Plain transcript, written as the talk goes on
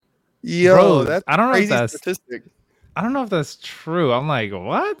Yo, Bro, that's I don't know if crazy that's statistic. I don't know if that's true. I'm like,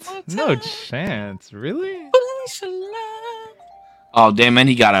 what? No chance. Really? Oh damn, man,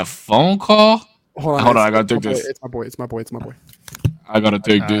 he got a phone call. Hold on, Hold on, I it's gotta my take boy. this. It's my boy. It's my boy. It's my boy. I gotta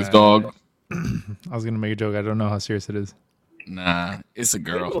take this, dog. I was gonna make a joke. I don't know how serious it is. Nah, it's a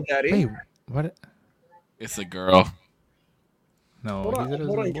girl. Little daddy. Wait, what? It's a girl. No, Hold he on, said it was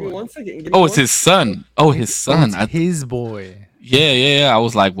hold on. his Give me boy. 1 second. Give me Oh, one it's his son. Oh, his son. It's his boy. Yeah. I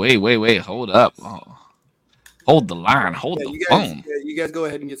was like, wait. Hold up. Oh. Hold the line. Hold Yeah, the you guys, phone. yeah, you guys go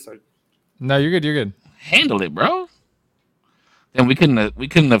ahead and get started. No, you're good. You're good. Handle it, bro. Then we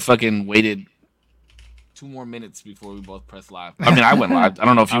couldn't have fucking waited 2 more minutes before we both pressed live. I mean, I went live. I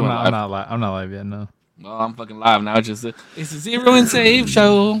don't know if you I'm went not, live. I'm not live yet. No. Well, I'm fucking live now. It's a zero and save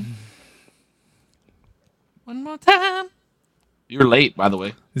show. One more time. You're late, by the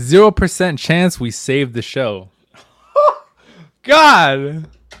way. 0% chance we saved the show. God.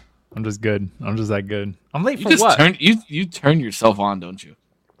 I'm just good. I'm just that good. I'm late You for just what? you turn yourself on, don't you?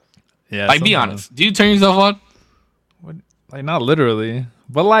 Yeah. Like, be sometimes. honest. Do you turn yourself on? What? Like, not literally,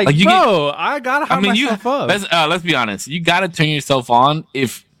 but like Like, you bro, I gotta have you myself up. let's be honest. You gotta turn yourself on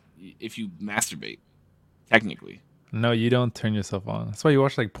if you masturbate. Technically, No, you don't turn yourself on. That's why you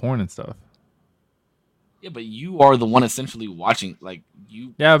watch like porn and stuff. yeah, but you are the one essentially watching. Like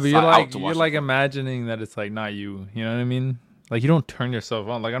you, Yeah, but you're sought out to you're watch like it. imagining that it's like not you. You know what I mean? Like you don't turn yourself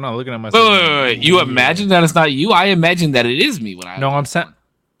on. Like I'm not looking at Wait, myself. wait. You imagine that it's not you. I imagine that it is me when I. No, I'm saying.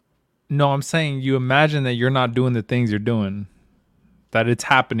 No, I'm saying you imagine that you're not doing the things you're doing. That it's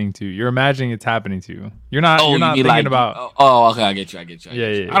happening to you. You're imagining it's happening to you. You're not. You're not mean thinking like, about. okay, I get you.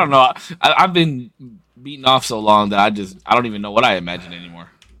 Yeah. I don't know. I've been beaten off so long that I don't even know what I imagine anymore.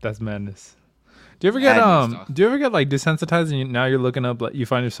 That's madness. Do you ever get Madness, dog. Do you ever get like desensitized and now you're looking up like you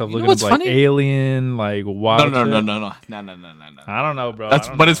find yourself You know looking up what's like funny? Alien like wild? No. I don't know, bro.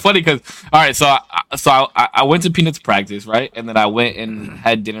 But it's funny because all right, so I went to Peanuts practice, right, and then I went and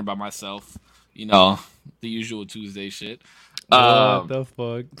had dinner by myself. You know, the usual Tuesday shit. What the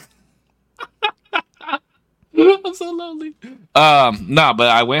fuck? I'm so lonely. Nah, but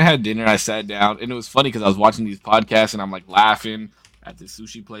I went and had dinner. I sat down, and it was funny because I was watching these podcasts, and I'm like laughing at the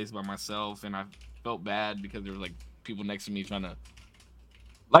sushi place by myself, and I felt bad because there was like people next to me trying to,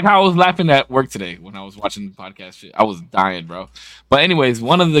 like how I was laughing at work today when I was watching the podcast shit. I was dying, bro. But anyways,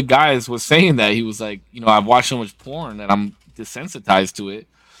 one of the guys was saying that he was like, you know, I've watched so much porn that I'm desensitized to it,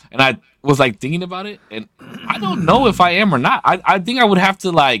 and I was like thinking about it, and I don't know if I am or not. I think I would have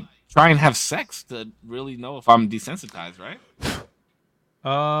to like try and have sex to really know if I'm desensitized, right?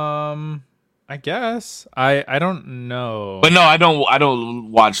 I guess I don't know. But no, I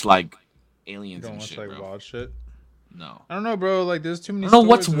don't watch like aliens you don't and watch shit, like bro. wild shit. No. I don't know, bro. Like there's too many. I don't know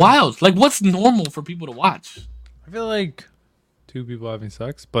what's stories of- wild. Like what's normal for people to watch? I feel like 2 people having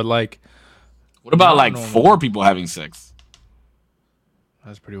sex, but like What about Not like normal. 4 people having sex?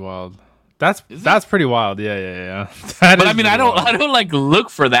 that's pretty wild. That's Is it? that's pretty wild. Yeah. That But is I mean, pretty I don't wild. like look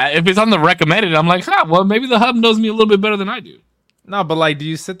for that. If it's on the recommended, I'm like, well, maybe the hub knows me a little bit better than I do. No, but like, do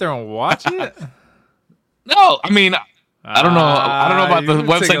you sit there and watch it? No, I mean, I don't know. I don't know about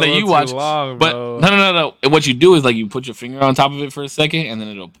the website that you watch, long, but bro. no. What you do is like you put your finger on top of it for a second, and then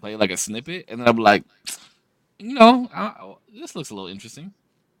it'll play like a snippet, and then I'll be like, you know, this looks a little interesting.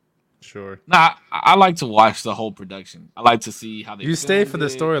 Sure. Nah, I like to watch the whole production. I like to see how they. You stay filmed for the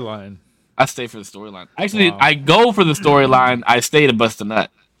it. storyline. I stay for the storyline. Actually, Wow. I go for the storyline. I stay to bust a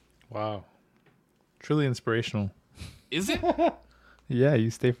nut. Wow. Truly inspirational. Is it? Yeah, you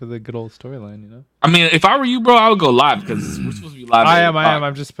stay for the good old storyline, you know. I mean, if I were you, bro, I would go live because we're supposed to be live. I at am. 8 o'clock.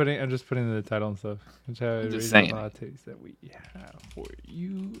 I'm just putting the title and stuff. Which have just raised saying. lattes that we have for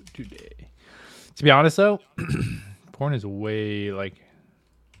you today. To be honest, though, porn is way like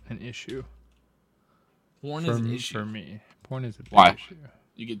an issue Porn for, is an issue. for me. Porn is a big Why? issue.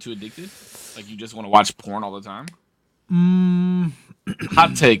 You get too addicted? Like you just want to watch porn all the time? Mm,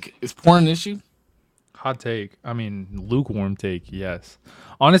 Hot take: is porn an issue? hot take. I mean, lukewarm take. Yes.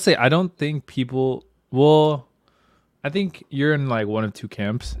 Honestly, I don't think people. Well, I think you're in like one of two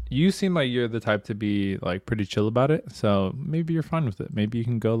camps. You seem like you're the type to be like pretty chill about it. So maybe you're fine with it. Maybe you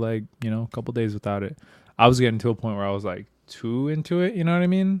can go like, you know, a couple days without it. I was getting to a point where I was like too into it. You know what I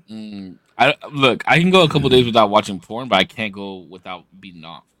mean? I can go a couple days without watching porn, but I can't go without beating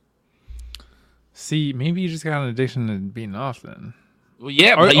off. See, maybe you just got an addiction to being off then. Well,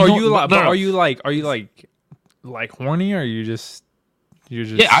 yeah, Are but you don't- like? no, no. Are you like horny? Or are you just? You're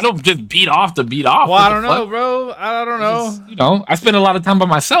just. Yeah, I don't just beat off to beat off. Well, What I the don't know, fuck? bro. I don't know. Just, you know, I spend a lot of time by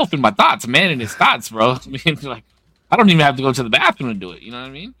myself in my thoughts, man, in his thoughts, bro. I mean, like, I don't even have to go to the bathroom to do it. You know what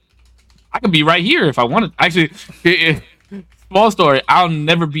I mean? I could be right here if I wanted. Actually, Small story. I'll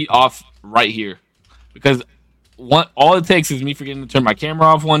never be off right here because all it takes is me forgetting to turn my camera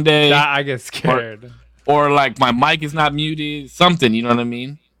off one day, I get scared. or like my mic is not muted, something. You know what I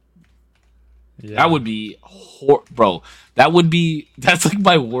mean? Yeah. That would be bro. That's like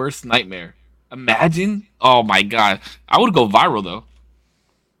my worst nightmare. Imagine. Oh my god. I would go viral though.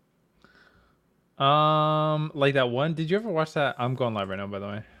 Like that one. Did you ever watch that? I'm going live right now, by the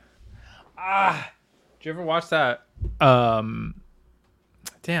way. Did you ever watch that? Damn,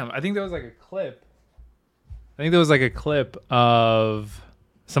 I think there was like a clip. I think there was like a clip of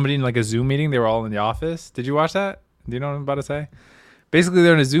somebody in like a Zoom meeting. They were all in the office. Did you watch that? Do you know what I'm about to say? Basically,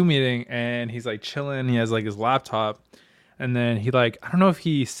 they're in a Zoom meeting and he's like chilling. He has like his laptop, and then he like, I don't know if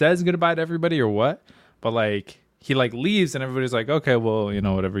he says goodbye to everybody or what, but like he like leaves and everybody's like, okay, well, you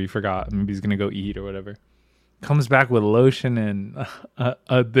know, whatever, you forgot. Maybe he's gonna go eat or whatever. Comes back with lotion and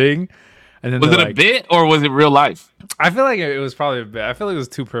a thing. And then Was it like, a bit or was it real life? I feel like it was probably a bit. I feel like it was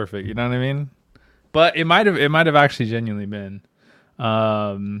too perfect. You know what I mean? But it might have actually genuinely been.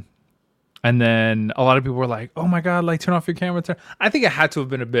 And then a lot of people were like, "Oh my god, like turn off your camera." I think it had to have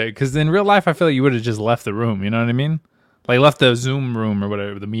been a bit because in real life, I feel like you would have just left the room. You know what I mean? Like left the Zoom room or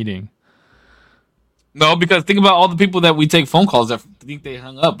whatever, the meeting. No, because think about all the people that we take phone calls that think they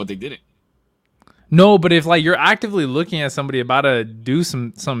hung up, but they didn't. No, but if like you're actively looking at somebody about to do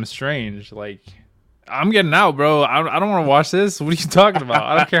something strange, like I'm getting out, bro. I don't want to watch this. What are you talking about?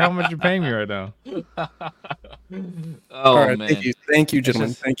 I don't care how much you're paying me right now. Oh All right, man, thank you, gentlemen.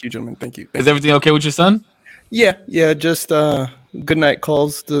 just- Thank you, gentlemen. Thank you. is everything okay with your son? Yeah. Just good night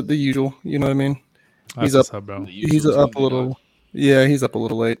calls, the usual. You know what I mean? That's He's what's up. up, bro. He's up a little. Yeah, he's up a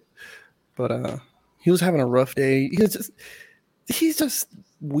little late, but he was having a rough day. He's just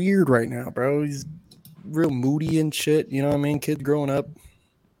weird right now, bro. He's real moody and shit. You know what I mean? Kid growing up.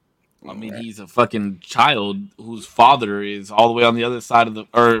 I mean, he's a fucking child whose father is all the way on the other side of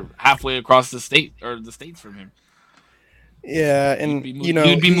or halfway across the state or the states from him. Yeah, and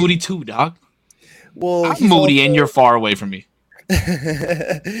You'd be moody too, dog. Well, I'm moody, and you're far away from me.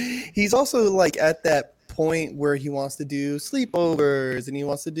 He's also like at that point where he wants to do sleepovers and he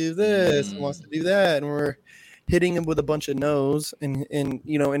wants to do this and wants to do that, and we're hitting him with a bunch of no's, and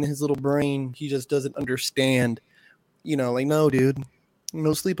you know, in his little brain he just doesn't understand, you know, like, no dude, no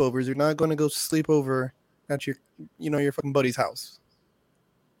sleepovers. You're not going to go sleep over at your, you know, your fucking buddy's house.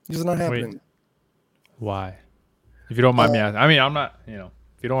 It's just not happening. Wait. Why? If you don't mind me asking. I mean, I'm not, you know,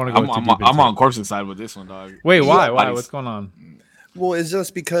 if you don't want to go too deep I'm into on it. Corpse's side with this one, dog. Wait, why? Yeah, Why? buddies. What's going on? Well, it's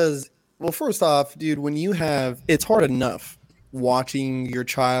just because, well, first off, dude, when you have, it's hard enough watching your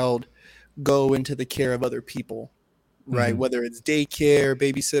child go into the care of other people, right? Mhm. Whether it's daycare,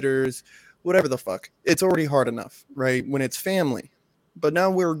 babysitters, whatever the fuck. It's already hard enough, right? When it's family. But now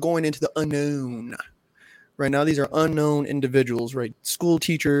we're going into the unknown. Right now, these are unknown individuals, right? School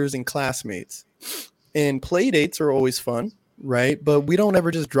teachers and classmates. And play dates are always fun, right? But we don't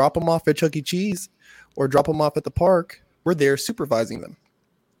ever just drop them off at Chuck E. Cheese or drop them off at the park. We're there supervising them,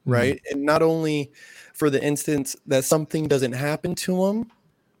 right? And not only for the instance that something doesn't happen to them,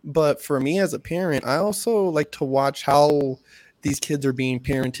 but for me as a parent, I also like to watch how these kids are being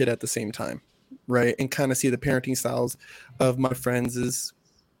parented at the same time, right? And kind of see the parenting styles of my friends'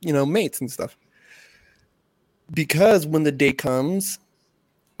 you know, mates and stuff. Because when the day comes,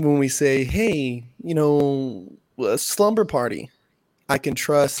 when we say, hey, you know, a slumber party, I can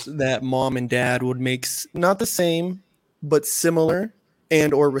trust that mom and dad would make not the same, but similar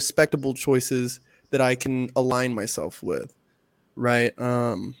and or respectable choices that I can align myself with, right?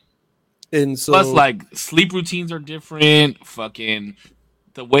 And so Plus, like, sleep routines are different. Fucking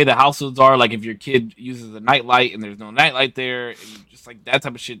the way the households are. Like, if your kid uses a nightlight and there's no nightlight there, and just like that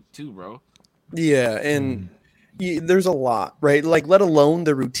type of shit too, bro. yeah, and there's a lot, right? Like, let alone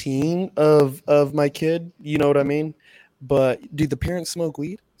the routine of my kid, you know what I mean? But do the parents smoke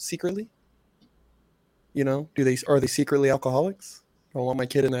weed secretly? You know, are they secretly alcoholics? I don't want my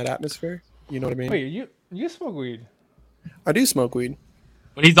kid in that atmosphere. You know what I mean? Wait, you smoke weed? I do smoke weed.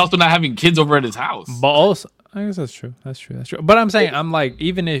 But he's also not having kids over at his house. But also, I guess that's true. That's true. But I'm saying, I'm like,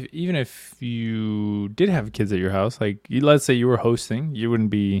 even if you did have kids at your house, like, let's say you were hosting, you wouldn't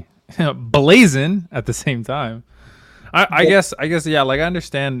be blazing at the same time. I guess, yeah. Like, I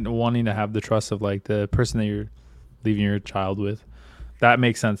understand wanting to have the trust of like the person that you're leaving your child with. That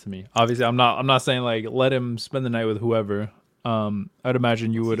makes sense to me. Obviously, I'm not saying like let him spend the night with whoever. I'd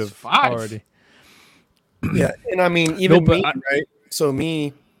imagine you would have already. Yeah, and I mean, even No, me, right? So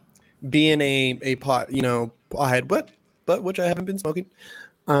me being a pot, you know, I had but which I haven't been smoking.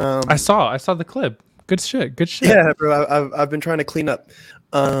 I saw the clip. Good shit. Yeah, bro. I've been trying to clean up,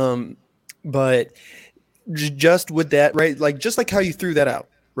 but just with that, right? Like just like how you threw that out,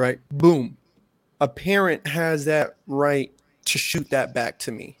 right? Boom. A parent has that right to shoot that back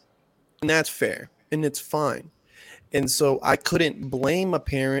to me. And that's fair. And it's fine. And so I couldn't blame a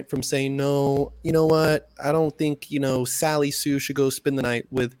parent from saying, no, you know what? I don't think, Sally Sue should go spend the night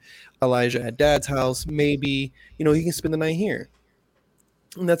with Elijah at dad's house. Maybe, he can spend the night here.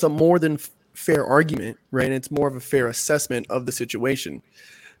 And that's a more than fair argument, right? And it's more of a fair assessment of the situation.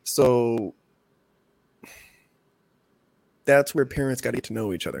 So that's where parents got to get to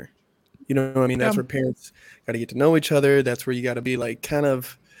know each other. You know what I mean? That's where parents got to get to know each other. That's where you got to be like kind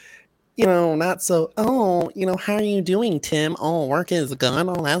of, not so, how are you doing, Tim? Oh, work is good.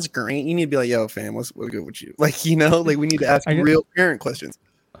 Oh, that's great. You need to be like, yo, fam, what's good with you? Like, like we need to ask real parent questions.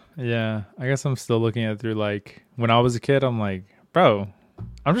 Yeah, I guess I'm still looking at it through like when I was a kid, I'm like, bro,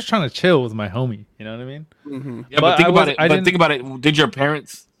 I'm just trying to chill with my homie. You know what I mean? Mm-hmm. Yeah, but think about it. Did your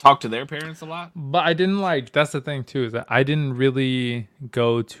parents talk to their parents a lot? But I didn't that's the thing too, is that I didn't really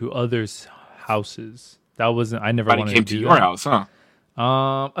go to others' houses. I never wanted came to do your that. house, huh?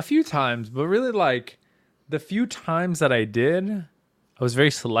 A few times, but really like the few times that I did, I was very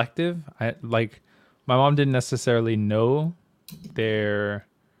selective. My mom didn't necessarily know their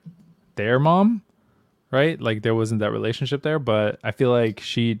mom, right? Like there wasn't that relationship there, but I feel like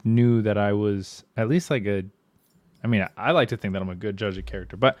she knew that I was at least like I like to think that I'm a good judge of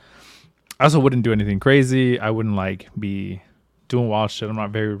character, but I also wouldn't do anything crazy. I wouldn't like be doing wild shit. I'm not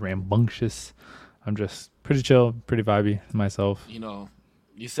very rambunctious. I'm just pretty chill, pretty vibey myself.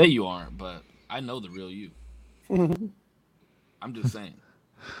 You say you aren't, but I know the real you. I'm just saying.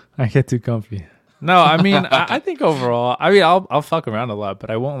 I get too comfy. No, I mean, I think overall, I'll fuck around a lot, but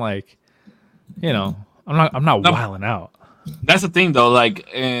I won't like, I'm not wilding out. That's the thing though, like,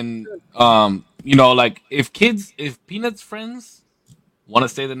 and like if Peanut's friends want to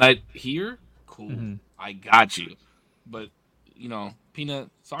stay the night here, cool, mm-hmm. I got you. But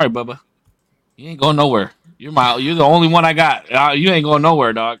Peanut, sorry, Bubba. You ain't going nowhere. You're the only one I got. You ain't going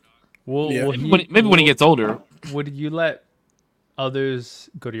nowhere, dog. Well, yeah. Maybe when he gets older. Would you let others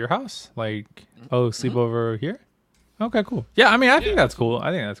go to your house? Like, sleep over here? Okay, cool. Yeah, I mean, I think that's cool.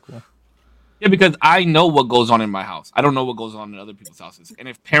 Yeah, because I know what goes on in my house. I don't know what goes on in other people's houses. And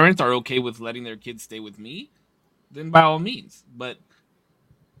if parents are okay with letting their kids stay with me, then by all means. But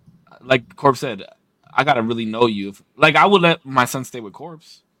like Corp said, I gotta really know you. I would let my son stay with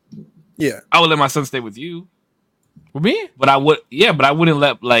Corpse. Yeah, I would let my son stay with you. With me? But I wouldn't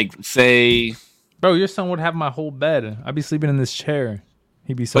let say, bro, your son would have my whole bed. I'd be sleeping in this chair.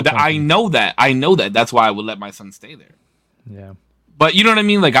 He'd be so. But I know that. That's why I would let my son stay there. Yeah. But you know what I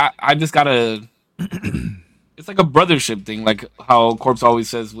mean? Like I just gotta. It's like a brothership thing, like how Corpse always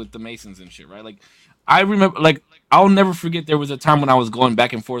says with the Masons and shit, right? Like I remember, like I'll never forget. There was a time when I was going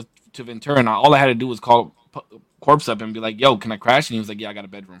back and forth to Ventura, and all I had to do was call Corpse up and be like, "Yo, can I crash?" And he was like, "Yeah, I got a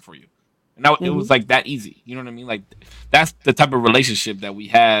bedroom for you." And now it was like that easy. You know what I mean? Like that's the type of relationship that we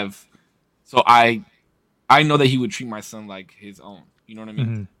have. So I know that he would treat my son like his own. You know what I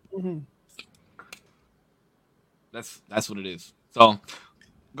mean? Mm-hmm. Mm-hmm. That's what it is. So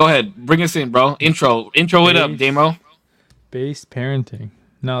go ahead, bring us in, bro. Intro it up, Damo. Based parenting.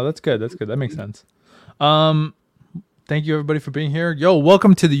 No, that's good. That makes sense. Thank you everybody for being here. Yo,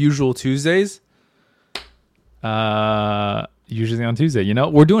 welcome to the usual Tuesdays. Usually on Tuesday,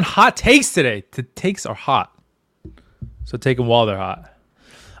 we're doing hot takes today. The takes are hot, so take them while they're hot.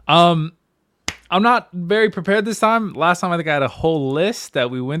 I'm not very prepared this time. Last time I think I had a whole list that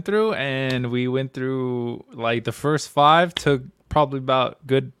we went through, and we went through like the first 5 took probably about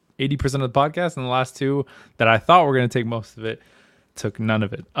good 80% of the podcast, and the last 2 that I thought were going to take most of it took none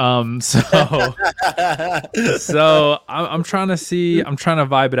of it. So I'm trying to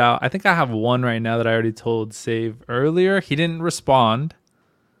vibe it out. I think I have one right now that I already told Save earlier. He didn't respond.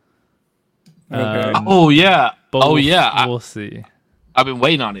 Okay. We'll see. I've been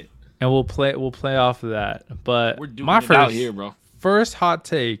waiting on it. And we'll play off of that. But we're doing it out here, bro. First hot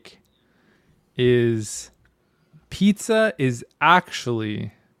take is pizza is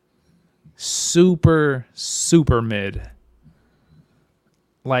actually super, super mid.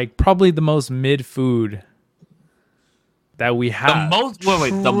 Like probably the most mid food that we have.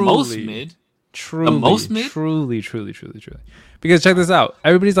 The most mid? Truly, the most mid? Truly. Because check this out.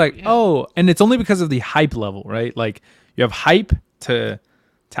 Everybody's like, oh, and it's only because of the hype level, right? Like you have hype to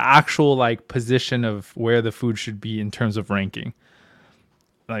actual like position of where the food should be in terms of ranking.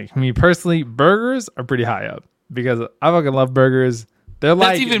 Like me personally, burgers are pretty high up because I fucking love burgers.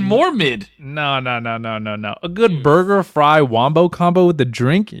 That's even more mid. No. A good burger fry wombo combo with the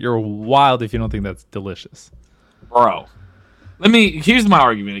drink, you're wild if you don't think that's delicious. Bro. Here's my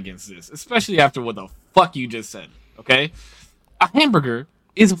argument against this, especially after what the fuck you just said. Okay, a hamburger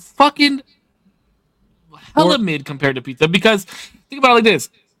is fucking hella mid compared to pizza because think about it like this: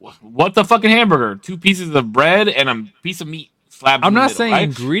 what's a fucking hamburger? 2 pieces of bread and a piece of meat slapped. I'm in the not middle, saying right?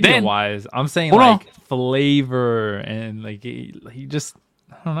 ingredient wise. I'm saying Hold on. like flavor and like he just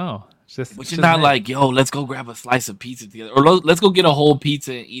I don't know. It's just But it's you're just not mid. like, yo, let's go grab a slice of pizza together, or let's go get a whole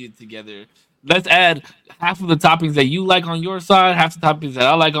pizza and eat it together. Let's add half of the toppings that you like on your side, half the toppings that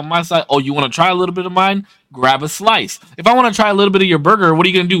I like on my side. Oh, you want to try a little bit of mine? Grab a slice. If I want to try a little bit of your burger, what are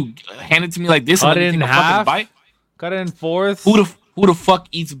you gonna do? Hand it to me like this Cut and it let me in take a fucking half. bite? Cut it in fourths. Who the fuck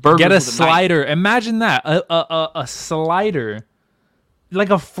eats burgers? Get a with knife? slider. Imagine that. A slider. Like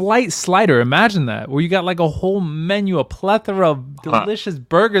a flight slider. Imagine that. Where you got like a whole menu, a plethora of delicious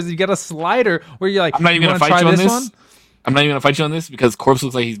burgers. You get a slider where you're like, I'm not even gonna gonna fight you on this. one? I'm not even gonna fight you on this because Corpse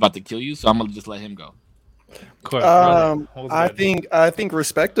looks like he's about to kill you, so I'm gonna just let him go. Quick, brother. I think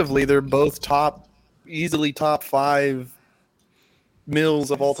respectively they're both easily top 5 meals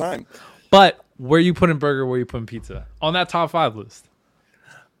of all time. But where you putting burger, where you putting pizza? On that top 5 list.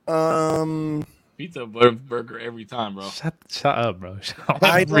 Pizza burger every time, bro. Shut up, bro. Shut up.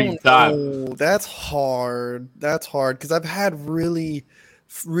 I Every don't time. know. That's hard because I've had really,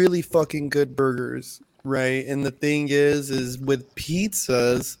 really fucking good burgers, right? And the thing is with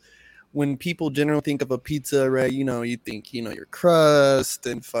pizzas, when people generally think of a pizza, right? You think your crust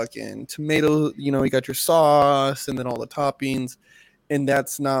and fucking tomato. You got your sauce and then all the toppings. And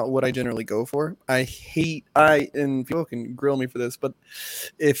that's not what I generally go for. And people can grill me for this, but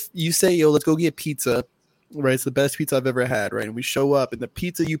if you say, yo, let's go get pizza, right? It's the best pizza I've ever had, right? And we show up and the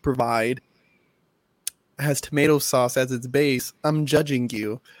pizza you provide has tomato sauce as its base. I'm judging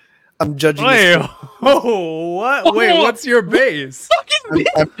you. I'm judging Wait, this- what? Wait, what's your base?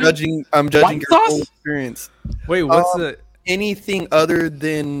 I'm judging White your sauce? whole experience. Wait, what's the Anything other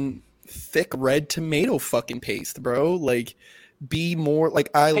than thick red tomato fucking paste, bro. Like, be more like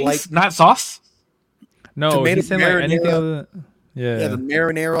I Paste, like not sauce. no? tomato He's saying like anything marinara. other than, yeah, the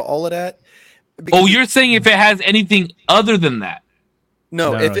marinara, all of that. Oh, Because- you're saying if it has anything other than that?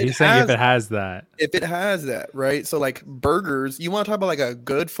 no, No, if it he's saying has if it has that. if it has that, right? So like burgers, you want to talk about like a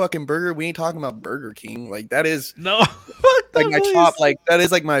good fucking burger? We ain't talking about Burger King. Like that is No, like my top. Like that is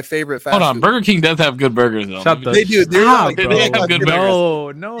like my favorite fast Hold on, food. Burger King does have good burgers though. Shut the They do. They're Stop, like, They bro. have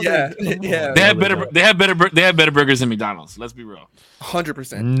good No, Yeah, they don't. yeah. They have No, better. don't. They have better burgers than McDonald's. Let's be real.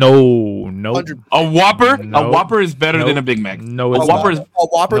 100%. No. 100%. A Whopper, a Nope. Whopper is better Nope. than a Big Mac. No, A it's Whopper not. is A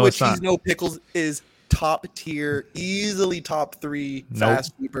Whopper No, with it's not. cheese, no pickles is top tier, easily top 3 Nope.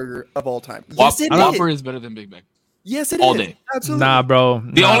 fast food burger of all time. Whopper is better than Big Mac. Yes, it all is. day. Absolutely. Nah, bro.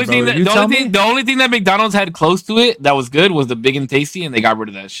 The only thing that you tell me. the only thing that McDonald's had close to it that was good was the Big and Tasty, and they got rid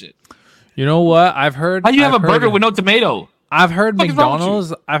of that shit. You know what? I've heard. How do you have I've a burger heard- with no tomato? I've heard What the fuck is wrong with you?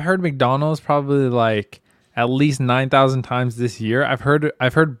 McDonald's. I've heard McDonald's probably like at least 9,000 times this year. I've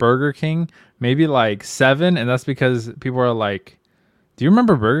heard Burger King maybe like 7, and that's because people are like, "Do you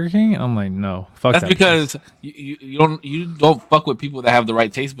remember Burger King?" I'm like, "No, fuck That's that." because you don't fuck with people that have the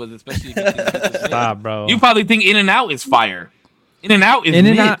right taste buds, especially if you think it's mid. Stop, bro. You probably think In-N-Out is fire. In-N-Out is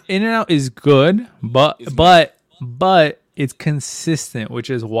In-N-Out is good, but It's but it's consistent, which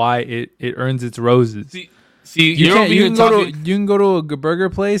is why it earns its roses. See, You you're can't, over you here can go talking. to you can go to a good burger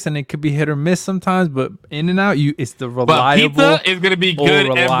place and it could be hit or miss sometimes, but In-N-Out, it's the But reliable. pizza is gonna be or good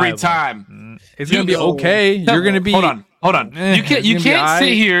every reliable. time. It's You gonna be know- okay. You're gonna be Hold on. Eh, You can't it's gonna be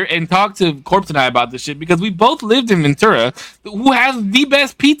sit aight. here and talk to Corpse and I about this shit because we both lived in Ventura, who has the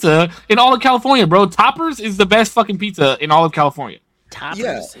best pizza in all of California, bro. Toppers is the best fucking pizza in all of California.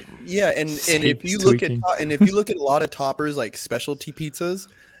 Yeah, and if you look at a lot of toppers like specialty pizzas,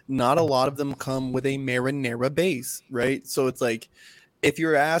 not a lot of them come with a marinara base, right? So it's like if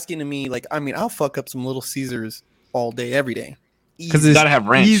you're asking me, like, I mean, I'll fuck up some Little Caesars all day, every day. because You it's gotta have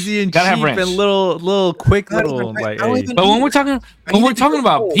ranch. easy and Gotta have cheap ranch. and little quick Gotta have little ranch. like. I don't hey. even- But when we're talking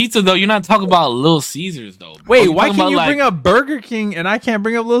about cold. pizza though, you're not talking about Little Caesars though. bro. Wait, You're why talking can about, you like- bring up Burger King and I can't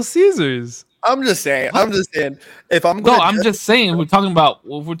bring up Little Caesars? I'm just saying. If I'm No, going, I'm just saying we're talking about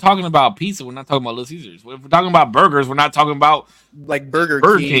if we're talking about pizza, we're not talking about Little Caesars. If we're talking about burgers, we're not talking about like Burger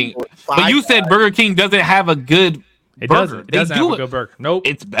King. or But you Five said Burger King doesn't have a good It burger. doesn't. It They doesn't do have a it. good burger. Nope.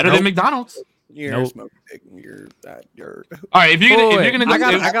 It's better Nope. than McDonald's. You're Nope. smoking. You're. All right, if you're Wait, gonna go, I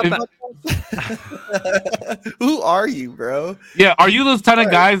got if- that. Who are you, bro? yeah, are you those kind of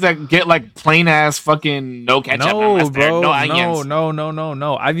guys that get like plain ass fucking no ketchup, no No, mustard, bro. no onions?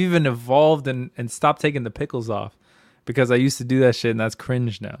 No. I've even evolved and stopped taking the pickles off because I used to do that shit and that's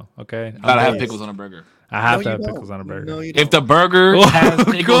cringe now. Okay, Gotta have Yes. pickles on a burger. I have No, to you have don't. pickles on a burger. No, you don't. If the burger Oh, has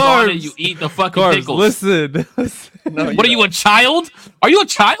pickles on it, Corbs. you eat the fucking Course, pickles. listen. No, What are you, a child? Are you a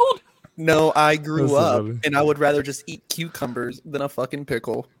child? No, I grew That's so up, funny. and I would rather just eat cucumbers than a fucking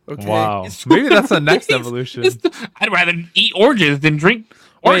pickle. Okay. Wow. It's- Maybe that's the next it's- evolution. I'd rather eat oranges than drink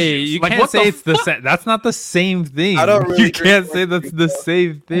oranges. Wait, you Like, can't what say the it's the fuck? same. That's not the same thing. I don't really You can't drink say that's orange the juice,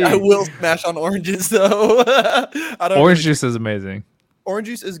 same thing. I will smash on oranges though. I don't Orange really- juice is amazing. Orange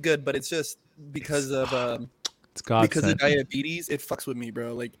juice is good, but it's just because of It's God because of sent. diabetes. It fucks with me,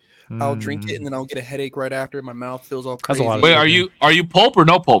 bro. Like I'll drink it and then I'll get a headache right after. My mouth feels all That's crazy. a lot of Wait, sugar. are you pulp or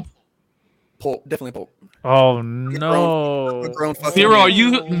no pulp? Pulp, definitely pulp. Oh no. I'm a grown fucking Zero, man. are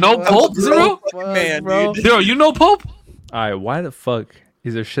you no I'm a pulp? grown Zero? fucking man, bro. dude. Zero, you know pulp? All right, why the fuck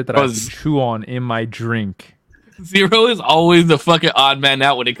is there shit that I have to Buzz. chew on in my drink? Zero is always the fucking odd man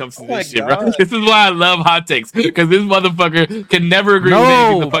out when it comes to Oh my this shit, bro. God. This is why I love hot takes because this motherfucker can never agree with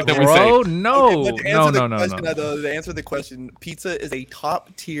anything No, the fuck that we bro, say. no, Okay, but to no, answer the no, no, question, no. though, to answer the question, pizza is a top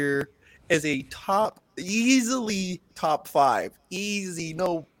tier, easily top 5, easy,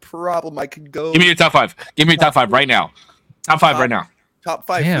 no problem. I could go Give me your top five. Give me your top five right now. Top five right now. top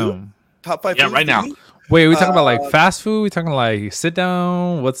 5 food, Damn. top 5. Yeah, foods right to now. eat? Wait, we talking about like fast food? We talking like sit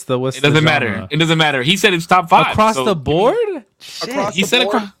down? What's It the doesn't matter. genre? It doesn't matter. He said it's top five Across so- the board? Across He the said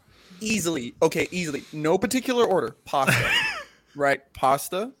board, across. easily. Okay, easily. No particular order. Pasta, right?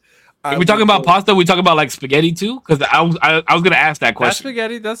 Pasta. Are we talking about pasta? We talking about like spaghetti too? Because I was gonna ask that That's question.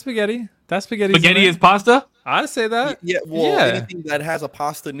 spaghetti. That's spaghetti. That's spaghetti. Spaghetti is pasta. I'd say that. Yeah, well, Yeah. anything that has a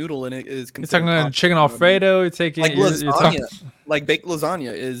pasta noodle in it is You're considered talking about pasta, chicken you know what I mean? Alfredo. You're taking Like you're lasagna, like baked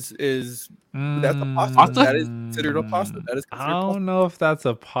lasagna is that's a pasta. Pasta? That is considered a pasta. That is I considered pasta. don't know if that's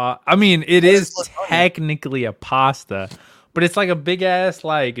a pasta. I mean, it That is is lasagna. technically a pasta, but it's like a big ass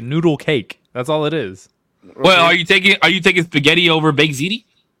like noodle cake. That's all it is. Well, are you taking spaghetti over baked ziti?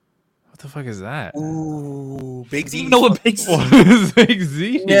 What the fuck is that? Ooh, big You Z. know what baked ziti? What is Big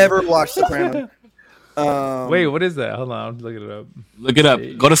Z? Never watched Soprano. Wait, what is that? Hold on, I'm looking it up. Look it up.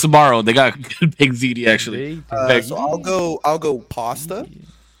 Go to Sbarro. They got good baked ziti actually. Big So I'll go pasta.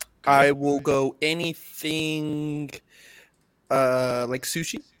 I will go anything like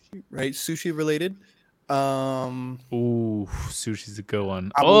sushi, right? Sushi related. Ooh, sushi's a good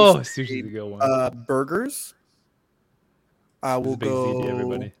one. I Oh, will say, sushi's a good one. Burgers. I This is will Big go. ZD,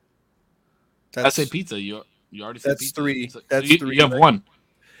 everybody. I said pizza. You already said That's pizza. 3. So That's you, 3, You have right? one.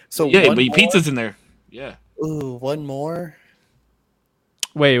 So Yeah, one but more? pizza's in there. Yeah. Ooh, one more.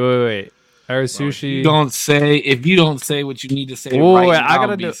 Wait. Our sushi. If you don't say what you need to say Whoa, right wait, now, I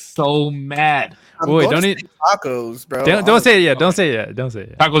gotta I'll be do- so mad. I'm Wait, going don't to eat- say tacos, bro. Don't say it yet. Don't say it yet. Don't say it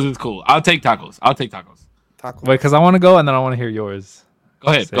yet. Tacos is cool. I'll take tacos. tacos. Wait, because I want to go and then I want to hear yours.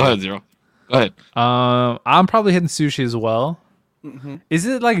 Go ahead. Say Go it. ahead, Zero. Go ahead. I'm probably hitting sushi as well. hmm Is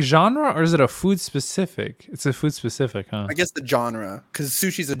it like genre or is it a food specific? It's a food specific, huh? I guess the genre, because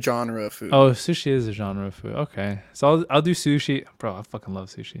sushi's a genre of food. Oh, sushi is a genre of food. Okay, so I'll do sushi, bro. I fucking love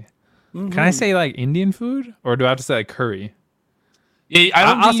sushi. Mhm. Can I say like Indian food or do I have to say like curry? Yeah, I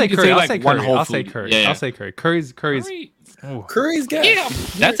don't I'll think say you can curry. say I'll like say one curry. whole I'll say food. curry. Yeah. I'll say curry. Curry's. Curry. Ooh, Curry's gas. Yeah,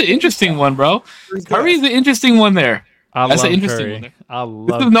 that's an interesting one, bro. Curry's gas. Curry's an interesting one there. I That's love an interesting curry. one there. I love.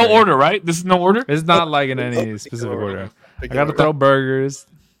 This is no curry. order, right? This is no order. It's not like in Oh, any pick specific your order. Pick I your gotta order. throw burgers.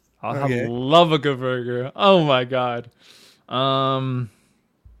 I Okay. love a good burger. Oh my god.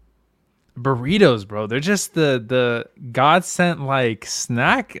 Burritos, bro. They're just the God sent like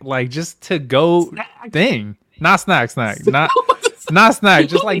snack, like just to go Snack. thing. Not snack. Not snack.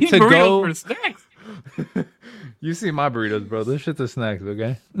 Just like Eat to burritos go. for snacks. You see my burritos, bro. Those shits are snacks,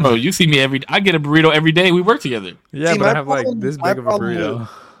 okay? Bro, you see me I get a burrito every day. We work together. Yeah, See, but I my have like problem- this my big of a problem burrito.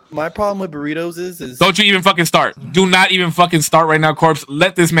 My problem with burritos is Don't you even fucking start. Do not even fucking start right now, Corpse.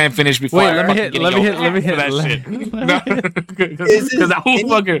 Let this man finish before Wait, I let me fucking hit- get let in me your hit- let me ass hit- for that let- shit. Is it Because I will any-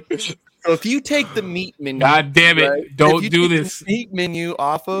 fucking. so if you take the meat menu, God damn it. right, Don't if you do take the this. meat menu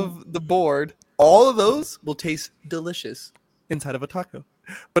off of the board, all of those will taste delicious inside of a taco,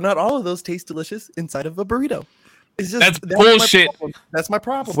 but not all of those taste delicious inside of a burrito. It's just That's my bullshit. problem. That's my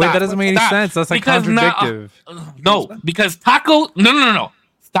problem. Wait, Stop. that doesn't make any Stop. sense. That's like Because now- contradictive. No, because no.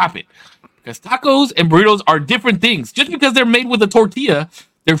 Stop it. Because tacos and burritos are different things. Just because they're made with a tortilla,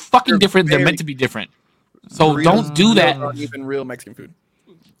 they're fucking They're different. They're very- meant to be different. So Burritos- don't do burritos that. aren't even real Mexican food.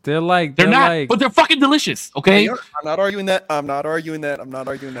 They're like They're not, like. but they're fucking delicious. Okay. I'm not arguing that. I'm not arguing that. All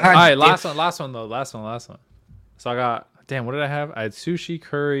All right, Yeah. last one though. Last one. So I got. Damn, what did I have? I had sushi,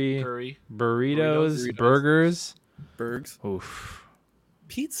 curry, Curry. burritos, Burritos. burgers. Burgers, Oof.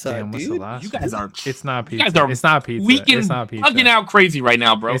 pizza, Damn, what's the dude. last You one? guys are It's not you pizza. guys are It's not pizza. weekend It's not pizza. fucking out crazy right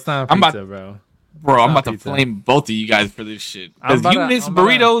now, bro. It's not I'm pizza, about, bro. bro. I'm not about to pizza. flame both of you guys for this shit. I'm Because you about to- miss I'm about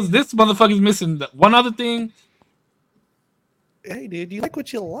to- burritos. This motherfucker's missing one other thing. Hey, dude, you like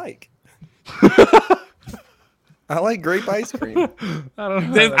what you like. I like grape ice cream. I don't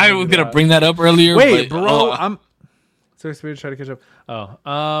know. Then I was gonna bring that up earlier. Wait, but, bro, I'm so weird to try to catch up.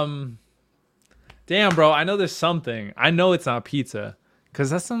 Damn, bro, I know there's something. I know it's not pizza because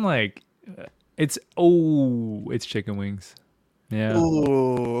that's some like it's chicken wings. Yeah,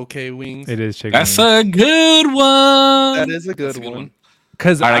 Ooh, okay, wings. it is chicken. that's wings. a good one. That is a That's good one.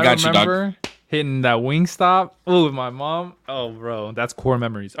 Because All right, I I got you, dog. remember hitting that wing stop. Oh, with my mom. Oh, bro, that's core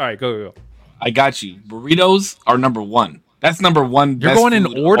memories. All right, go. I got you. Burritos are number one. That's number one. You're best going in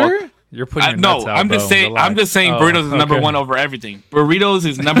food order. You're putting your no, nuts out, I'm just bro. saying. I'm Relax. just saying. Oh, Burritos is number okay. one over everything. Burritos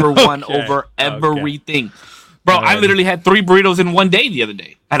is number one Okay, over everything. Bro, I Alright. literally had 3 burritos in one day the other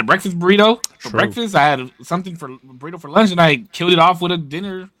day. I had a breakfast burrito for True. breakfast. I had something for burrito for lunch, and I killed it off with a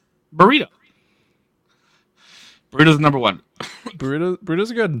dinner burrito. Burritos is number one.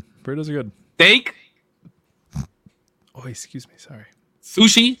 Burritos are good. Burritos are good. Steak, Oh, excuse me. Sorry.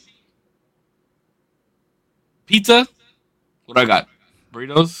 sushi, pizza. What I got?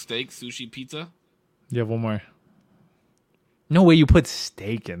 Burritos, steak, sushi, pizza. You have one more. No way you put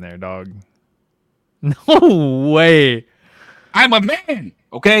steak in there, dog. No way. I'm a man,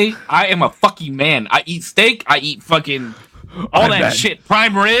 okay? I am a fucking man. I eat steak. I eat fucking all I'm that man. shit.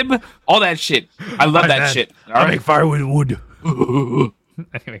 Prime rib, all that shit. I love that man. shit. All I right. make fire with wood.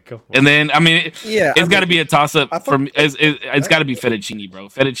 Anyway, go. And then I mean, Yeah, it's got to be a toss up I for me. It's got to be fettuccine, bro.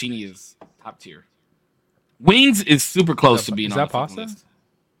 Fettuccine is top tier. Wings is super close to being Is on that the fucking pasta? list.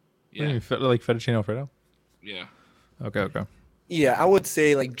 Yeah, Like fettuccine alfredo. yeah. Okay. Yeah, I would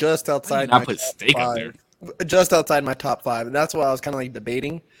say like just outside. Not my put top steak up five. there. Just outside my top 5, and that's why I was kind of like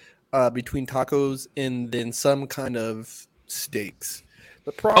debating between tacos and then some kind of steaks.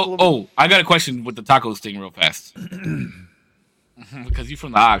 The problem. Oh, I got a question with the tacos thing real fast. Because you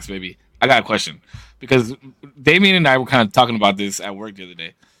from the Ox, baby. I got a question. Because Damien and I were kind of talking about this at work the other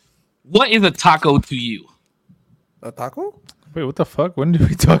day. What is a taco to you? A taco? Wait, what the fuck? When did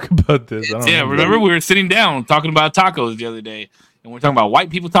we talk about this? I don't Yeah, know. remember we were sitting down talking about tacos the other day, and we're talking about white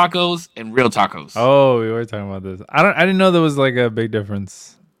people tacos and real tacos. Oh, we were talking about this. I didn't know there was like a big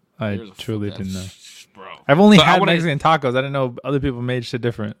difference. I There's a truly fuck- didn't know. bro. I've only So I had wanna- Mexican tacos. I didn't know other people made shit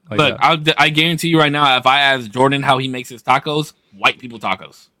different. Like Look, that. I guarantee you right now, if I ask Jordan how he makes his tacos, white people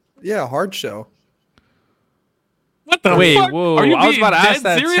tacos. Yeah, hard shell. What the Wait, fuck? whoa! Are you I was being about to ask dead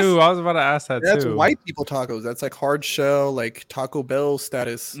that serious? too. I was about to ask that That's too. white people tacos. That's like hard shell, like Taco Bell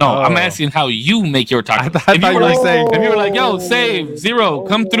status. No, I'm Oh. asking how you make your tacos. I thought you were saying- if you were like, "Yo, save zero,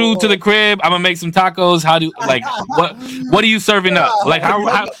 come through to the crib. I'm gonna make some tacos." How do like what are you serving up? Like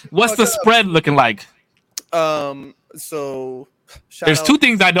how what's the spread looking like? So shout There's out, 2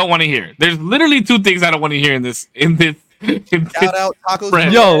 things I don't want to hear. There's literally 2 things I don't want to hear in this. shout out tacos.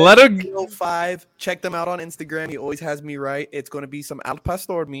 Friend. Yo, let her. 5. Check them out on Instagram. He always has me right. It's going to be some al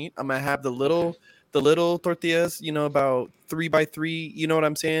pastor meat. I'm gonna have the little tortillas. You know, about 3x3. You know what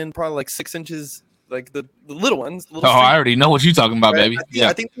I'm saying? Probably like 6 inches. Like the little ones. Little Oh, I already know what you're talking about, Right? baby. Yeah.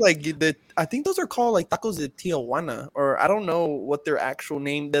 I think I think those are called like tacos de Tijuana, or I don't know what their actual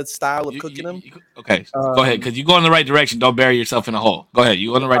name, that style of cooking them. Okay, go ahead, because you go in the right direction. Don't bury yourself in a hole. Go ahead, you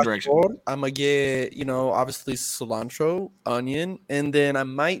go in the right direction. I'm gonna get, obviously cilantro, onion, and then I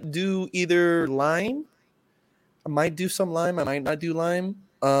might do either lime. I might do some lime. I might not do lime.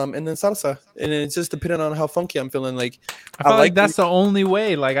 And then salsa, and it's just depending on how funky I'm feeling. Like I feel like that's the only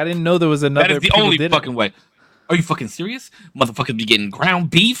way. Like I didn't know there was another. That is the people only did it. fucking way. Are you fucking serious? Motherfuckers be getting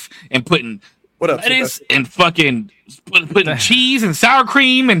ground beef and putting what up? lettuce and fucking putting cheese and sour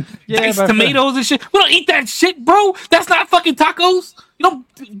cream and Yeah, diced but I feel- tomatoes and shit. We don't eat that shit, bro. That's not fucking tacos. You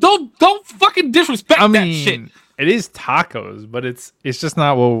don't fucking disrespect I that shit. mean, it is tacos, but it's just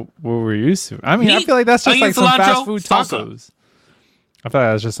not what we're used to. I mean, I Meat, feel like that's just onion, like some cilantro, fast food salsa. tacos. I feel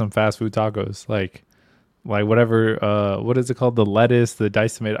like that's just some fast food tacos, like whatever. What is it called? The lettuce, the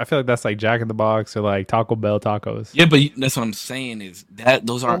diced tomato. I feel like that's like Jack in the Box or like Taco Bell tacos. Yeah, but that's what I'm saying is that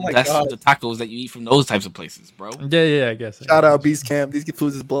those are my that's God. the tacos that you eat from those types of places, bro. Yeah, I guess. Shout out Beast Camp. These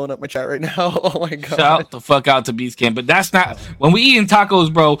foods is blowing up my chat right now. Oh my god. Shout the fuck out to Beast Camp. But that's not when we eating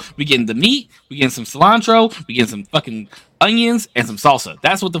tacos, bro. We getting the meat, we getting some cilantro, we getting some fucking onions and some salsa.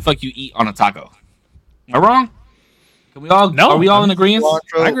 That's what the fuck you eat on a taco. Am I wrong? Can we all? No, are we all in I'm- agreement?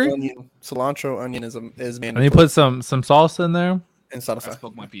 Cilantro, I agree. Onion. Cilantro, onion is And mandatory. you put some salsa in there, And I salsa.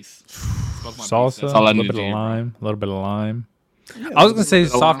 spoke my piece. salsa, That's all I a need little to bit do. of lime, a little bit of lime. Yeah, I was gonna say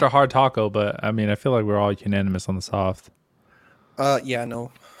bit of soft lime. or hard taco, but I mean, I feel like we're all unanimous on the soft. Yeah,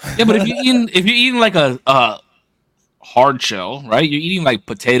 no. Yeah, but if you're eating like a hard shell, right? You're eating like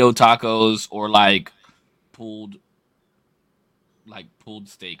potato tacos or like pulled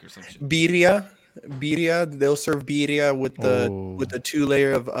steak or some shit. Birria, they'll serve birria with the Oh. with the 2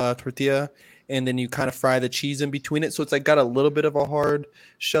 layer of tortilla, and then you kind of fry the cheese in between it, so it's like got a little bit of a hard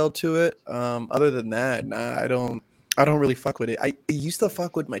shell to it. Other than that, nah, I don't really fuck with it. I used to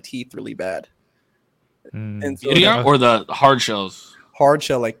fuck with my teeth really bad, and so or the hard shells. hard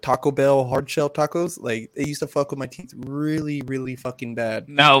shell, like Taco Bell hard shell tacos, like they used to fuck with my teeth really, really fucking bad.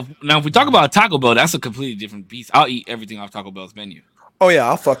 Now, if we talk about Taco Bell, that's a completely different beast. I'll eat everything off Taco Bell's menu. Oh yeah,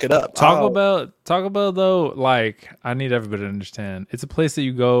 I'll fuck it up. Taco Bell though, like I need everybody to understand, it's a place that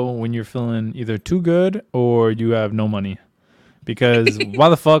you go when you're feeling either too good or you have no money. Because why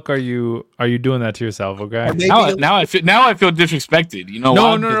the fuck are you doing that to yourself? Okay. Now I feel disrespected. You know?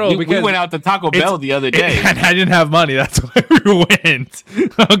 No. We went out to Taco Bell the other day, and I didn't have money. That's why we went.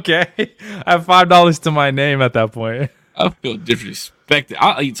 Okay, I have $5 to my name at that point. I feel disrespected.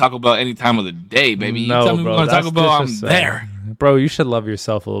 I'll eat Taco Bell any time of the day, baby. No, you tell me bro, we're going to Taco Bell, I'm there. Bro, you should love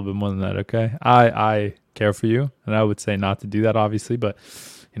yourself a little bit more than that. Okay, I care for you, and I would say not to do that, obviously, but.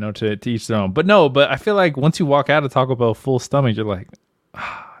 You know, to each their own. But I feel like once you walk out of Taco Bell full stomach, you're like,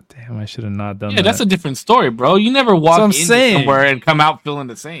 damn, I should have not done that. Yeah, that's a different story, bro. You never walk into somewhere and come out feeling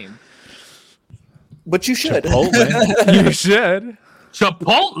the same. But you should. Chipotle. You should.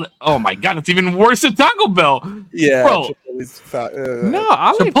 Chipotle. Oh my god, it's even worse than Taco Bell. Yeah, bro. No,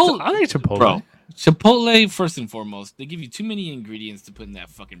 I like Chipotle. Bro, Chipotle, first and foremost, they give you too many ingredients to put in that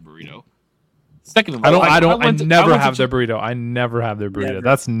fucking burrito. Second of all, I never have their burrito. I never have their burrito. Never.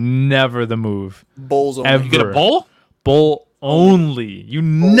 That's never the move. Bowls only. Ever. You get a bowl? Bowl only. You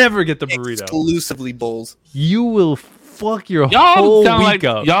never get the burrito. Exclusively bowls. You will fuck your whole week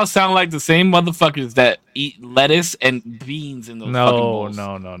up. Y'all sound like the same motherfuckers that eat lettuce and beans in those fucking bowls.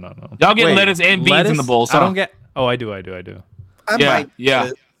 No. Y'all get lettuce and beans in the bowl. So. I don't get. Oh, I do.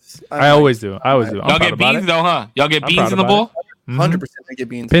 Yeah. I always do. Y'all get beans though, huh? Y'all get beans in the bowl? 100% I get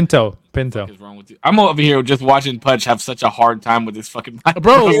beans. Pinto. What is wrong with you? I'm over here just watching Pudge have such a hard time with this fucking mic.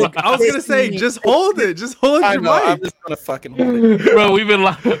 Bro, I was gonna say, just hold it. Just hold your mic. I'm just gonna fucking hold it. Bro,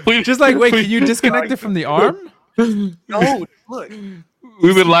 we've just like, wait, can you disconnect it from the arm? No, look.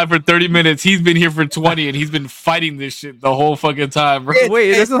 We've been live for 30 minutes. He's been here for 20, and he's been fighting this shit the whole fucking time, bro. Wait,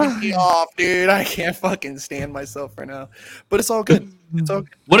 it's me off, dude. I can't fucking stand myself right now. But it's all good. It's all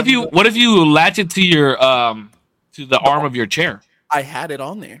good. What if you latch it to your to the arm of your chair? I had it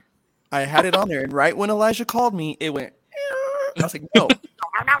on there. And right when Elijah called me, it went. I was like, no.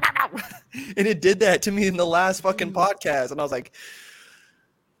 And it did that to me in the last fucking podcast, and I was like,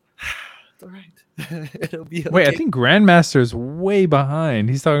 it's all right. It'll be okay. Wait, I think Grandmaster's way behind.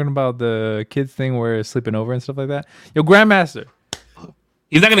 He's talking about the kids thing where it's sleeping over and stuff like that. Yo, Grandmaster.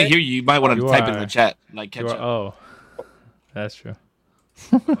 He's not gonna hear you. You might want to type in the chat, like catch up. Oh, that's true.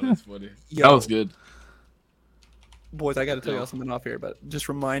 Oh, that's funny. That was good. Boys, I got to tell y'all something off here, but just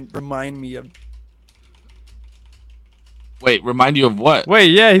remind me of. Wait, remind you of what? Wait,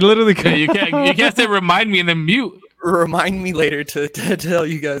 yeah, he literally can't. You can't say remind me and then mute. Remind me later to tell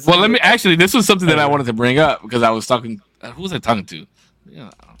you guys. Well, this was something that I wanted to bring up because I was talking. Who was I talking to? Yeah,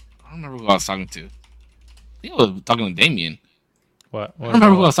 I don't remember who I was talking to. I think I was talking to Damien. What? I don't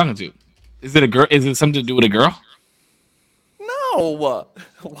remember who I was talking to. Is it a girl? Is it something to do with a girl? No. Why?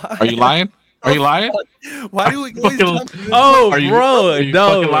 Are you lying? Are you lying? Why do we always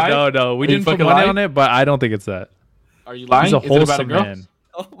no. We didn't put money on it, but I don't think it's that. Are you lying? He's a wholesome man.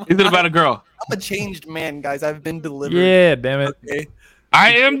 Is it about a girl? I'm a changed man, guys. I've been delivered. Yeah, damn it. Okay.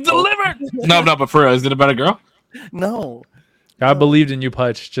 I am delivered. No, but for real, is it about a girl? No. God believed in you,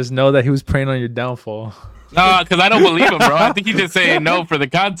 Putch. Just know that he was praying on your downfall. No, because I don't believe him, bro. I think he's just saying no for the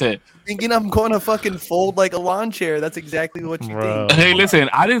content. Thinking I'm going to fucking fold like a lawn chair. That's exactly what you think. Hey, listen,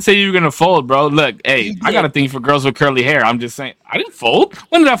 I didn't say you were going to fold, bro. Look, hey, I got a thing for girls with curly hair. I'm just saying. I didn't fold.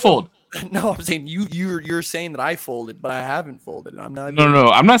 When did I fold? No, I'm saying you're saying that I folded, but I haven't folded. I'm not. No.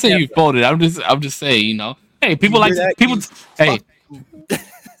 I'm not saying you folded. I'm just saying, you know. Hey, people like to, people. Hey.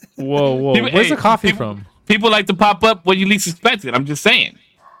 Whoa. People, where's the coffee from? People like to pop up when you least expect it. I'm just saying.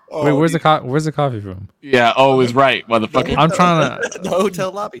 Oh, wait, where's the coffee from? Yeah, is right, motherfucker. I'm trying to the hotel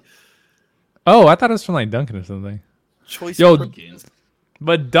lobby. Oh, I thought it was from like Dunkin' or something.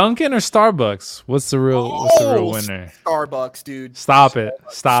 But Dunkin' or Starbucks? What's the real winner? Starbucks, dude. Stop it.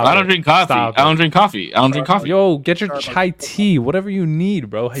 I don't drink coffee. I don't drink coffee. Yo, get your chai tea, whatever you need,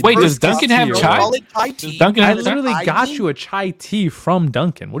 bro. Hey, wait, does Dunkin' have chai? I literally got you a chai tea from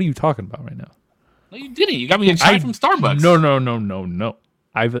Dunkin'. What are you talking about right now? No, you didn't. You got me a chai from Starbucks. No.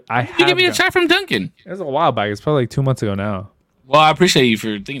 You gave me a chai from Dunkin'. It was a while back. It's probably like 2 months ago now. Well, I appreciate you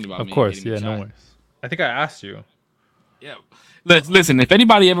for thinking about me. Of course, yeah, no worries. I think I asked you. Yeah. Listen, if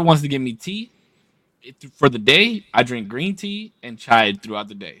anybody ever wants to give me tea for the day, I drink green tea and chai throughout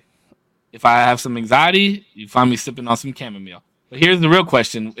the day. If I have some anxiety, you find me sipping on some chamomile. But here's the real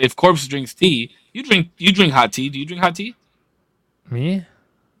question: if Corpse drinks tea, you drink hot tea. Do you drink hot tea? Me?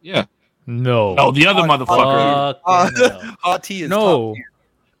 Yeah. No. No, the other motherfucker. Fucking hell. Hot tea is No. top tier.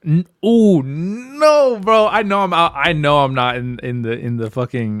 Ooh, no, bro. I know I'm out. I know I'm not in the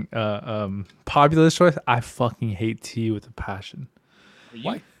fucking populist choice. I fucking hate tea with a passion. Are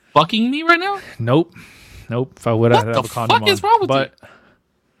you fucking me right now? Nope. If I would, I'd have a condom fuck is on. wrong with but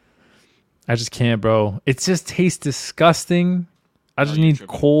I just can't, bro. It just tastes disgusting. I just you're need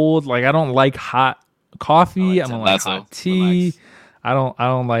tripping. cold. Like I don't like hot coffee. Oh, I don't that's like a- hot tea. relax. I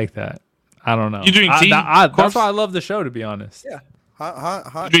don't like that. I don't know. You drink tea, that's Corpse? why I love the show, to be honest. Yeah.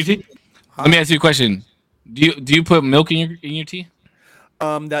 Hot You drink tea? Let me ask you a question. Do you put milk in your tea?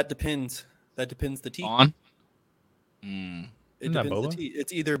 That depends. That depends the tea. On? It Isn't that depends the boba? tea.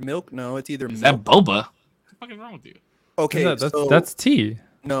 It's either milk. No, it's either Is milk. that boba? What the fuck is wrong with you? Okay, That's tea.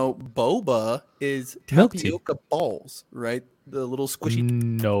 no, boba is Milk tea. tapioca balls, right? The little squishy.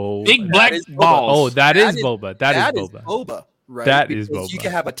 No. Big That black is boba. balls. Oh, that is is- boba. That is boba. boba, right? That is Because You boba.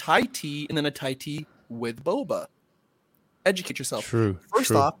 can have a Thai tea and then a Thai tea with boba. Educate yourself. True. First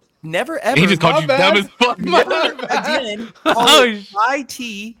true. off, never ever. He just called you My dumb bad. as fuck. Never again call Oh, it chai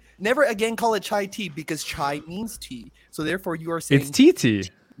tea. Never again call it chai tea because chai means tea. So therefore, you are saying It's TT.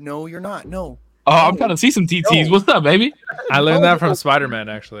 no. You're not. No. Oh, I'm trying to see some TTs. No. What's up, baby? I learned that from No. Spider-Man,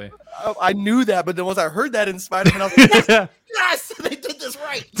 actually. I knew that, but then once I heard that in Spider-Man, I was like, yes, yes, they did this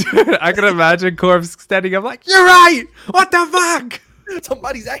right. I can imagine Corpse standing up like, "You're right. What the fuck?"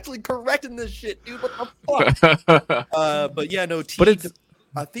 Somebody's actually correcting this shit, dude. What the fuck? But yeah, no tea. But it's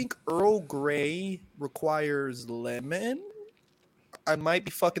I think Earl Grey requires lemon. I might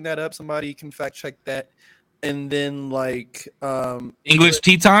be fucking that up. Somebody can fact check that. And then like English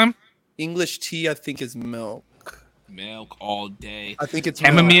tea time? English tea, I think is milk. Milk all day. I think it's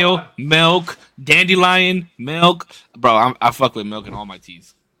milk. Chamomile, milk, dandelion, milk. Bro, I fuck with milk in all my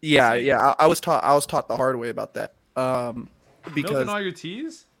teas. Yeah. I was taught the hard way about that. milk Because in all your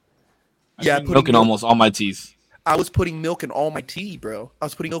teas. yeah, Milk in putting almost all my teas. I was putting milk in all my tea, bro. I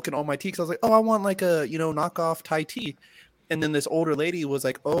was putting milk in all my tea because I was like, oh, I want like a knockoff Thai tea. And then this older lady was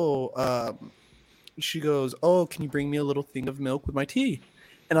like, she goes, oh, can you bring me a little thing of milk with my tea?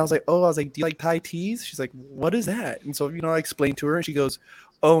 And I was like, do you like Thai teas? She's like, what is that? And so I explained to her, and she goes,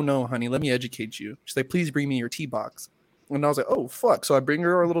 oh no, honey, let me educate you. She's like, please bring me your tea box. And I was like, oh fuck. So I bring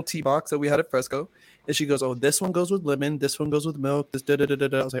her our little tea box that we had at Fresco, and she goes, oh, this one goes with lemon, this one goes with milk, this da da da da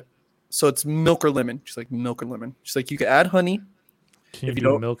da. I was like, so it's milk or lemon? She's like, milk or lemon. She's like, you can add honey. Can you If you do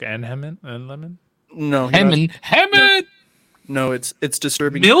don't- milk and lemon? No, you're not- Hemon. no, it's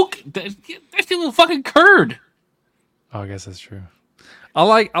disturbing. Milk? That's still a fucking curd. Oh, I guess that's true. I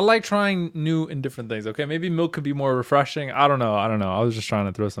like trying new and different things. Okay, maybe milk could be more refreshing. I don't know. I was just trying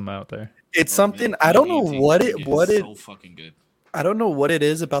to throw some out there. It's something I don't know what it so fucking good. I don't know what it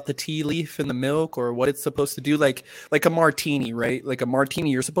is about the tea leaf and the milk or what it's supposed to do. Like a martini, right? Like a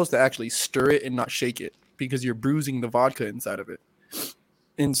martini, you're supposed to actually stir it and not shake it because you're bruising the vodka inside of it.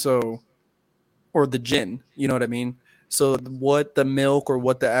 And so, or the gin, you know what I mean? So what the milk or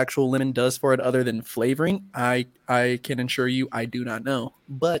what the actual lemon does for it other than flavoring, I can assure you I do not know.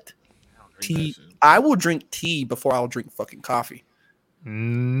 But tea, I will drink tea before I'll drink fucking coffee.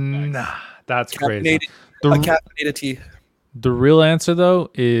 Nah, that's crazy. Caffeinated, a The, caffeinated tea. the real answer though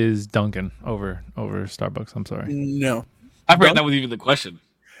is Dunkin' over Starbucks. I'm sorry. No. I forgot that was even the question.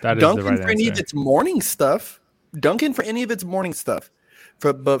 That is Dunkin' the right for any of answer. its morning stuff. Dunkin' for any of its morning stuff.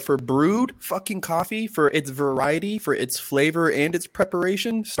 But for brewed fucking coffee, for its variety, for its flavor and its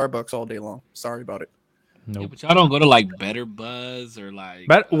preparation, Starbucks all day long. Sorry about it. Yeah, Nope. but y'all don't go to like Better Buzz or like.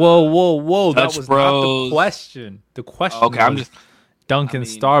 Whoa! That Dutch was not Bros. the question. The question. Okay, I'm was just. Dunkin', I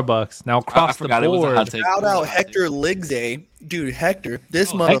mean, Starbucks. Now across the forgot it was a board. hot take. Shout It was a out hot Hector take. Ligze. Dude, Hector,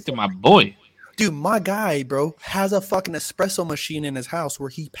 this Oh, motherfucker. Hector, my boy. Dude, my guy, bro, has a fucking espresso machine in his house where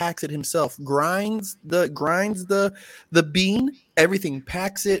he packs it himself, grinds the bean, everything,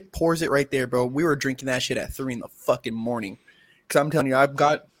 packs it, pours it right there, bro. We were drinking that shit at 3 in the fucking morning. Cause I'm telling you, I've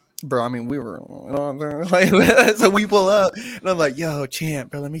got, bro. I mean, we were, like, so we pull up, and I'm like, yo, champ,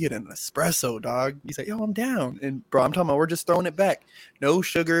 bro, let me get an espresso, dog. He's like, yo, I'm down, and bro, I'm talking about we're just throwing it back, no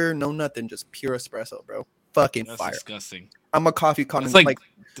sugar, no nothing, just pure espresso, bro. Fucking That's fire. disgusting. I'm a coffee con. It's like,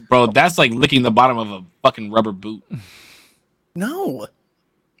 bro, that's like licking the bottom of a fucking rubber boot. no.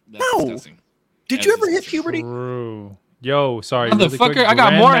 That's No. disgusting. Did That's you ever hit disgusting. puberty? True. Yo, sorry. really quick, Motherfucker, I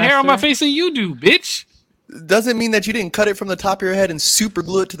got more hair on my Grandmaster? face than you do, bitch. Doesn't mean that you didn't cut it from the top of your head and super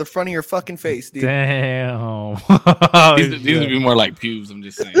glue it to the front of your fucking face, dude. Damn. These would be more like pubes. I'm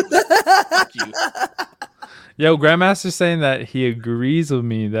just saying. Fuck you. Yo, Grandmaster's saying that he agrees with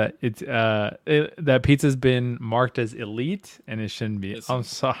me that that pizza's been marked as elite and it shouldn't be. Listen.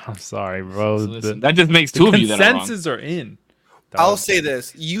 I'm sorry, bro. Listen, that just makes two of you that are wrong. Consensus are in. I'll say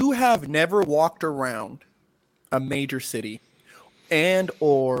this: you have never walked around a major city and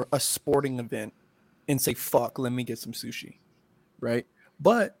or a sporting event and say, "Fuck, let me get some sushi," right?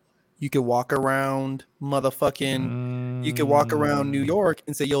 But you could walk around motherfucking. You could walk around New York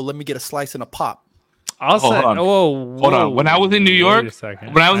and say, "Yo, let me get a slice and a pop." I'll say. Hold on. Whoa, Hold on. When I was in New York,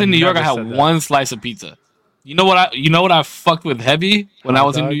 I had one slice of pizza. You know what I fucked with heavy when I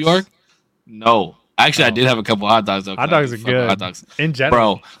was in New York? No. Actually, I did have a couple hot dogs though. Hot dogs are good. Hot dogs In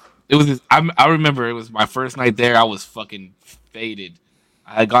general. Bro, it was I remember it was my first night there. I was fucking faded.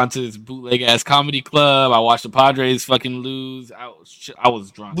 I had gone to this bootleg ass comedy club. I watched the Padres fucking lose. I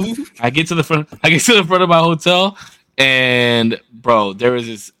was drunk. I get to the front of my hotel, and bro, there was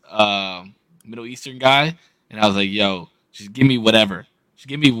this Middle Eastern guy, and I was like, "Yo, just give me whatever. Just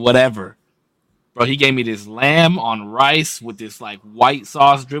give me whatever." Bro, he gave me this lamb on rice with this like white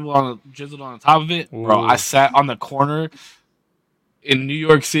sauce drizzled on the top of it. Bro, Ooh. I sat on the corner in New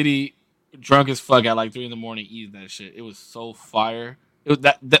York City, drunk as fuck at like 3 a.m. eating that shit. It was so fire.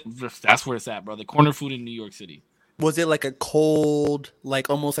 That's where it's at, bro. The corner food in New York City. Was it like a cold,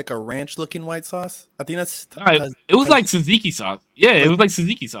 like almost like a ranch-looking white sauce? I think that's. It was like tzatziki sauce. Yeah, it was like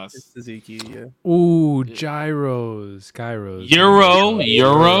tzatziki sauce. Tzatziki, yeah. Ooh, gyros. Euro.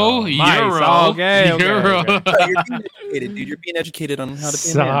 Nice. Okay. You're being educated, dude. You're being educated on how to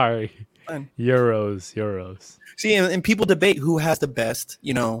pay a man. Sorry. Fine. Euros. See, and people debate who has the best,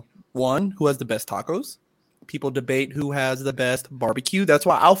 who has the best tacos. People debate who has the best barbecue. That's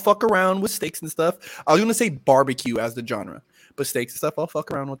why I'll fuck around with steaks and stuff. I was going to say barbecue as the genre, but steaks and stuff, I'll fuck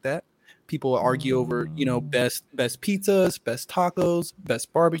around with that. People argue over, best pizzas, best tacos,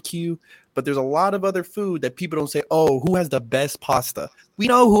 best barbecue. But there's a lot of other food that people don't say, oh, who has the best pasta? We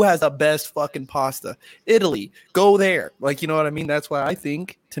know who has the best fucking pasta. Italy, go there. Like, you know what I mean? That's why I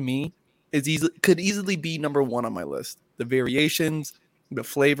think, to me, could easily be number one on my list. The variations, the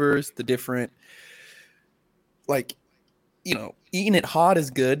flavors, the different, eating it hot is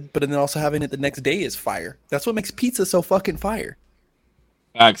good, but then also having it the next day is fire. That's what makes pizza so fucking fire.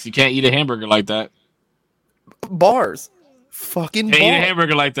 Facts. You can't eat a hamburger like that. Bars. Fucking can't eat a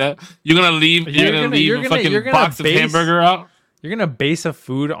hamburger like that. You're gonna leave a fucking box of hamburger out. You're gonna base a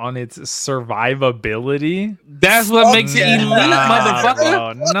food on its survivability. That's what makes it elite,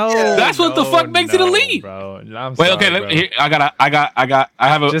 motherfucker. Bro, no, that's what the fuck makes it elite, bro. I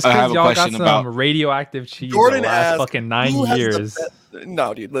have a question about radioactive cheese. Jordan the last asked, fucking 9 years.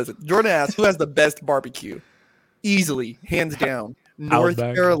 No, dude, listen. Jordan asked, who has the best barbecue? Easily, hands down. North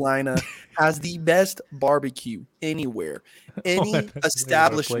Carolina has the best barbecue anywhere. Any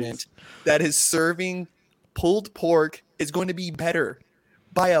establishment that is serving pulled pork is going to be better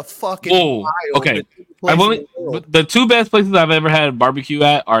by a fucking mile. Okay. The two best places I've ever had barbecue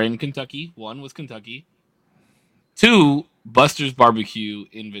at are in Kentucky. One was Kentucky. 2, Buster's Barbecue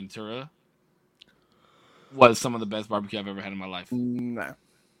in Ventura was some of the best barbecue I've ever had in my life. Nah.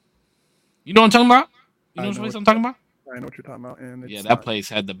 You know what I'm talking about? You know what place I'm talking about? I know what you're talking about. And that place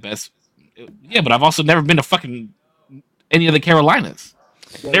had the best. Yeah, but I've also never been to fucking any of the Carolinas.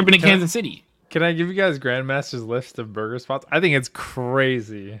 Never been to Kansas City. Can I give you guys Grandmaster's list of burger spots? I think it's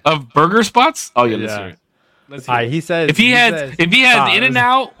crazy. Of burger spots? Oh yeah, let's hear it. Let's hear it. He says if he has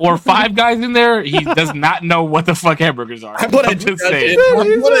In-N-Out or Five Guys in there, he does not know what the fuck hamburgers are. I'm just saying.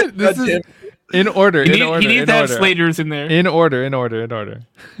 This is in order. He needs to have Slater's in there. In order. In order?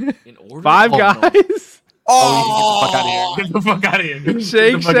 Five Guys. Oh, get the fuck out of here.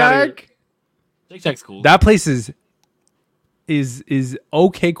 Shake Shack. Shake Shack's cool. That place is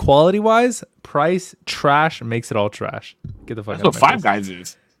okay quality wise. Price trash makes it all trash. Get the fuck out. That's what Five Guys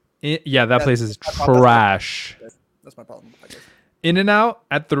is. That place is trash. That's my problem. I guess. In-N-Out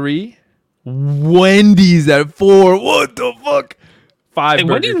at 3, Wendy's at 4. What the fuck? 5. Hey,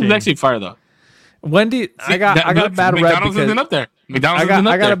 Wendy's is actually fire though. Wendy's, I got a bad rep McDonald's isn't up there. I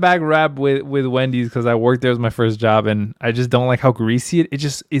got a bad rap with Wendy's because I worked there as my first job, and I just don't like how greasy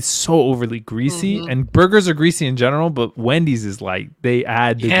it's so overly greasy. Mm-hmm. And burgers are greasy in general, but Wendy's is like they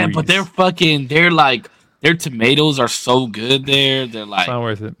add the grease. But their tomatoes are so good there. They're like, it's not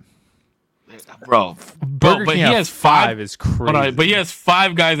worth it, bro. Burger King he has 5 is crazy. But he has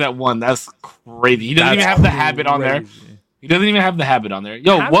 5 Guys at 1. That's crazy. He doesn't even have the habit on there. He doesn't even have the habit on there.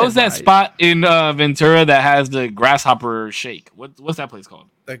 Yo, what was that spot in Ventura that has the grasshopper shake? What's that place called?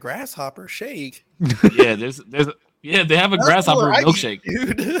 The grasshopper shake. Yeah, they have a grasshopper milkshake.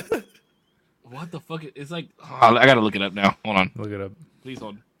 Dude. What the fuck? It's like I gotta look it up now. Hold on. Look it up. Please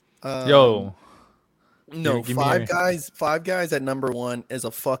hold. Yo. No, Give me your- Five Guys at number one is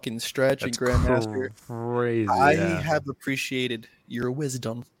a fucking stretch. And That's Grandmaster, crazy. I yeah. have appreciated your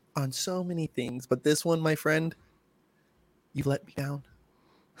wisdom on so many things, but this one, my friend, you let me down.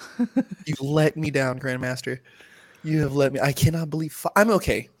 You let me down, Grandmaster. You have let me. I cannot believe. I'm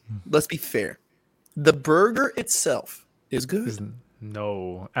okay. Let's be fair. The burger itself is good.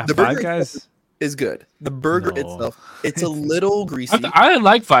 No. At The Five burger Guys? is good. The burger No. itself, it's a little greasy. I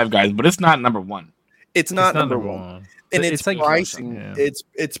like Five Guys, but it's not number one. It's not number one. And it's like pricing. yeah.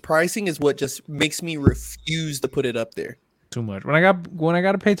 Its pricing is what just makes me refuse to put it up there. Too much. When I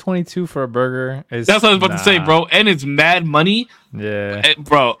got to pay 22 for a burger, That's what I was about to say, bro. And it's mad money. Yeah.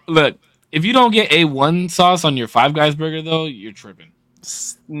 Bro, look, if you don't get A1 sauce on your Five Guys burger, though, you're tripping.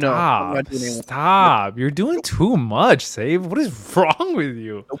 No, I'm not doing A1. Stop. You're doing too much, Save. What is wrong with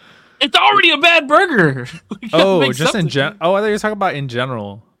you? It's already a bad burger. Oh, just in general. Oh, I thought you were talking about in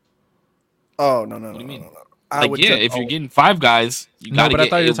general. Oh, no. What do you mean? I Like, would yeah, just- if you're getting Five Guys, you No, gotta but get I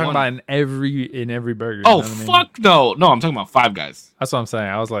thought you were A1. talking about in every burger. Oh, you know what I mean? fuck no. No, I'm talking about Five Guys. That's what I'm saying.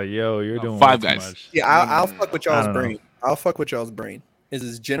 I was like, yo, you're doing Five way too Guys. much. Yeah, I'll fuck with I y'all's don't know. brain. I'll fuck with y'all's brain.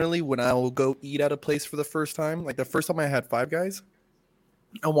 Is generally when I will go eat at a place for the first time. Like the first time I had Five Guys,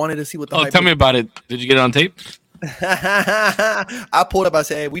 I wanted to see what the Oh, hype tell was. me about it. Did you get it on tape? I pulled up. I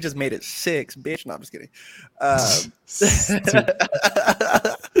said, "Hey, we just made it 6, bitch." No, I'm just kidding.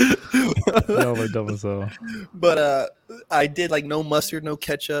 Yo, my double so. But I did like no mustard, no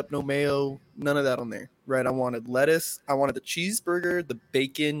ketchup, no mayo, none of that on there. Right? I wanted lettuce. I wanted the cheeseburger, the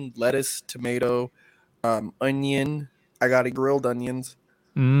bacon, lettuce, tomato, onion. I got a grilled onions.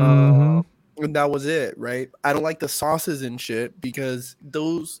 Mhm. And that was it, right? I don't like the sauces and shit because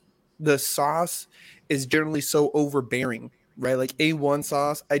the sauce is generally so overbearing, right? Like A1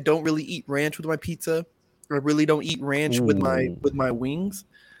 sauce. I don't really eat ranch with my pizza. I really don't eat ranch with my wings.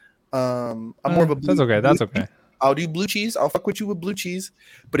 I'm more of a That's okay. That's okay. I'll do blue cheese. I'll fuck with you with blue cheese.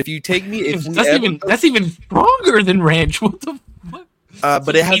 But if you take me, if we That's ever, that's even stronger than ranch. What the fuck?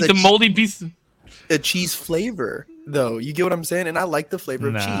 but it has Eat the moldy piece. a cheese flavor, though. You get what I'm saying? And I like the flavor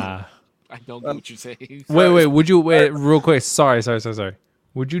of cheese. Nah. I don't know what you're saying. Wait. Would you wait real quick? Sorry.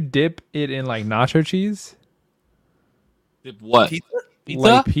 Would you dip it in like nacho cheese, What? Pizza?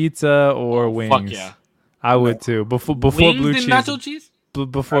 like pizza or wings? Fuck yeah. I would too. Before Wings blue and cheese. nacho cheese?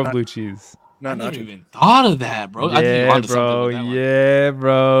 Before blue cheese. No, I no. never even thought of that, bro. I think you're Yeah, onto something bro. with that one. Yeah,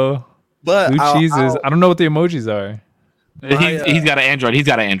 bro. But Blue I'll- cheeses. I'll- I don't know what the emojis are. He's got an Android. He's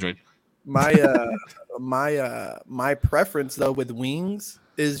got an Android. my preference though with wings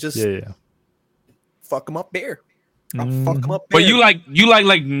is just Yeah. fuck them up bare. I'll Mm-hmm. fuck them up bare. But you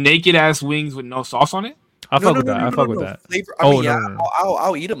like naked ass wings with no sauce on it? I fuck with that. I fuck with no. that. Flavor, Oh, yeah, no.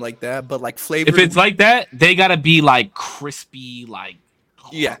 I'll eat them like that, but like flavor. If it's like that, they gotta be like crispy, like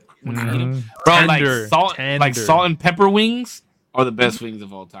yeah, when you eat 'em. Mhm. Bro, Tender, like tender. salt and pepper wings are the best wings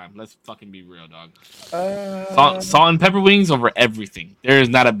of all time. Let's fucking be real, dog. Salt and pepper wings over everything. There is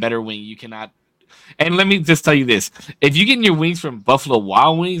not a better wing. You cannot. And let me just tell you this: if you getting your wings from Buffalo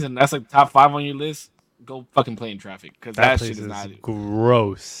Wild Wings and that's like top 5 on your list, go fucking play in traffic because That that place shit is is not.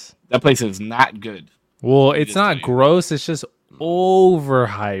 gross. That place is not good. Well, it's just not tell you. gross. It's just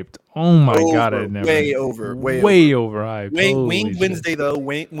overhyped. Oh my god, I never. way over. overhyped. Holy Wing shit. Wednesday though.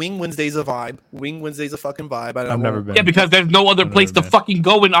 Wing Wednesday's a vibe. Wing Wednesday's a fucking vibe. I've never been. Yeah, because there's no other I've place never to been. fucking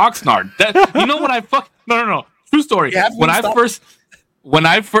go in Oxnard. That you know what I fuck? No. True story. You have When I Wingstop? first,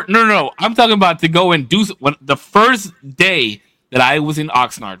 no. I'm talking about to go and do when the first day that I was in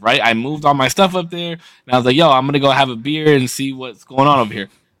Oxnard. Right, I moved all my stuff up there, and I was like, "Yo, I'm gonna go have a beer and see what's going on over here."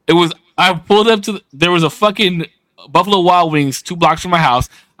 I pulled up to there was a fucking Buffalo Wild Wings 2 blocks from my house.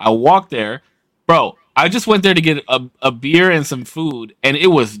 I walked there, bro. I just went there to get a beer and some food, and it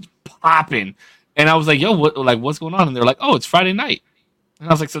was popping. And I was like, "Yo, what's going on?" And they're like, "Oh, it's Friday night." And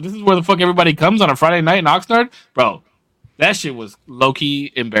I was like, "So this is where the fuck everybody comes on a Friday night in Oxnard, bro." That shit was low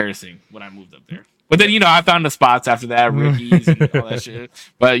key embarrassing when I moved up there. But then I found the spots after that, Ricky's and all that shit.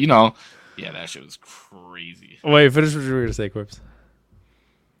 But yeah, that shit was crazy. Wait, finish what you were gonna say, Quips.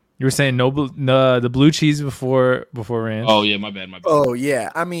 You were saying the blue cheese before ranch. Oh yeah, my bad. Oh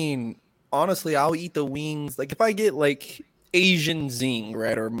yeah, I mean, honestly, I'll eat the wings. Like if I get like Asian zing,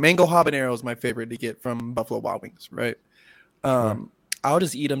 right, or mango habanero is my favorite to get from Buffalo Wild Wings, right? I'll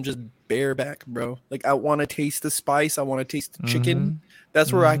just eat them just bareback, bro. Like I want to taste the spice. I want to taste the chicken.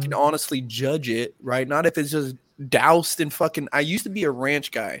 That's where I can honestly judge it, right? Not if it's just doused in fucking. I used to be a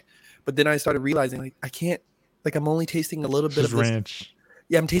ranch guy, but then I started realizing like I can't. Like I'm only tasting a little bit Just of this. ranch.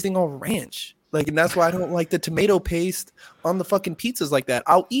 Yeah, I'm tasting all ranch. Like, and that's why I don't like the tomato paste on the fucking pizzas like that.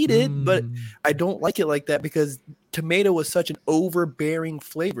 I'll eat it, but I don't like it like that because tomato is such an overbearing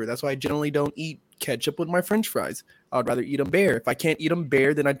flavor. That's why I generally don't eat ketchup with my French fries. I'd rather eat them bare. If I can't eat them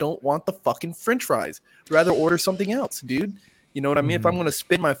bare, then I don't want the fucking French fries. I'd rather order something else, dude. You know what I mean? If I'm gonna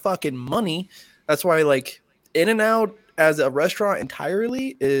spend my fucking money, that's why like In-N-Out as a restaurant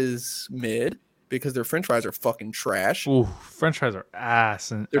entirely is mid because their French fries are fucking trash. Ooh, French fries are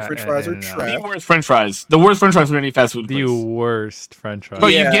ass. And Their French fries are The trash. worst French fries. The worst French fries from any fast food The place. worst French fries. Bro,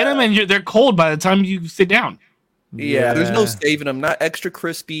 Yeah. you get them and they're cold by the time you sit down. Yeah, there's no saving them. Not extra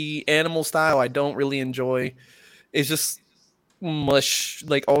crispy, animal style. I don't really enjoy. It's just mush,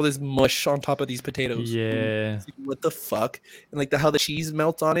 like all this mush on top of these potatoes. Yeah. It's like, what the fuck? And like how the cheese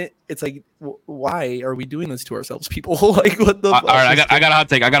melts on it. It's like, why are we doing this to ourselves, people? Like, what the? All fuck? right, I got a hot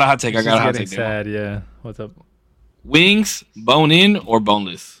take. I got a hot take. It's I got a just hot getting take. Demo. sad. Yeah. What's up? Wings, bone in or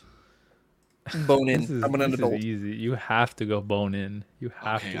boneless? Bone in. This is, I'm an this is adult. easy. You have to go bone in. You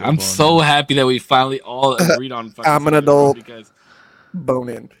have to. Go I'm bone so in. happy that we finally all agreed on. fucking I'm an something, bro, adult. because Bone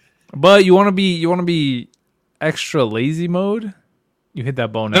in. But you want to be extra lazy mode. You hit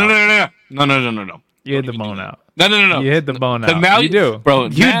that bone out. no. You hit Don't the even bone do that. out. No. You hit the bone 'Cause out. now you do, bro.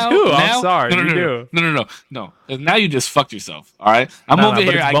 You now, do. Now, I'm sorry. No, you do. No. 'Cause now you just fucked yourself. All right. I'm Nah, over but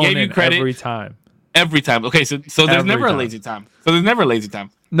here. it's I bone gave you in credit every time. Okay, so there's Every never a time. lazy time. So there's never a lazy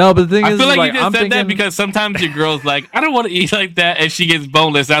time. No, but the thing I is, feel like you just I'm said thinking, that because sometimes your girl's like, I don't want to eat like that, and she gets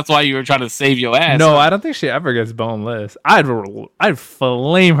boneless. That's why you were trying to save your ass. No, I don't think she ever gets boneless. I'd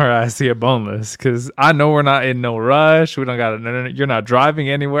flame her ass to get boneless because I know we're not in no rush. We don't got. You're not driving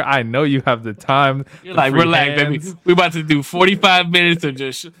anywhere. I know you have the time. You're the like, free relax, hands. baby. We about to do 45 minutes of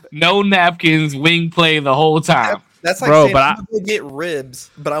just no napkins, wing play the whole time. That's like Bro, saying but I'm gonna go get ribs,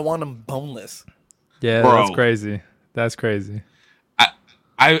 but I want them boneless. Yeah, Bro. that's crazy. That's crazy.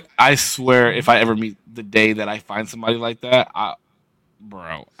 I swear, if I ever meet the day that I find somebody like that, I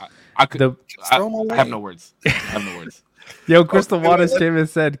could. The Throw 'em I away. have no words. I have no words. Yo, Crystal wait, Waters wait. came and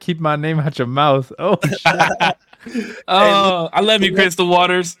said, "Keep my name out your mouth." Oh, Oh, I love you, Crystal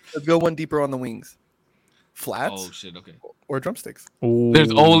Waters. Let's go one deeper on the wings. Flats Oh shit. Okay. or drumsticks?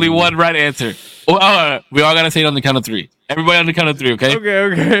 There's only one right answer. Oh, we all gotta say it on the count of three. Everybody on the count of three. Okay.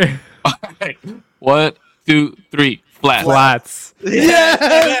 Okay. Okay. 1, 2, 3. Flat. Flats. Yeah.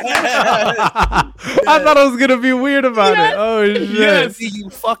 I thought I was gonna be weird about it. Oh shit. Yes. You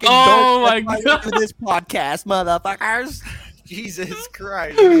fucking Oh don't my fuck God. do this podcast, motherfuckers. Jesus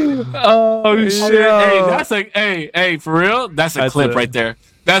Christ. Oh shit! Yo. Hey, that's a hey for real. That's a That's clip it. right there.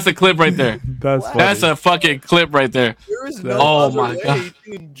 That's a clip right there. That's funny. That's a fucking clip right there. There is no Oh other my way God.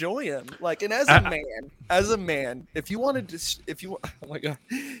 to enjoy him. Like, and as a man, if you wanted to, oh my God,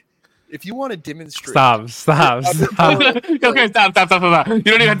 if you want to demonstrate, Stop. Okay, stop. You don't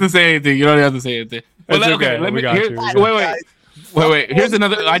even have to say anything. It's okay. Let We me. got Here, you. We got wait. Here's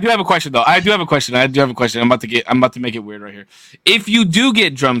another. I do have a question though. I do have a question. I'm about to make it weird right here. If you do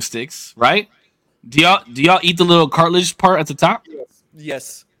get drumsticks, right? Do y'all eat the little cartilage part at the top?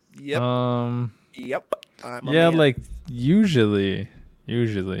 yes, yep, you. yep. I'm a Yeah, man. like usually.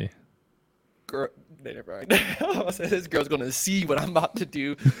 Girl, never mind. I said this girl's gonna see what I'm about to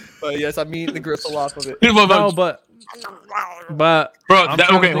do, but yes, I'm eating the gristle off of it. No, but Bro, I'm trying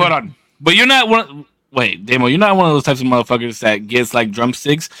to okay, think. hold on. But you're not one. Wait, Damo, you're not one of those types of motherfuckers that gets like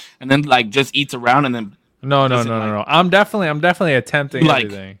drumsticks and then like just eats around and then no. Does it, like- I'm definitely attempting Like,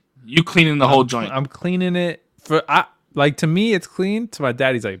 everything. you cleaning the whole joint. I'm cleaning it like to me it's clean. To my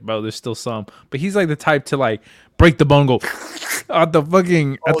dad, he's like, bro, there's still some. But he's like the type to like break the bone, go at the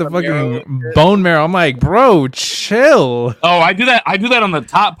fucking the marrow. bone marrow. I'm like, bro, chill. Oh, I do that on the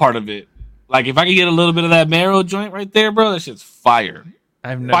top part of it. Like if I could get a little bit of that marrow joint right there, bro, that shit's fire.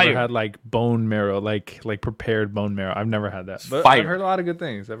 I've never Fire. had like bone marrow, like prepared bone marrow. I've never had that. But Fire. I've heard a lot of good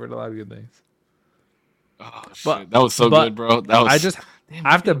things. Oh shit, But- that was so but good, bro. That was. I just Damn,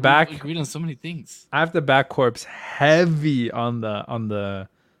 I have to we back agreed on so many things. corpse heavy on the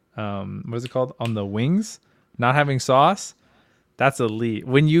what is it called? On the wings, not having sauce. That's elite.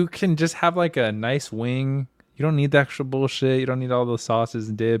 When you can just have like a nice wing, you don't need the extra bullshit. You don't need all those sauces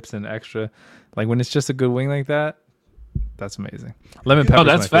and dips and extra. Like when it's just a good wing like that, that's amazing. Lemon pepper.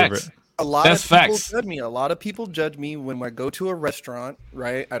 that's my facts. favorite. A lot That's of people facts. judge me. A lot of people judge me when I go to a restaurant,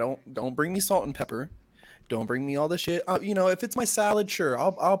 right? I don't bring me salt and pepper. Don't bring me all the shit. You know, if it's my salad, sure,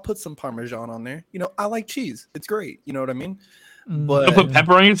 I'll put some Parmesan on there. You know, I like cheese. It's great. You know what I mean? But You put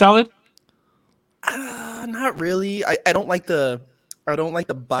pepper on your salad? not really. I don't like the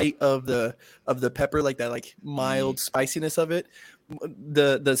bite of the pepper, like that like mild spiciness of it.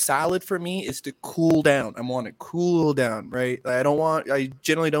 The salad for me is to cool down. I want to cool down, right? I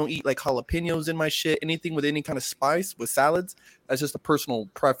generally don't eat like jalapenos in my shit. Anything with any kind of spice with salads, that's just a personal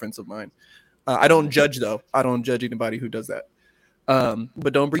preference of mine. I don't judge though. I don't judge anybody who does that.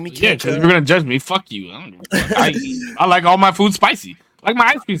 But don't bring me Yeah, because ketchup. you're gonna judge me. Fuck you. I don't give a fuck. I like all my food spicy. I like my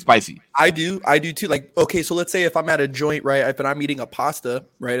ice cream spicy. I do too. Like, okay, so let's say if I'm at a joint, right? If I'm eating a pasta,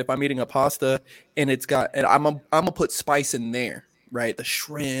 right? If I'm eating a pasta and it's got, and I'm gonna put spice in there, right? The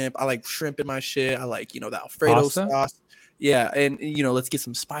shrimp, I like shrimp in my shit. I like, the Alfredo Pasta? sauce. Yeah, and let's get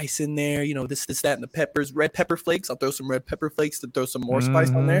some spice in there. This, that, and the peppers, red pepper flakes. I'll throw some red pepper flakes to throw some more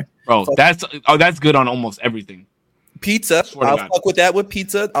spice on there. Bro, that's good on almost everything. Pizza, Swear to I'll God. fuck with that with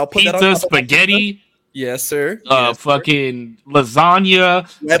pizza. I'll put that on Pizza, top of my pizza. spaghetti, Yes, sir. Yes, sir. fucking lasagna.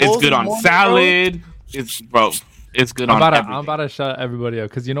 Rebels It's good in the on morning, salad. It's good on everything. I'm about to shut everybody up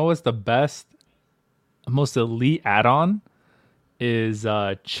because you know what's the best, most elite add-on is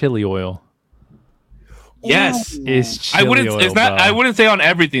chili oil. Yes. Is chili I wouldn't. oil, It's not. bro. I wouldn't say on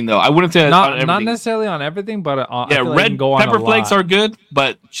everything though. I wouldn't say on not everything. necessarily on everything, but I Yeah, feel like it can red go on pepper a flakes lot. are good,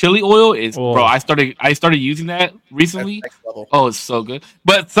 but chili oil is Oh. bro. I started using that recently. That's next level. Oh, it's so good.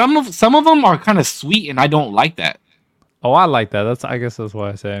 But some of them are kind of sweet, and I don't like that. Oh, I like that. I guess that's what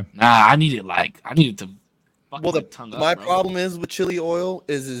I say. Nah, I need it to. Fuck Well, my tongue up, my bro. problem is with chili oil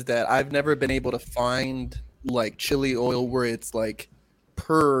is that I've never been able to find like chili oil where it's like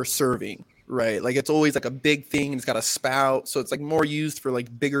per serving, right? Like it's always like a big thing. It's got a spout, so it's like more used for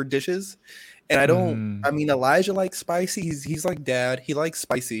like bigger dishes. And I don't. I mean, Elijah likes spicy. He's like dad. He likes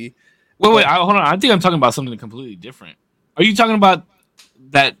spicy. Wait, hold on. I think I'm talking about something completely different. Are you talking about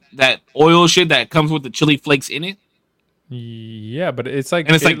that oil shit that comes with the chili flakes in it? Yeah, but it's like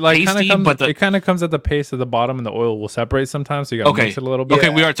And it's like kinda pasty, comes, but it kind of comes at the paste at the bottom, and the oil will separate sometimes. So you gotta Okay, mix it a little bit. Okay,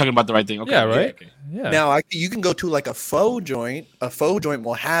 we are talking about the right thing. Okay, Yeah, okay, right. okay. Yeah. Now you can go to like a faux joint. A faux joint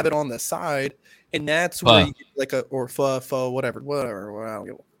will have it on the side, and that's Pho. where you get like a or pho whatever. I don't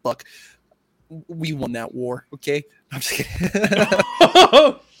give a fuck. We won that war. Okay, I'm just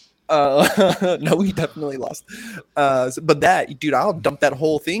kidding. No, we definitely lost. But that, dude, I'll dump that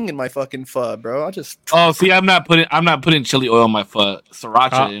whole thing in my fucking pho, bro. I'll just. Oh, see, I'm not putting chili oil in my pho.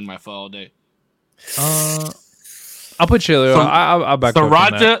 Sriracha in my pho all day. I'll put chili oil. I'll back up on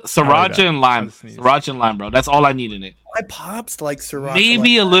that. Sriracha and lime. I'll sneeze. Sriracha and lime, bro. That's all I need in it. My pops like sriracha.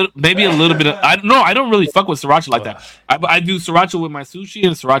 Maybe a little bit of. I don't really fuck with sriracha like that. I do sriracha with my sushi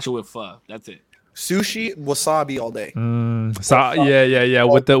and sriracha with pho. That's it. Sushi, wasabi all day. Yeah.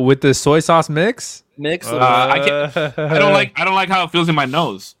 With the soy sauce mix. Mix. I don't like how it feels in my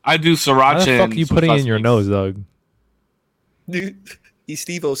nose. I do How sriracha. the fuck and you soy putting sauce in your mix. nose, dog? Dude, he's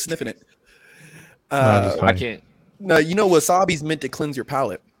Steve-O sniffing it. Nah, just I fine. can't. No, wasabi's meant to cleanse your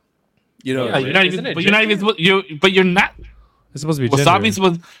palate. You know, Yeah, you're not Isn't even. it But you're not even. But you're not. It's supposed to be ginger. Wasabi's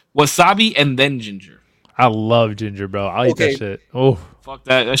with wasabi and then ginger. I love ginger, bro. I'll eat Okay. that shit. Oh, Fuck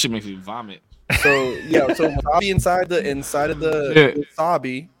that. That shit makes me vomit. so wasabi inside of the Yeah.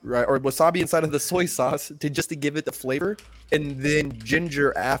 wasabi, right? Or wasabi inside of the soy sauce to give it the flavor, and then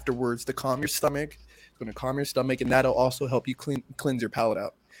ginger afterwards to calm your stomach. It's gonna calm your stomach, and that'll also help you cleanse your palate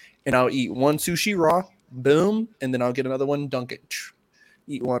out. And I'll eat one sushi raw, boom, and then I'll get another one, dunk it.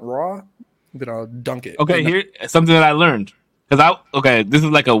 Eat one raw, then I'll dunk it. Okay, And here something that I learned this is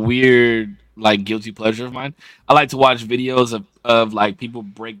like a weird like guilty pleasure of mine. I like to watch videos of like people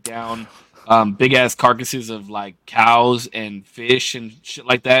break down big ass carcasses of like cows and fish and shit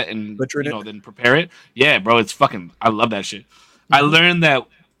like that, and Butchering it? then prepare it. Yeah, bro, it's fucking. I love that shit. I learned that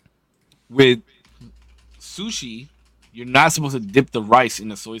with sushi, you're not supposed to dip the rice in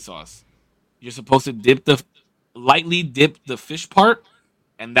the soy sauce. You're supposed to lightly dip the fish part,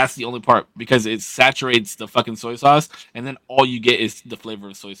 and that's the only part because it saturates the fucking soy sauce, and then all you get is the flavor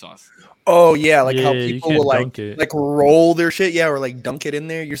of soy sauce. Oh yeah, like how Yeah, you people can't will dunk it. like roll their shit, yeah, or like dunk it in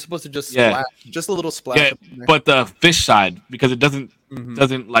there. You're supposed to just Yeah. splash, just a little splash. Yeah, up in there. but the fish side because it doesn't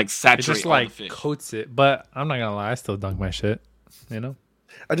Mhm. like it saturate just all like the fish. coats it. But I'm not gonna lie, I still dunk my shit. You know,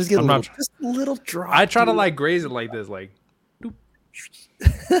 I just get I'm not just a little drop. I try to dude. like graze it like this, like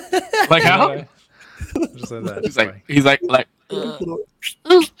Like how? just like that. He's like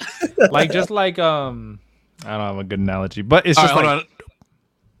like just like I don't have a good analogy, but it's all just right, like hold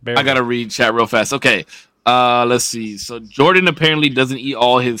on. I gotta read chat real fast. Okay. Let's see. So Jordan apparently doesn't eat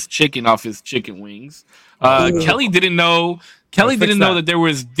all his chicken off his chicken wings. Kelly didn't know. Kelly fix didn't know that. that there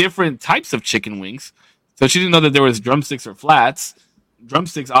was different types of chicken wings. So she didn't know that there was drumsticks or flats.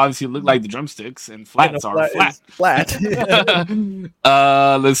 Drumsticks obviously look like the drumsticks, and flats are flat. is flat.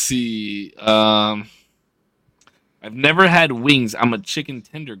 Let's see. I've never had wings. I'm a chicken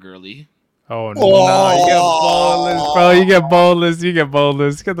tender girly. Oh no, you get boneless, bro. You get boneless. You get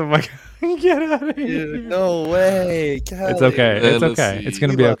boneless. Get the fuck. Get out of here. Dude, no way. It's Kelly. okay. It's let's okay. see. It's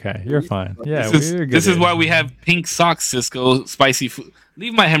gonna be okay. You're fine. Yeah, This we're good. is why we have pink socks, Cisco. Spicy food.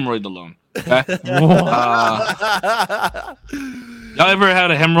 Leave my hemorrhoid alone. Okay? Y'all ever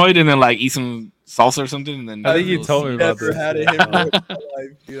had a hemorrhoid and then like eat some salsa or something? And then I think you told me about Never this. had a hemorrhoid in my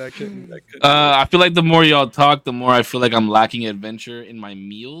life, dude. I couldn't. I feel like the more y'all talk, the more I feel like I'm lacking adventure in my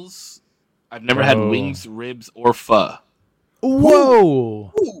meals. I've never had Bro. wings, ribs, or pho.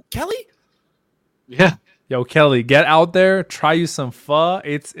 Whoa. Ooh, Kelly? Yeah. Yo, Kelly, get out there, try you some pho.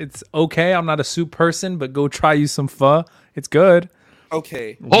 It's okay. I'm not a soup person, but go try you some pho. It's good.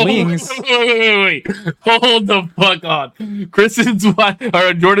 Okay. Oh, Wings. wait. Hold the fuck on. Kristen's wife,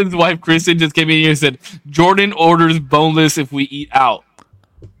 or Jordan's wife, Kristen, just came in here and said, Jordan orders boneless if we eat out.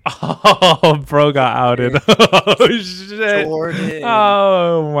 Oh, bro got outed. Oh, shit. Jordan.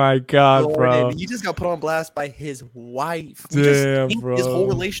 Oh, my God, bro. Jordan. He just got put on blast by his wife. Damn, His bro. whole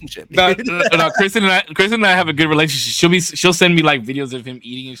relationship. No, Kristen and I have a good relationship. She'll send me like videos of him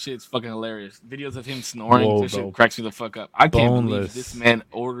eating and shit. It's fucking hilarious. Videos of him snoring. Whoa, This bro. shit cracks me the fuck up. I can't believe Boneless. this man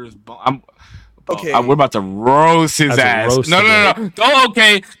orders. Okay. We're about to roast his That's a ass. roast No. today. Don't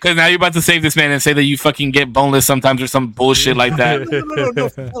okay, because now you're about to save this man and say that you fucking get boneless sometimes or some bullshit like that. No.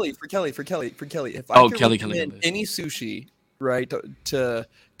 For Kelly. If I Oh, could Kelly. recommend any sushi, right, to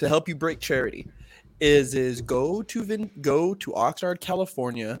help you break charity, is go to Oxnard,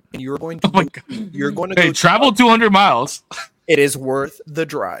 California, and you're going to Oh my God. you're going to Hey, go travel 200 miles. It is worth the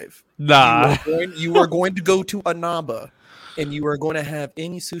drive. Nah. You are going to go to Anaba, and you are going to have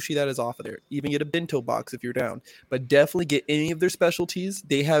any sushi that is off of there. Even get a bento box if you're down, but definitely get any of their specialties.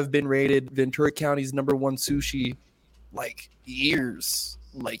 They have been rated Ventura County's #1 sushi, years.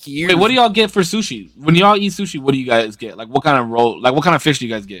 Wait, what do y'all get for sushi? When y'all eat sushi, what do you guys get? Like, what kind of roll? Like, what kind of fish do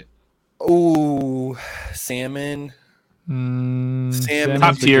you guys get? Oh, salmon. Salmon. Salmon.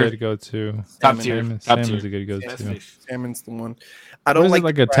 Top tier. A good go-to. Top Salmon. tier. Salmon's Top a tier. good Best go-to. fish. Salmon's the one. I I don't like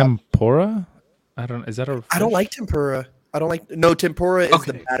a crab. tempura. I don't. Is that a? I don't fish? like tempura. Tempura is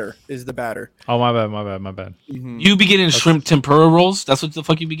Okay. the batter. Is the batter. Oh, my bad. Mhm. You be getting shrimp tempura rolls? That's what the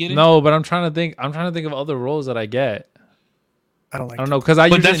fuck you be getting? No, but I'm trying to think. I'm trying to think of other rolls that I get. I don't like. I don't know because I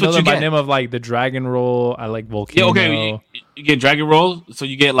But usually that's know what them you by get. name of like the dragon roll. I like Yeah, volcano. okay. You get dragon roll, so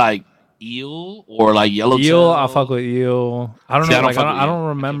you get like eel or like yellowtail. Eel, I'll fuck with eel. I don't See, know. I don't Like, fuck I with don't eel.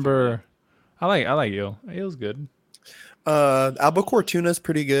 remember. I like eel. Eel's good. Albacore tuna's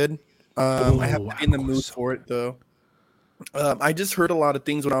pretty good. I have to be in the mood Albacore's so for it though. I just heard a lot of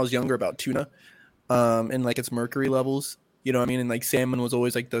things when I was younger about tuna, and like its mercury levels. You know what I mean? And like salmon was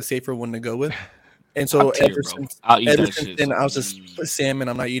always like the safer one to go with. And so Top tier, ever bro. since I'll eat ever that since shit. then, I was just salmon.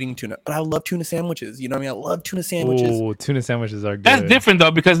 I'm not eating tuna, but I love tuna sandwiches. You know what I mean? I love tuna sandwiches, Oh, tuna sandwiches are good. That's different though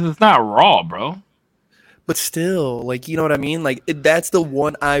because it's not raw, bro. but still, like you know what I mean? That's the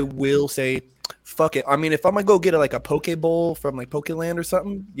one I will say. Fuck it. I mean, if I'm gonna go get a poke bowl from like Pokeland or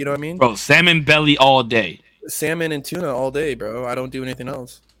something, you know what I mean? Bro, salmon belly all day. Salmon and tuna all day, bro. I don't do anything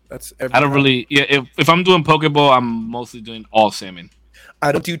else. That's every I don't time. really. Yeah, if I'm doing Pokeball, I'm mostly doing all salmon.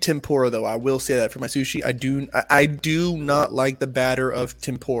 I don't do tempura though. I will say that for my sushi, I do not like the batter of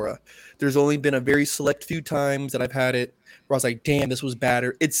tempura. There's only been a very select few times that I've had it where I was like, damn, this was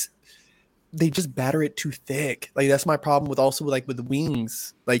batter. They just batter it too thick. Like that's my problem with with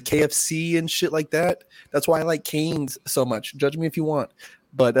wings, like KFC and shit like that. That's why I like Cane's so much. Judge me if you want,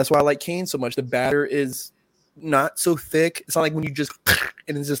 but that's why I like Cane's so much. The batter is not so thick. It's not like when you just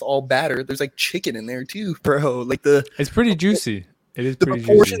and it's just all batter. There's like chicken in there too, bro. Like It's pretty juicy. It is the pretty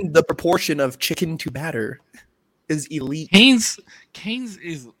proportion juicy. the proportion of chicken to batter is elite. Cane's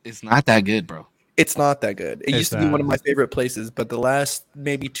is not that good, bro. It's not that good. It It's used to be one of not. my favorite places, but the last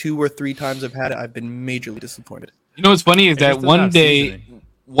maybe 2 or 3 times I've had it, I've been majorly disappointed. You know what's funny is It that just doesn't have seasoning.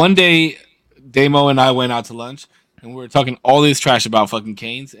 one day, Damo and I went out to lunch and we were talking all this trash about fucking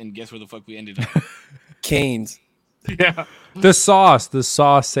Cane's, and guess where the fuck we ended up? Cane's. Yeah, The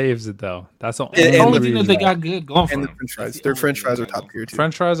sauce saves it though. That's the And the only only the thing that reason. they got good going for And the them. French fries. Their French fries are top tier too.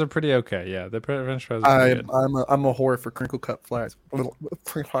 French fries are pretty okay. Yeah, the French fries are pretty good. I'm a whore for crinkle cut fries. All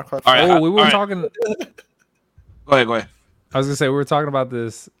right, Oh, we were all right. talking. Go ahead. I was gonna say we were talking about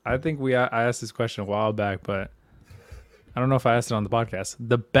this. I think I asked this question a while back, but I don't know if I asked it on the podcast.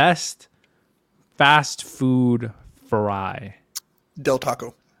 The best fast food fry. Del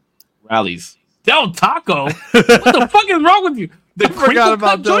Taco. Rallies. Del Taco. What the fuck is wrong with you? The Forgot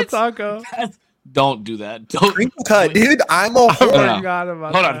about Del joints? Taco. Don't do that. Don't Crinkle cut, dude. I'm a whore. No. Forgot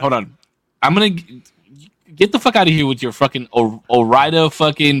about Hold that. on. I'm gonna get the fuck out of here with your fucking Orida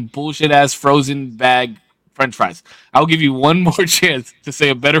fucking bullshit ass frozen bag French fries. I'll give you one more chance to say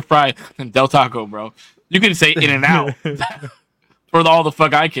a better fry than Del Taco, bro. You can say In and Out for all the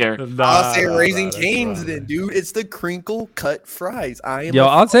fuck I care. I'll say Raising that's Cane's wrong. then, dude. It's the crinkle cut fries. I am Yo, a-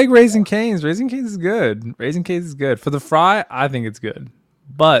 I'll take Raising Cane's. Raising Cane's is good. Raising Cane's is good. For the fry, I think it's good.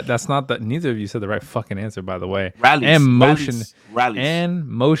 But that's not the. Neither of you said the right fucking answer, by the way. Rallies. And motion. Rallies. And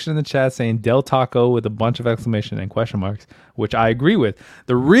motion in the chat saying Del Taco with a bunch of exclamation and question marks, which I agree with.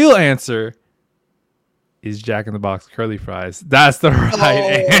 The real answer is Jack in the Box curly fries. That's the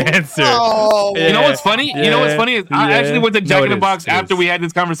right answer. Oh, You know what's funny? You know what's funny is I actually went to Jack in the Box after we had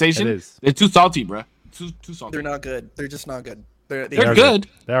this conversation. It is. They're too salty, bro. Too salty. they're not good. They're just not good. They're They're good.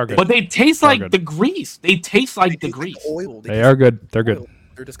 They are good. But they taste They are like good. the grease. They taste like the taste like grease. oil. They taste are like good. They're good. oil.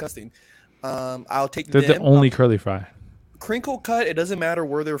 They're disgusting. I'll take They're the them. only curly fry. Crinkle cut. It doesn't matter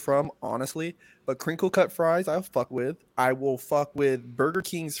where they're from, honestly. But crinkle cut fries, I'll fuck with. I will fuck with Burger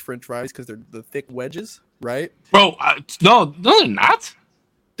King's French fries because they're the thick wedges, right? Bro, no, they're not.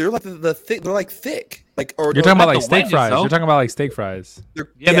 They're like the thick. They're like thick. Like or You're talking not about like the steak wedges, fries. though. You're talking about like steak fries.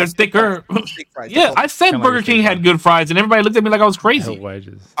 They're thicker. Steak fries. Yeah, I said Kinda like Burger a King steak had fry. good fries, and everybody looked at me like I was Hell crazy.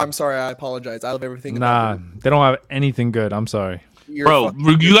 wedges. I'm sorry. I apologize. I love everything. Nah, about they don't have anything good. I'm sorry. You're Bro,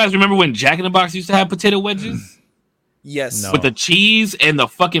 fucking- you guys remember when Jack in the Box used to have potato wedges yes. No. with the cheese and the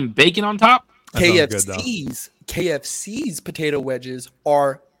fucking bacon on top? That sounds good, though. KFC's potato wedges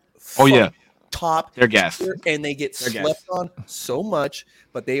are Oh, yeah. top They're gas. tier, and they get They're slept gas. on so much,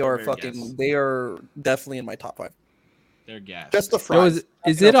 but they are They're fucking gas. they are definitely in my top 5. They're gas. Just the Yo, fries.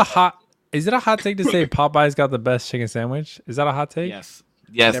 is it a hot take to say Popeyes got the best chicken sandwich? Is that a hot take? Yes,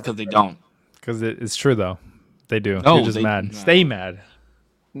 Never because they heard. don't. Because it's true though. They do. No, You're just they- mad. no. Stay mad.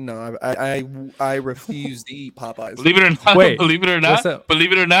 No, I refuse to eat Popeyes. Believe it or not, Wait, believe it or what's not, up?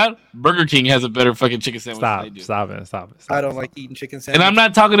 Believe it or not, Burger King has a better fucking chicken sandwich than they do. Stop it. I don't like eating chicken And sandwiches. I'm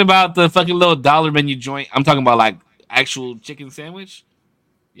not talking about the fucking little dollar menu joint. I'm talking about like actual chicken sandwich.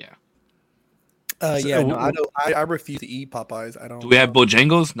 Yeah. Yeah, no, I don't. I refuse to eat Popeyes. I don't. Do we have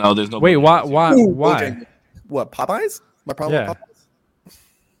Bojangles? No, there's no. Wait, Bojangles. why? Ooh, Why? Bojangles. What Popeyes? My problem Yeah. with Popeyes.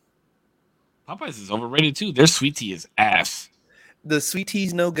 Popeyes is overrated too. Their sweet tea is ass. The sweet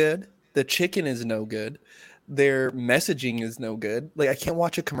tea's no good. The chicken is no good. Their messaging is no good. Like I can't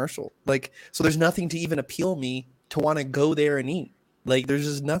watch a commercial. Like so, there's nothing to even appeal me to want to go there and eat. Like there's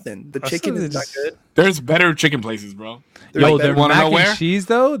just nothing. The I chicken said is not it's- good. There's better chicken places, bro. They're Yo, like their better- wanna know mac where? and cheese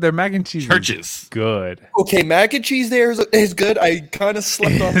though. Their mac and cheese is Churches. good. Okay, mac and cheese there is good. I kind of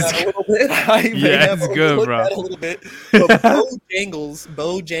slept on that a little bit. I may Yeah, have it's good, overlooked bro. that a little bit. But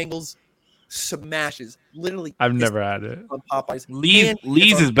Bojangles smashes. Literally, I've it's never had it. on Popeyes. Lee's And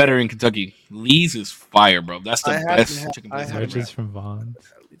Lee's it's is better in Kentucky. Lee's is fire, bro. That's the I haven't best had- chicken I place. I've haven't ever Which is had. from Vaughn's.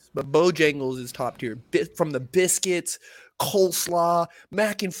 But Bojangles is top tier. From the biscuits, coleslaw,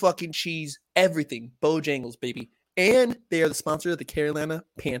 mac and fucking cheese, everything. Bojangles, baby. And they are the sponsor of the Carolina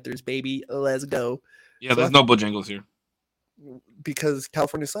Panthers, baby. Let's go. Yeah, there's no Bojangles here. Because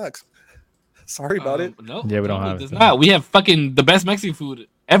California sucks. Sorry about it. No, Yeah, we don't no, have it, There's though. not. We have fucking the best Mexican food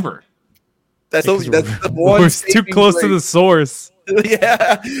ever. That's Because the one. we're too close to the source.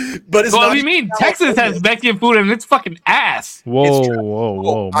 Yeah, but it's So what not do you mean? California. Texas has Mexican food and it's fucking ass. Whoa, true.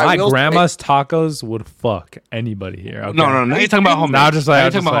 whoa. I My will say- grandma's tacos would fuck anybody here. Okay? No, you're talking about homemade. No, I'm just like, Now I'm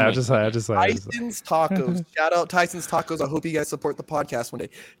you're just talking like, about I'm just like, I'm just like, I'm just like. Tyson's Tacos. Shout out Tyson's Tacos. I hope you guys support the podcast one day.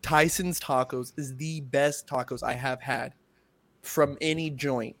 Tyson's Tacos is the best tacos I have had from any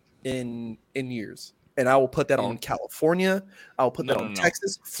joint in years. And I will put that on California. I will put that No, on no.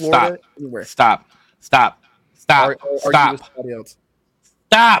 Texas, Florida, anywhere. Stop. Argue Stop. with somebody else.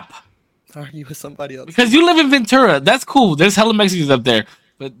 Stop. Argue with somebody else. Because you live in Ventura. That's cool. There's hella Mexicans up there.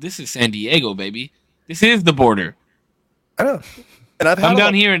 But this is San Diego, baby. This is the border. I know. And I've had I'm a down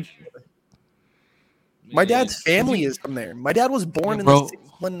lot- here and My dad's family is from there. My dad was born in bro. the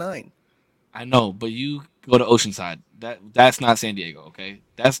 619. I know, but you go to Oceanside. That's not San Diego, okay?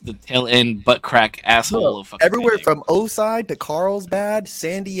 That's the tail end butt crack asshole of fucking Everywhere San Diego. from Oside to Carlsbad,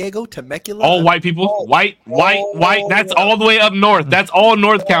 San Diego, Temecula. All white people. All- White. That's all the way up north. That's all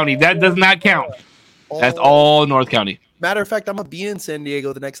North County. That does not count. That's all North County. Matter of fact, I'm gonna be in San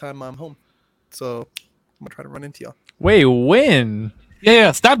Diego the next time I'm home, so I'm gonna try to run into y'all. Wait, when?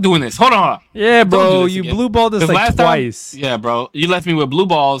 Yeah, stop doing this. Hold on. Yeah, Don't bro, do this you again. blue balled us 'Cause like last time- twice. Yeah, bro. You left me with blue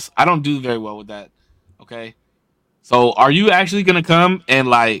balls. I don't do very well with that. Okay. So are you actually gonna come and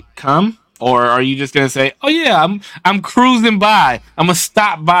like come? Or are you just gonna say, oh yeah, I'm cruising by. I'm gonna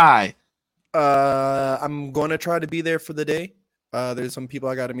stop by. I'm gonna try to be there for the day. There's some people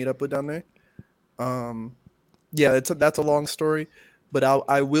I got to meet up with down there. Yeah, that's a long story, but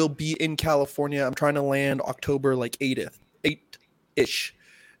I will be in California. I'm trying to land October like 8th-ish,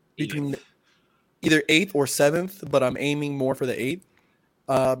 between either 8th or 7th, but I'm aiming more for the 8th.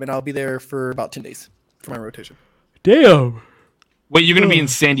 And I'll be there for about 10 days for my rotation. Damn. Wait, you're gonna be in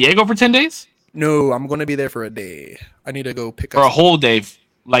San Diego for 10 days? No, I'm gonna be there for a day. I need to go pick For a up. whole day,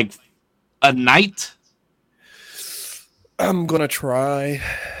 like a night? I'm gonna try.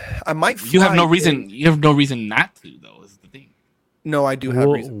 I might. You have fly no in. reason. You have no reason not to, though. Is the thing. No, I do have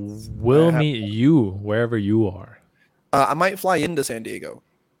reasons. We'll I have- meet you wherever you are. I might fly into San Diego.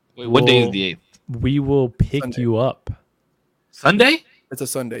 Wait, what day is We'll- the 8th? We will pick Sunday. you up. Sunday? It's a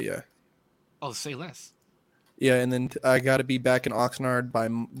Sunday, yeah. Oh, say less. Yeah, and then I got to be back in Oxnard by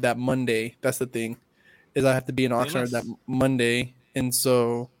that Monday. That's the thing, is I have to be in Oxnard that Monday, and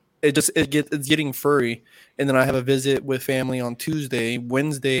so it's getting furry. And then I have a visit with family on Tuesday.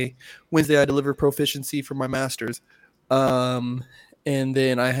 Wednesday I deliver proficiency for my masters, and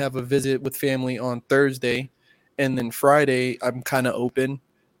then I have a visit with family on Thursday, and then Friday I'm kind of open,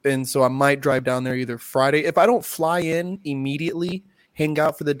 and so I might drive down there either Friday if I don't fly in immediately, hang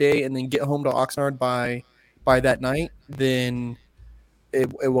out for the day, and then get home to Oxnard by that night, then it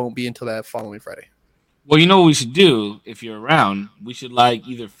won't be until that following Friday. Well, you know what we should do if you're around? We should like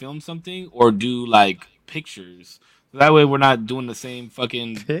either film something or do like pictures. So that way we're not doing the same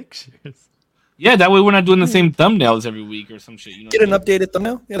fucking Pictures. Yeah, that way we're not doing the same thumbnails every week or some shit. You know, Get an updated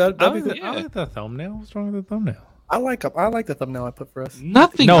thumbnail. Yeah, that'd be good. yeah. I like the thumbnail. What's wrong with the thumbnail? I like the thumbnail I put for us.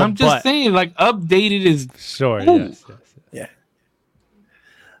 Nothing. No, I'm just but- saying, like updated is. Sure. Ooh. Yes. Yeah.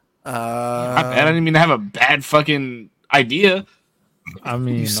 I didn't mean to have a bad fucking idea. I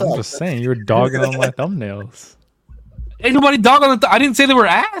mean, I'm suck. just saying you're dogging on my thumbnails. Ain't nobody dog on the. I didn't say they were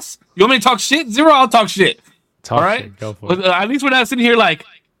ass. You want me to talk shit? Zero. I'll talk shit. Talk All right. shit, go for But, it. at least we're not sitting here like.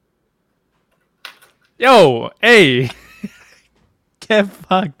 Yo, hey, get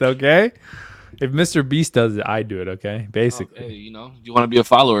fucked, okay? If Mr. Beast does it, I do it, okay? Basically. Hey, you know, you want to be a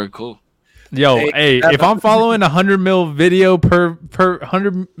follower? Cool. Yo, Hey, hey, if I'm following 100 mil video per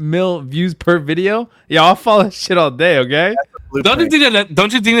 100 mil views per video, yeah, I'll follow shit all day, okay? Don't you think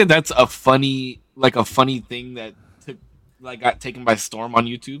that that's a funny thing that got taken by storm on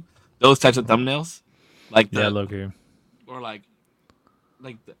YouTube? Those types of thumbnails, like Yeah, look here. or like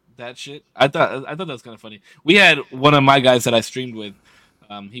that shit. I thought that was kind of funny. We had one of my guys that I streamed with.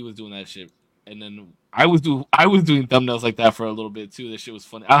 He was doing that shit, and then I was doing thumbnails like that for a little bit too. That shit was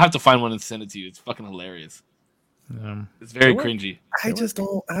funny. I'll have to find one and send it to you. It's fucking hilarious. It's very cringy.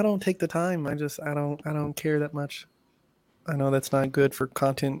 I don't take the time. I don't care that much. I know that's not good for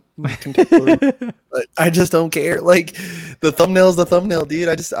content contemporary, but I just don't care. Like the thumbnail's the thumbnail, dude.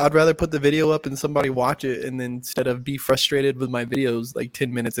 I'd rather put the video up and somebody watch it, and then instead of be frustrated with my videos like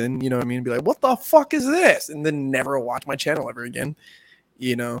 10 minutes in, you know what I mean? Be like, what the fuck is this? And then never watch my channel ever again,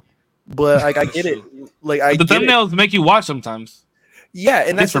 you know? But like I get it. Like The thumbnails make you watch sometimes. Yeah, and At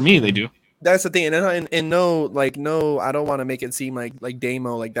least that's for me, they do. That's the thing, and no, I don't want to make it seem like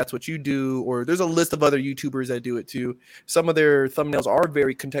Damo, like that's what you do, or there's a list of other YouTubers that do it too. Some of their thumbnails are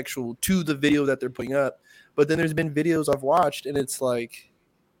very contextual to the video that they're putting up, but then there's been videos I've watched, and it's like,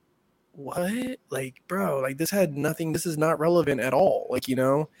 what? Like, bro, like this had nothing. This is not relevant at all. Like, you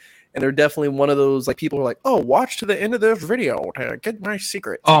know, and they're definitely one of those like people who are like, oh, watch to the end of this video to get my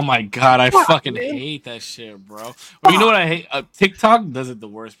secret. Oh my god, I Fuck, fucking man. hate that shit, bro. Or you know what I hate? TikTok does it the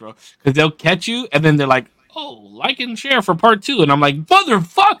worst, bro. Because they'll catch you and then they're like, "Oh, like and share for part 2," and I'm like,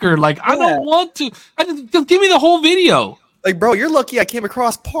 "Motherfucker! Like, I don't want to. Just give me the whole video." Like, bro, you're lucky I came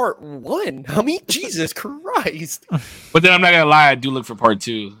across part 1. I mean, Jesus Christ. But then I'm not gonna lie, I do look for part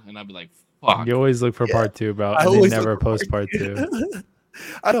 2, and I'll be like, "Fuck." You always look for Yeah. part 2, bro. I And they always never look for post part 2.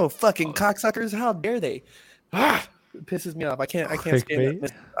 I know, fucking cocksuckers. How dare they? It pisses me off. I can't stand Clickbait?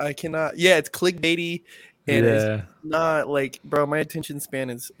 that. I cannot. Yeah, it's clickbaity, and Yeah. it's not like, bro. My attention span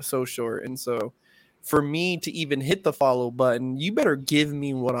is so short, and so for me to even hit the follow button, you better give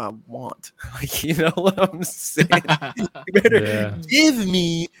me what I want. Like, you know what I'm saying? You better Yeah. give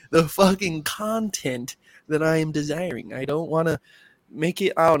me the fucking content that I am desiring. I don't want to make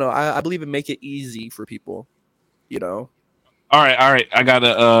it. I don't know. I believe in make it easy for people. You know. All right. I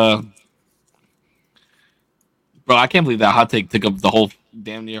gotta. Bro, I can't believe that hot take took up the whole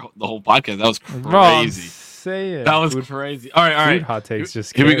damn near the whole podcast. That was Bro, I'm crazy. saying. That was Food- crazy. All food right. hot takes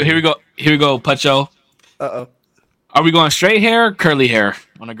just Here we scary. go. Pacho. Uh-oh. Are we going straight hair, or curly hair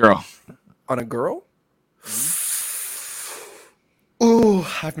on a girl? On a girl? Ooh,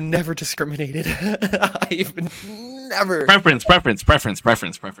 I've never discriminated. I've never. Preference.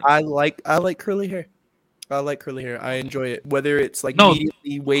 I like curly hair. I like curly hair. I enjoy it. Whether it's like No.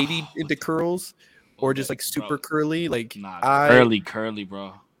 immediately wavy into curls or just like super curly. Like Nah, curly,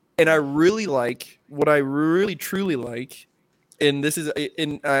 bro. and I really like what I really truly like. And this is,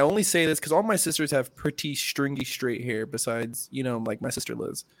 and I only say this because all my sisters have pretty stringy straight hair. Besides, you know, like my sister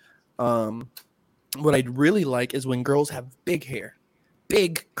Liz. What I really like is when girls have big hair,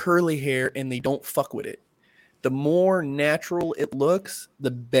 big curly hair, and they don't fuck with it. The more natural it looks,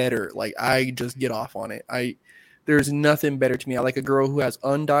 the better. Like I just get off on it. There's nothing better to me. I like a girl who has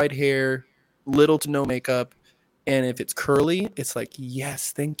undyed hair, little to no makeup, and if it's curly, it's like,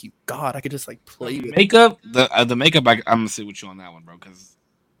 yes, thank you, God. I could just like play with it. Makeup, the makeup. I'm gonna sit with you on that one, bro, because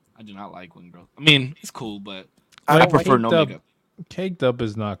I do not like when girls. I mean, it's cool, but I I don't prefer like no Caked up- makeup. Caked up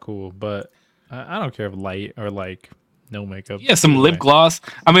is not cool, but I don't care if light or like no makeup. Yeah, some Either lip way. gloss.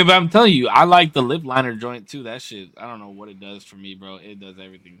 I mean, but I'm telling you, I like the lip liner joint too. That shit, I don't know what it does for me, bro. It does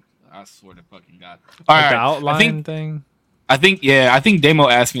everything. I swear to fucking God. All Like right, the outline I think thing. I think Damo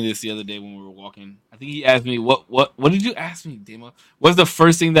asked me this the other day when we were walking. I think he asked me what did you ask me, Damo? What's the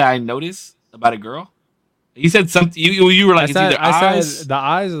first thing that I noticed about a girl? You said something. You were like, it's either I eyes, said the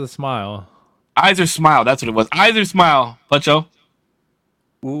eyes or the smile. eyes or smile. That's what it was. Eyes or smile, Pacho.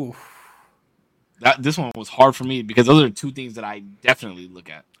 Ooh. This one was hard for me because those are two things that I definitely look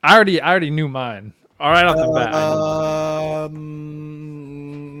at. I already knew mine. All right off the bat.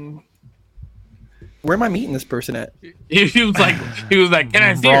 Where am I meeting this person at? He was like, can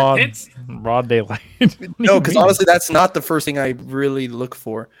I see your tits? Broad daylight. No, because honestly, that's not the first thing I really look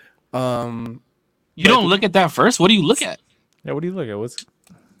for. You don't look at that first. What do you look at? Yeah, what do you look at? What's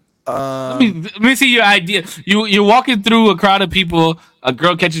Let me see your idea. You're walking through a crowd of people. A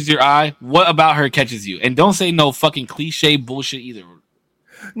girl catches your eye. What about her catches you? And don't say no fucking cliche bullshit either.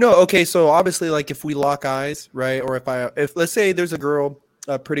 No, okay, so obviously, like if we lock eyes, right, or if let's say there's a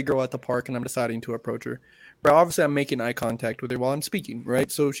pretty girl at the park, and I'm deciding to approach her, but obviously I'm making eye contact with her while I'm speaking,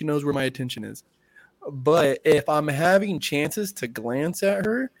 right, so she knows where my attention is. But if I'm having chances to glance at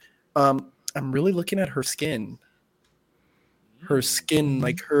her, I'm really looking at her skin. Her skin,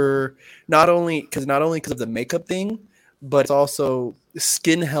 like her, not only because of the makeup thing, but it's also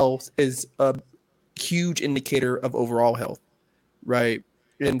skin health is a huge indicator of overall health, right?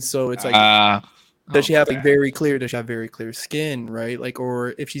 And so it's like, does she have very clear skin, right? Like,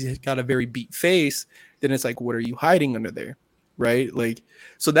 or if she's got a very beat face, then it's like, what are you hiding under there, right? Like,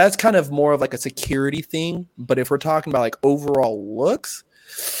 so that's kind of more of like a security thing. But if we're talking about like overall looks,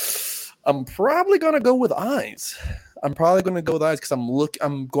 I'm probably gonna go with eyes. Because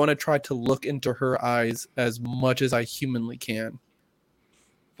I'm going to try to look into her eyes as much as I humanly can.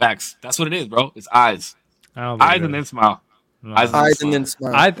 Facts. That's what it is, bro. It's eyes. eyes And then smile. No. Eyes and then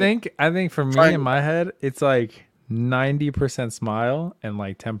smile. I think for me in my head, it's like 90% smile and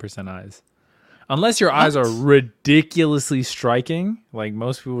like 10% eyes. Unless your eyes are ridiculously striking, like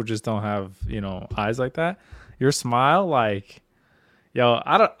most people just don't have, eyes like that. Your smile, like, yo,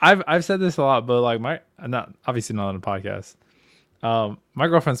 I've said this a lot, but like obviously not on a podcast. My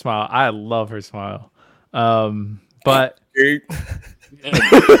girlfriend's smile, I love her smile. But all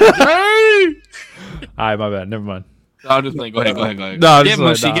right, my bad. Never mind. No, I'm just playing. Go ahead. No, get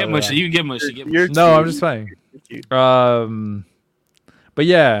mushy. You get mushy. No, I'm just playing. But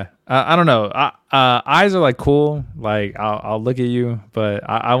yeah, I don't know. Eyes are like cool. Like I'll look at you, but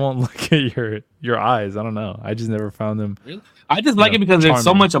I won't look at your eyes. I don't know. I just never found them. Really? I just like it because there's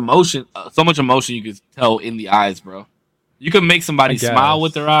so much emotion. So much emotion you could tell in the eyes, bro. You can make somebody smile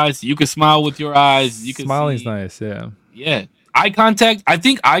with their eyes. You can smile with your eyes. You can smiling's nice. Yeah. Yeah. Eye contact. I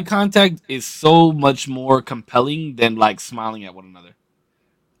think eye contact is so much more compelling than like smiling at one another.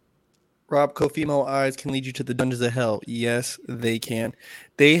 Rob, co-female eyes can lead you to the dungeons of hell. Yes, they can.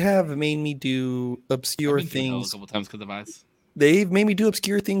 They have made me do obscure things a couple times because of eyes. They've made me do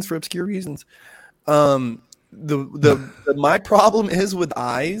obscure things for obscure reasons. My problem is with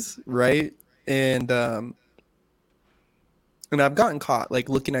eyes, right? And I've gotten caught like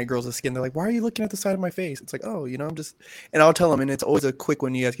looking at girls' skin. They're like, "Why are you looking at the side of my face?" It's like, "Oh, I'm just," and I'll tell them, and it's always a quick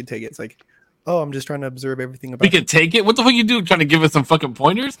one. You guys can take it. It's like, "Oh, I'm just trying to observe everything about." We can take it. What the fuck you do? Trying to give us some fucking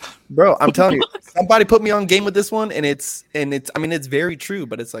pointers, bro? I'm telling you, somebody put me on game with this one, and it's. I mean, it's very true,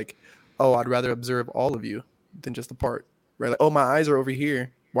 but it's like, oh, I'd rather observe all of you than just a part, right? Like, oh, my eyes are over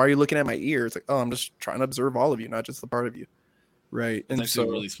here. Why are you looking at my ear? It's like, oh, I'm just trying to observe all of you, not just the part of you. Right. That's actually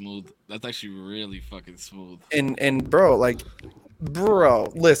really smooth. That's actually really fucking smooth. And bro,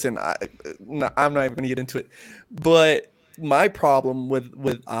 listen, I'm not even gonna get into it. But my problem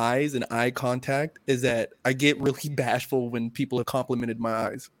with eyes and eye contact is that I get really bashful when people have complimented my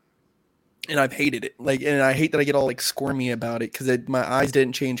eyes. And I've hated it. And I hate that I get all like squirmy about it because my eyes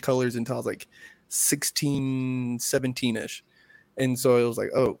didn't change colors until I was like 16, 17-ish. And so it was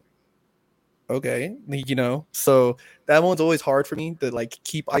like, oh, okay, so that one's always hard for me to like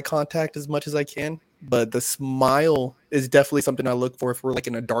keep eye contact as much as I can. But the smile is definitely something I look for if we're like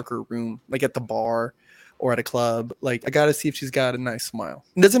in a darker room, like at the bar or at a club. Like I gotta see if she's got a nice smile.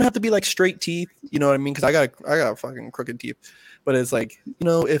 It doesn't have to be like straight teeth, you know what I mean? Because I got fucking crooked teeth. But it's like,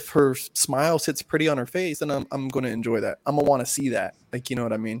 if her smile sits pretty on her face, then I'm gonna enjoy that. I'm gonna want to see that. Like, you know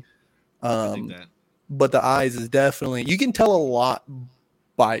what I mean? I think that. but the eyes is definitely, you can tell a lot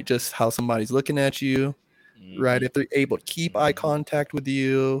by just how somebody's looking at you, right? If they're able to keep eye contact with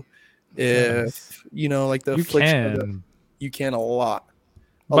you, if you know, like the You affliction, can. you can a lot. A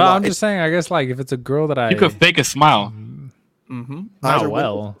But lot. I'm just saying, I guess like if it's a girl that You could fake a smile. not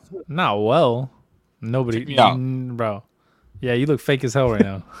well, nobody, Check me out. bro. Yeah, you look fake as hell right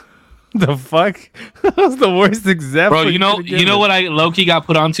now. The fuck? That's the worst example. Bro, you know what I low-key got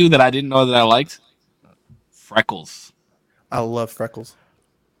put onto that I didn't know that I liked? Freckles. I love freckles.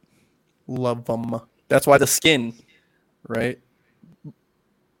 Love them. That's why the skin, right?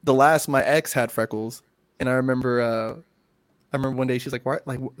 My ex had freckles, and I remember one day she's like, "What?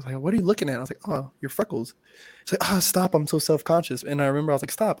 Like, what are you looking at?" I was like, "Oh, your freckles." She's like, "Oh, stop! I'm so self-conscious." And I remember I was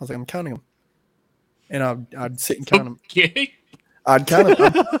like, "Stop!" I was like, "I'm counting them," and I'd sit and count them. Okay. I'd count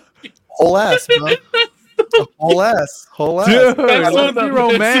them. Whole ass, bro. Whole ass. Dude, That's let it what be the-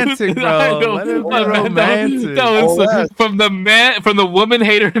 romantic, I bro. know. Let it be That- romantic. That was Whole ass. from the woman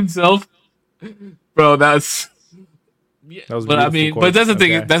hater himself, bro. That's yeah. That was But I beautiful, mean, Corpse. but that's the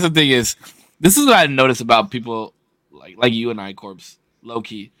thing. Okay. That's the thing is, this is what I notice about people like you and I, Corpse, low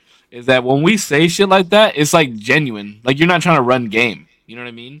key, is that when we say shit like that, it's like genuine. Like you're not trying to run game. You know what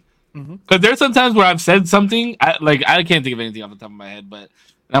I mean? Because there's some times where I've said something, I can't think of anything off the top of my head, but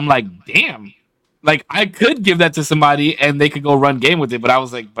and I'm like, damn, like I could give that to somebody and they could go run game with it, but I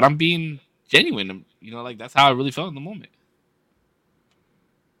was like, but I'm being genuine, you know, like that's how I really felt in the moment.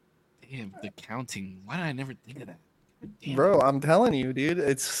 Damn, the counting. Why did I never think of that? Damn. Bro, I'm telling you, dude,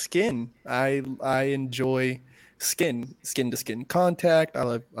 it's skin. I enjoy skin to skin contact. I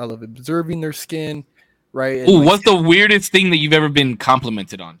love observing their skin, right? And Ooh, like, what's the weirdest thing that you've ever been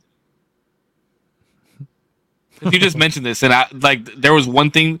complimented on? 'Cause you just mentioned this, and I like there was one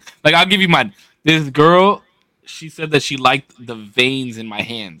thing. Like I'll give you mine. This girl, she said that she liked the veins in my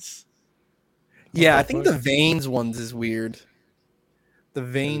hands. yeah, I What the think fuck? the veins ones is weird. The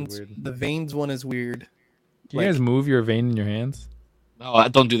weird. veins one is weird. Can you guys move your vein in your hands? No,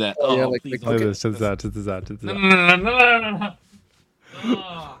 don't do that. Oh, yeah, Oh, like- please like- don't. Look Okay. at this. Check this out. Check this out. Check this No, out. no, no, no, no, no, no.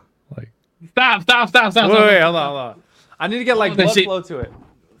 Oh. Like, Stop! wait, hold on. I need to get like Oh, that blood shit- flow to it.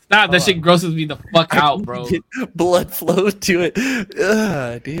 Stop! That Hold shit on. grosses me the fuck out, bro. Get blood flow to it.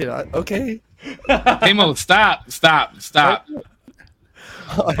 Ugh, dude. Okay. Tamo, stop! I'm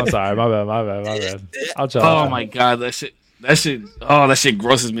sorry. My bad. I'll chill. Oh my god, that shit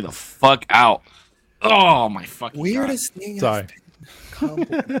grosses me the fuck out. Oh my fucking god. Weirdest thing. Sorry. I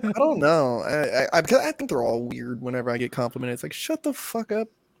don't know. I think they're all weird. Whenever I get complimented, it's like, shut the fuck up,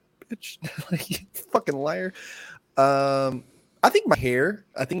 bitch. Like, you fucking liar. I think my hair.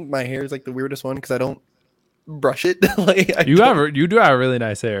 Is like the weirdest one because I don't brush it. Like You do have really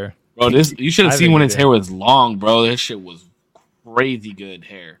nice hair. Bro, you should have I seen think when you his did. hair was long, bro. That shit was crazy good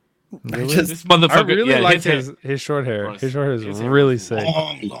hair. Really? This motherfucker, I really yeah, liked his his short hair. Bro, His short hair is his hair really was sick.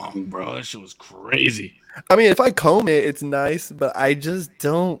 long, bro. That shit was crazy. I mean, if I comb it, it's nice, but I just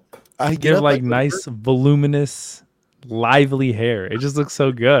don't. I You get have up like nice, voluminous, lively hair. It just looks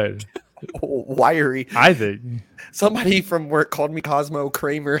so good. wiry. I think. Somebody from work called me Cosmo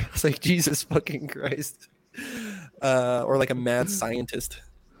Kramer. I was like, Jesus fucking Christ. Or like a mad scientist.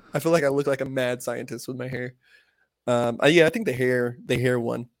 I feel like I look like a mad scientist with my hair. Yeah, I think the hair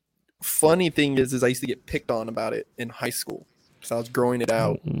one. Funny thing is I used to get picked on about it in high school because I was growing it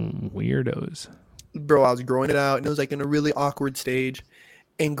out. Weirdos. Bro, I was growing it out, and it was like in a really awkward stage.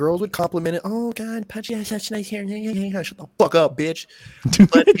 And girls would compliment it. Oh God, Patchy has such nice hair. Shut the fuck up, bitch.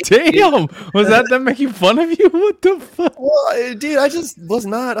 But Damn, was that them making fun of you? What the fuck? well, dude, I just was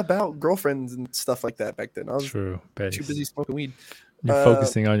not about girlfriends and stuff like that back then. I was True, too base. busy smoking weed. You're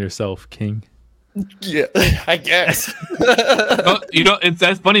focusing on yourself, King. Yeah, I guess. You know,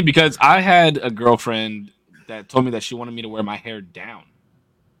 that's funny because I had a girlfriend that told me that she wanted me to wear my hair down.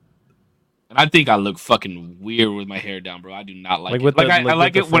 And I think I look fucking weird with my hair down, bro. I do not like it. with Like the, I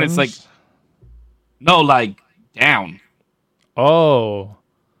like with it the when it's like fringe? no, like down. Oh,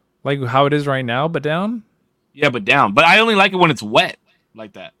 like how it is right now, but down. Yeah, but down. But I only like it when it's wet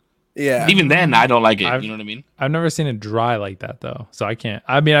like that. Yeah. Even then, I don't like it. I've- You know what I mean? I've never seen it dry like that though, so I can't.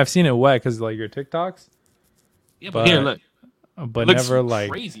 I mean, I've seen it wet because like your TikToks, Yeah, But but here, look. but Looks never like.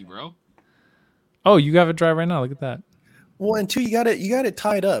 crazy, bro. Oh, you have it dry right now. Look at that. Well, and two, you got it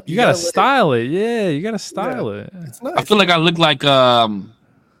tied up. You gotta let it- style it. Yeah, you gotta style it. It's nice. I feel like I look like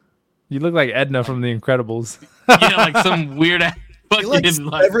You look like Edna from The Incredibles. yeah, like some weird ass you like fucking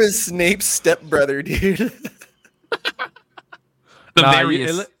like Severus Snape's stepbrother, dude. the Nah,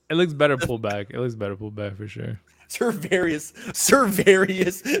 various. it looks better pulled back. It looks better pulled back for sure. Sir Various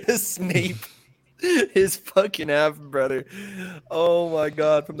Snape, his fucking half brother. Oh my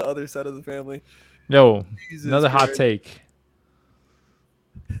God, from the other side of the family. Yo, Jesus another hot Christ. take.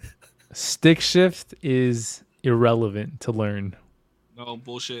 Stick shift is irrelevant to learn. No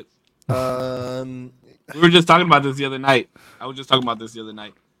bullshit. Um, We were just talking about this the other night. I was just talking about this the other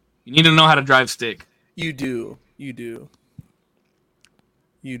night. You need to know how to drive stick. you do.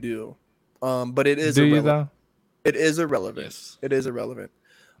 But it is Do you irrelevant. though? It is irrelevant. Yes. It is irrelevant.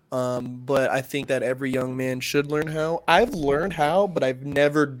 But I think that every young man should learn how. I've learned how, but I've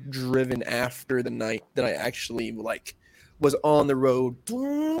never driven after the night that I actually like was on the road.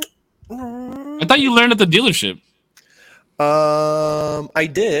 I thought you learned at the dealership. I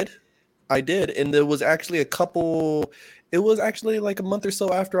did, and there was actually a couple. It was actually like a month or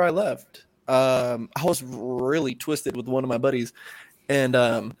so after I left. I was really twisted with one of my buddies, and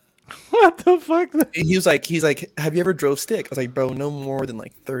What the fuck? he's like, have you ever drove stick? I was like, bro, no more than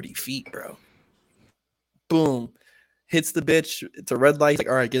like 30 feet, bro. Boom, hits the bitch. It's a red light. He's like,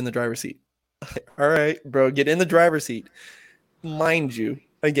 all right, get in the driver's seat. All right, bro, get in the driver's seat. Mind you,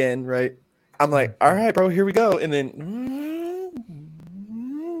 again, right? I'm like, all right, bro, here we go. And then,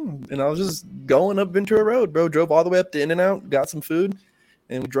 and I was just going up Ventura Road, bro. Drove all the way up to In-N-Out, got some food,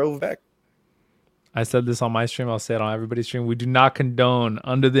 and we drove back. I said this on my stream. I'll say it on everybody's stream. We do not condone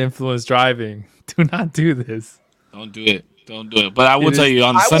under the influence driving. Do not do this. Don't do it. Don't do it. But I will It tell is- you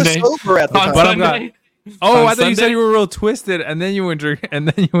on I Sunday. was sober at the On time. But I'm Sunday. Oh, On I thought you said Sunday? you were real twisted, and then you went and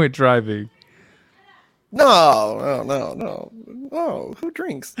then you went driving. No. Who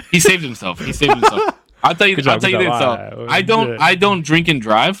drinks? He saved himself. I'll tell you. Good job, I'll tell you good this job. though. Alright, I don't. good. I don't drink and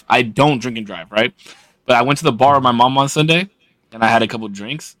drive. Right? But I went to the bar with my mom on Sunday, and I had a couple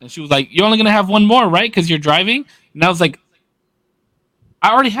drinks, and she was like, "You're only gonna have one more, right? Because you're driving." And I was like,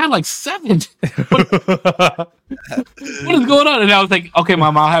 "I already had like 7. What is going on?" And I was like, "Okay,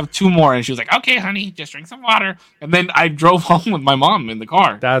 mom, I'll have 2 more." And she was like, "Okay, honey, just drink some water." And then I drove home with my mom in the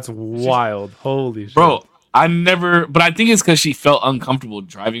car. That's wild. Holy shit. Bro, I never, but I think it's because she felt uncomfortable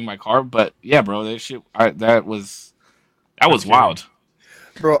driving my car. But yeah, bro, that was wild.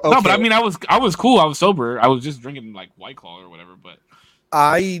 Bro, okay. No, but I mean, I was cool. I was sober. I was just drinking like White Claw or whatever. But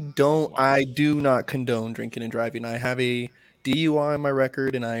I do not condone drinking and driving. I have a DUI on my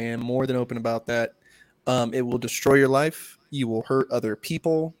record, and I am more than open about that. It will destroy your life. You will hurt other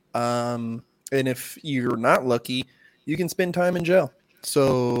people. And if you're not lucky, you can spend time in jail.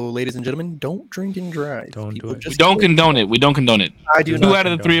 So, ladies and gentlemen, don't drink and drive. Don't do it. we don't condone it. We don't condone it. I do 2 not. out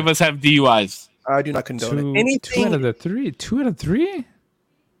of the 3 of us have DUIs. I do not condone it. Two Anything. out of the 3. 2 out of 3.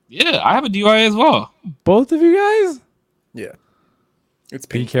 Yeah, I have a DUI as well. Both of you guys. Yeah. It's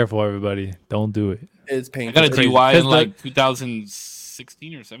Be painful. careful, everybody. Don't do it. It's I painful. got a It's- DUI in Because like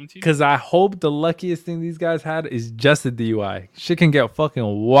 2016 or 17. Because I hope the luckiest thing these guys had is just a DUI. Shit can get fucking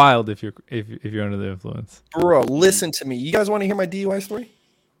wild if you're under the influence. Bro, listen to me. You guys want to hear my DUI story?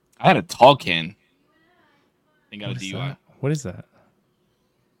 I had a tall can and got a What is DUI. that? What is that?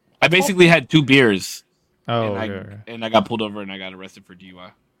 I basically had 2 beers Oh, and, okay. and I got pulled over and I got arrested for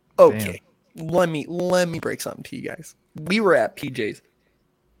DUI. Okay. Let me break something to you guys. We were at PJ's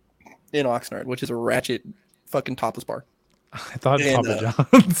in Oxnard, which is a ratchet fucking topless bar. I thought And, Papa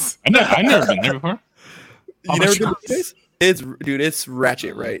John's. I never been there before. You never been to PJ's? It's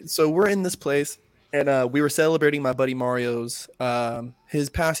ratchet, right? So we're in this place, and we were celebrating my buddy Mario's his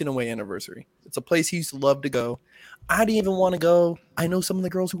passing away anniversary. It's a place he used to love to go. I didn't even want to go. I know some of the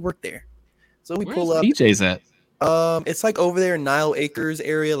girls who work there, so we Where's pull up. PJ's at? It's like over there in Nile Acres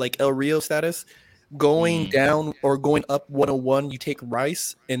area, like El Rio status. Going down or going up 101, you take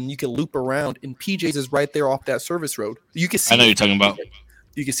Rice and you can loop around. And PJ's is right there off that service road. You can see. I know you're talking about.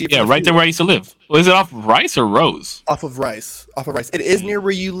 You can see. it Yeah, from the right there freeway. where I used to live. Was it off Rice or Rose? Off of Rice. It is near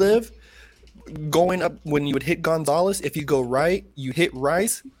where you live. Going up when you would hit Gonzales, if you go right, you hit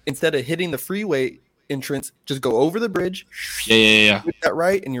Rice. Instead of hitting the freeway entrance, just go over the bridge. Yeah. Hit that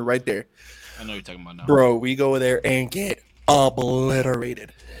right, and you're right there. I know you're talking about now. Bro, we go there and get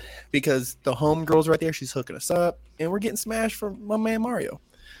obliterated because the homegirl's right there. She's hooking us up, and we're getting smashed from my man Mario.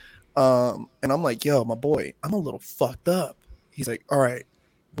 And I'm like, yo, my boy, I'm a little fucked up. He's like, all right,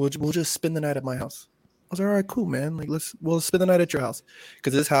 we'll just spend the night at my house. I was like, all right, cool, man. Like, we'll spend the night at your house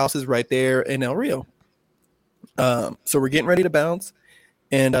because this house is right there in El Rio. So we're getting ready to bounce,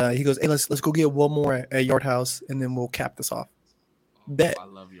 and he goes, hey, let's go get one more at Yard House, and then we'll cap this off. Bet. I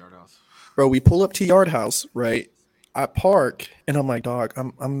love Yard House. Bro, we pull up to Yard House, right? I park, and I'm like, dog,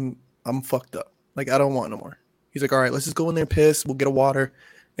 I'm fucked up. Like, I don't want no more. He's like, all right, let's just go in there, piss. We'll get a water,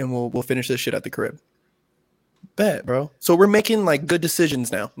 and we'll finish this shit at the crib. Bet, bro. So we're making like good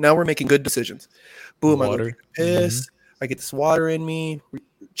decisions now. Now we're making good decisions. Boom, Water. I go piss. I get this water in me. We're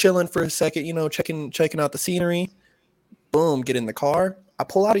chilling for a second, checking out the scenery. Boom, get in the car. I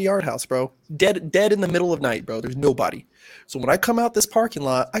pull out a yard house, bro. Dead in the middle of night, bro. There's nobody. So when I come out this parking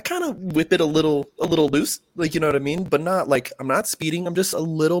lot, I kind of whip it a little loose, like, you know what I mean? But not like, I'm not speeding. I'm just a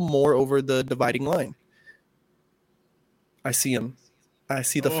little more over the dividing line. I see him. I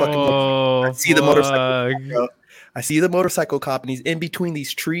see the fucking. I see the motorcycle. Bro. I see the motorcycle cop, and he's in between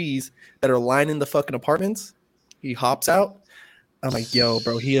these trees that are lining the fucking apartments. He hops out. I'm like, yo,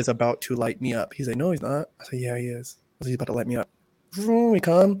 bro, he is about to light me up. He's like, no, he's not. I said, yeah, he is. I said, he's about to light me up. We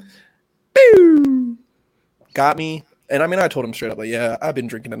come. Boo! Got me. And I mean, I told him straight up, like, yeah, I've been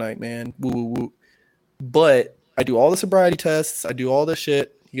drinking tonight, man. Woo, woo, woo. But I do all the sobriety tests. I do all this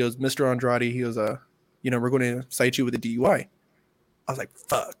shit. He goes, Mr. Andrade, he goes, we're going to cite you with a DUI. I was like,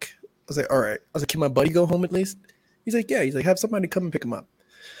 fuck. I was like, all right. I was like, can my buddy go home at least? He's like, yeah. He's like, have somebody come and pick him up.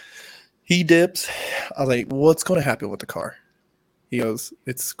 He dips. I was like, what's going to happen with the car? He goes,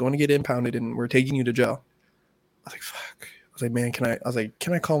 it's going to get impounded and we're taking you to jail. I was like, fuck. I was like, man,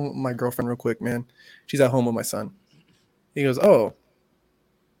 can I call my girlfriend real quick, man? She's at home with my son. He goes, oh,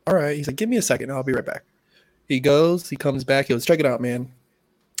 all right. He's like, give me a second. I'll be right back. He goes, he comes back. He goes, check it out, man.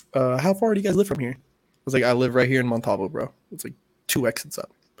 How far do you guys live from here? I was like, I live right here in Montalvo, bro. It's like 2 exits up.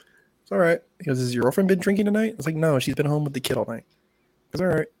 It's all right. He goes, has your girlfriend been drinking tonight? I was like, no, she's been home with the kid all night. I was all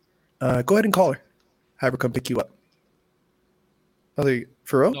right. Go ahead and call her. Have her come pick you up. I was like,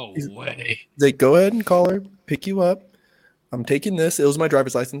 for real? No way. He's like, go ahead and call her, pick you up. I'm taking this. It was my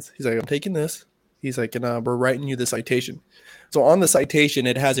driver's license. He's like, I'm taking this. He's like, and we're writing you the citation. So on the citation,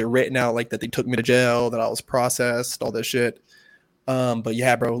 it has it written out like that they took me to jail, that I was processed, all this shit. But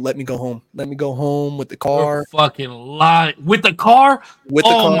yeah, bro, let me go home. Let me go home with the car. You're fucking lie with the car. With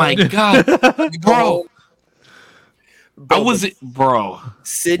the car. My god, bro. Bro.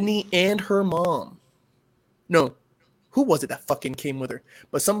 Sydney and her mom. No, who was it that fucking came with her?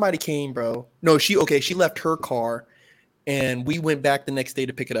 But somebody came, bro. No, she left her car, and we went back the next day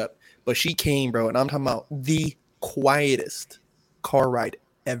to pick it up. But she came, bro, and I'm talking about the quietest car ride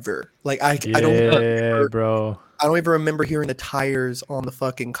ever. Like I don't remember, bro. I don't even remember hearing the tires on the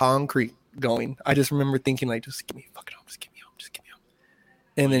fucking concrete going. I just remember thinking, like, just give me fucking home, just give me home.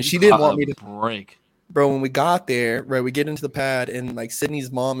 And then she didn't want me to break. Bro, when we got there, right, we get into the pad, and like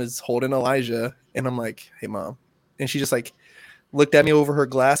Sydney's mom is holding Elijah, and I'm like, hey mom. And she just like looked at me over her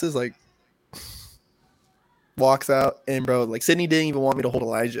glasses, like walks out, and bro, like Sydney didn't even want me to hold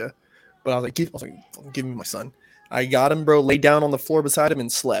Elijah. But I was like, give me my son. I got him, bro, laid down on the floor beside him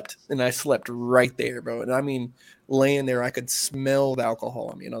and slept. And I slept right there, bro. And I mean, laying there, I could smell the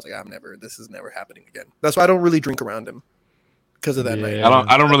alcohol on me. And I was like, this is never happening again. That's why I don't really drink around him. Because of that night.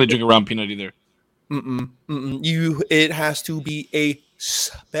 I don't really drink around Peanut either. It has to be a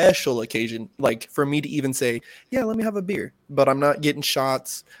special occasion, like for me to even say, yeah, let me have a beer. But I'm not getting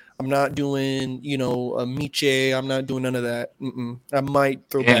shots. I'm not doing, a miche. I'm not doing none of that. I might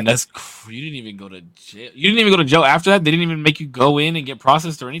throw back. You didn't even go to jail. You didn't even go to jail after that? They didn't even make you go in and get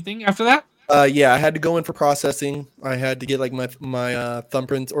processed or anything after that? Yeah, I had to go in for processing. I had to get like my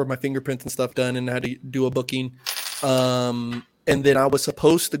thumbprints or my fingerprints and stuff done, and I had to do a booking. And then I was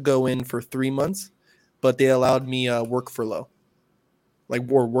supposed to go in for 3 months, but they allowed me work furlough,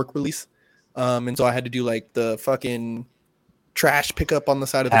 or work release. And so I had to do like the fucking trash pickup on the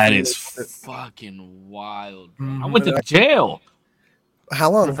side of the That is fucking wild, bro. I went to jail.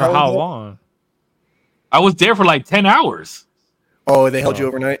 How long? For how long? I was there for like 10 hours. Oh, they held you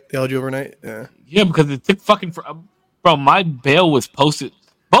overnight? Yeah. Yeah, because it took fucking bro, my bail was posted.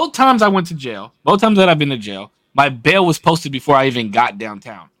 Both times I went to jail, both times that I've been to jail, my bail was posted before I even got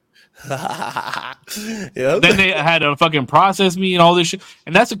downtown. Yep. Then they had to fucking process me and all this shit.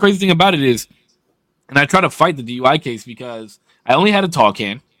 And that's the crazy thing about it is, and I tried to fight the DUI case because I only had a tall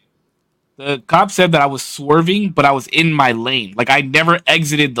can. The cop said that I was swerving, but I was in my lane. Like I never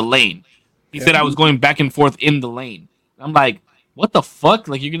exited the lane. He said I was going back and forth in the lane. I'm like, what the fuck?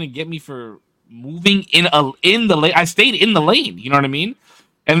 Like you're gonna get me for moving in the lane? I stayed in the lane. You know what I mean?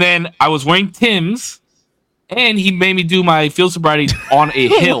 And then I was wearing Tim's, and he made me do my field sobriety on a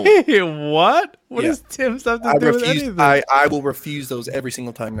hill. Wait, what? What does Tim's have to do with anything? I will refuse those every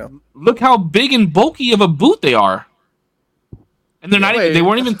single time now. Look how big and bulky of a boot they are. And they're not even, they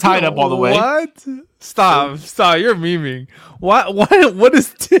weren't even tied up all the way. What? Stop. You're memeing. What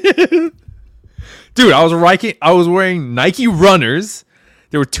is Tim? Dude, I was wearing Nike runners.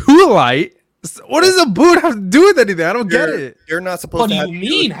 They were too light. What does a boot have to do with anything? I don't get it. You're not supposed to. What do you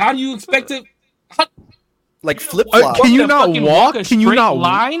mean? How do you expect it? Like flip flop. Can you not walk? Can you not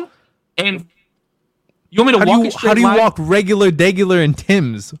line? And you want me to walk a straight line? How do you walk regular in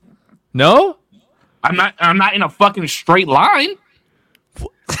Tim's? No? I'm not in a fucking straight line.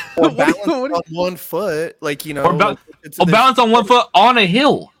 or What balance do you- on one foot, like Or like, it's balance on one foot on a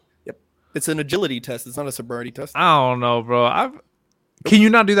hill. It's an agility test. It's not a sobriety test. I don't know, bro. Can you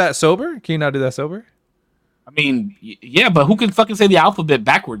not do that sober? Can you not do that sober? I mean, yeah, but who can fucking say the alphabet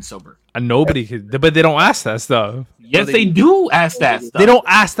backwards sober? Nobody could, but they don't ask that stuff. Yes, they they do ask that stuff. They don't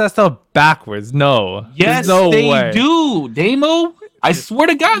ask that stuff backwards. No. Yes, There's no they way. do. Damo, I swear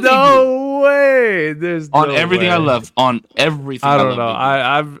to God, they do. No way. There's On no everything way. I love. On everything I love, don't know. they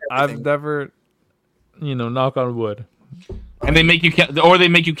do. I've Everything. never, knock on wood. And they make you count, or they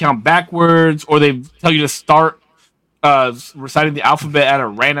make you count backwards, or they tell you to start reciting the alphabet at a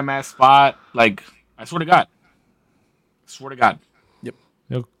random ass spot. Like, I swear to God. Swear to God.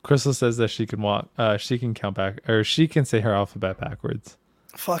 Crystal says that she can walk. She can count back, or she can say her alphabet backwards.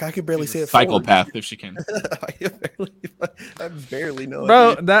 Fuck, I could barely say it. Psychopath, if she can. I barely know. Bro,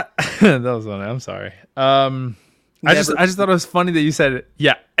 it, dude. that that was funny. I'm sorry. I just thought it was funny that you said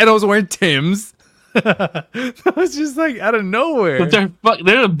yeah, and I was wearing Tim's. That was just like out of nowhere. But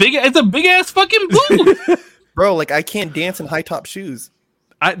it's a big ass fucking boot. Bro, like I can't dance in high top shoes.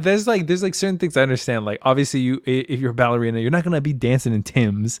 There's certain things I understand. Like obviously, if you're a ballerina, you're not gonna be dancing in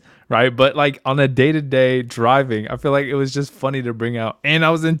Tim's, right? But like on a day-to-day driving, I feel like it was just funny to bring out. And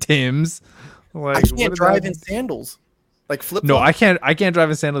I was in Tim's. Like, I can't drive in sandals, like flip. No, I can't drive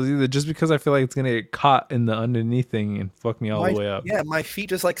in sandals either. Just because I feel like it's gonna get caught in the underneath thing and fuck me all the way up. Yeah, my feet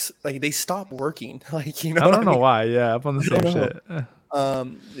just like they stop working. Like I don't know why. Yeah, up on the same don't know.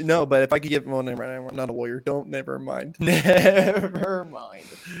 shit. No, but if I could get one, I'm not a lawyer. Never mind. Never mind.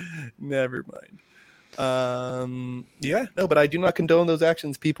 Never mind. Yeah, no, but I do not condone those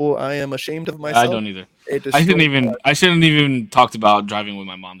actions, people. I am ashamed of myself. I don't either. It I shouldn't destroys even talked about driving with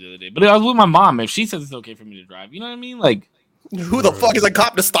my mom the other day. But I was with my mom. If she says it's okay for me to drive, you know what I mean? Like, who the fuck is a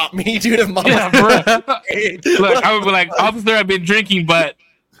cop to stop me, dude? If mom yeah, bro. Hey, Look, I would be like, officer, I've been drinking, but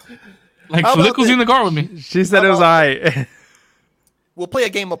like, How about look who's this? in the car with me. She said it was alright. we'll play a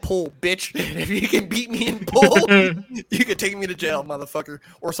game of pool, bitch. If you can beat me in pool, you can take me to jail, motherfucker.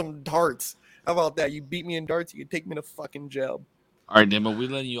 Or some darts. How about that? You beat me in darts, you can take me to fucking jail. All right, Demo, we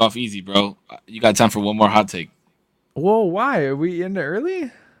letting you off easy, bro. You got time for one more hot take? Whoa, why are we in there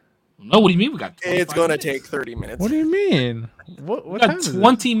early? No, what do you mean? We got. It's 25 gonna minutes? take 30 minutes. What do you mean? What We time got is it?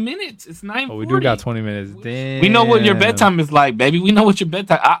 20 minutes. It's 9:40. Oh, we do got 20 minutes. Damn. We know what your bedtime is like, baby. We know what your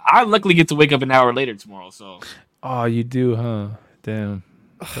bedtime. I luckily get to wake up an hour later tomorrow, so Oh, you do, huh? Damn.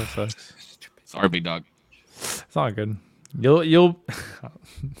 That sucks. sorry, big dog. It's all good. You'll.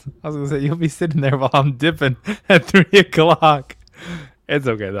 I was gonna say you'll be sitting there while I'm dipping at 3:00. It's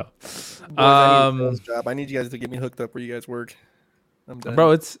okay though. Boys, I need a sales job. I need you guys to get me hooked up where you guys work. I'm done.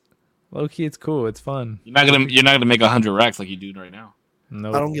 Bro, it's low key. It's cool. It's fun. You're not gonna make 100 racks like you do right now.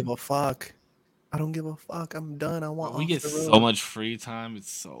 No, I don't give a fuck. I'm done. I want. We off get the road. so much free time. It's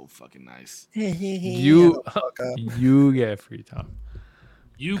so fucking nice. You Fuck up. you get free time.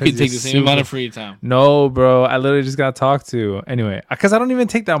 You 'Cause can take you're the same amount super- of free time. No, bro. I literally just got talked to. Anyway, because I don't even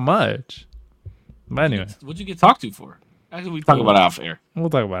take that much. But anyway, What'd you get talked to for? Actually, we talk about it off air. we'll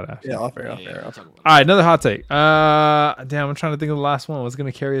talk about it after. Yeah, off air. Yeah, we'll talk about it. All right, another hot take. Damn, I'm trying to think of the last one. What's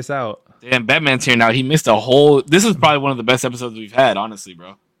gonna carry us out? Damn, Batman's here now. He missed a whole. This is probably one of the best episodes we've had, honestly,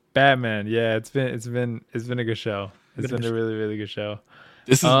 bro. Batman. Yeah, it's been a good show. It's been a really, really good show.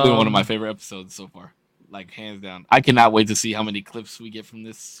 This has been one of my favorite episodes so far, like hands down. I cannot wait to see how many clips we get from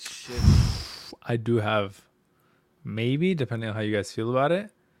this shit. I do have, maybe depending on how you guys feel about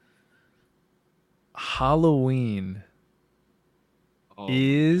it, Halloween Oh,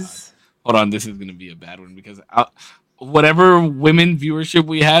 is hold on, this is gonna be a bad one because whatever women viewership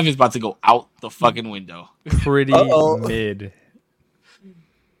we have is about to go out the fucking window. pretty Uh-oh. mid.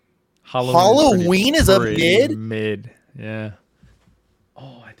 Halloween is a pretty mid? Mid, yeah.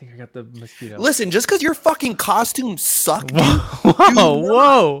 Oh, I think I got the mosquito. Listen, just because your fucking costumes suck, dude,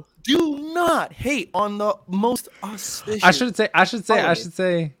 Whoa! do not hate on the most auspicious. I should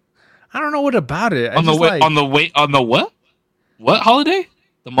say. I don't know what about it. On the what? What holiday?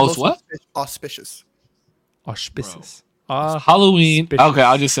 The most what? auspicious. Auspicious. Halloween.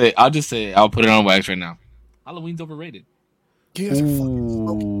 Auspicious. Okay, I'll put it on wax right now. Halloween's overrated. You guys are fucking Ooh,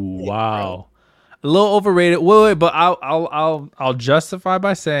 smoking. wow. A little overrated. Wait, but I'll justify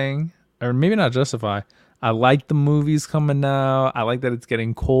by saying, or maybe not justify. I like the movies coming out. I like that it's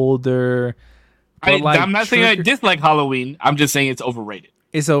getting colder. But I'm not saying I dislike Halloween. I'm just saying it's overrated.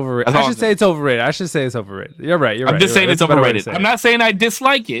 It's overrated. That's all I I'm should say it's overrated. You're right. I'm just saying it's overrated. I'm not saying I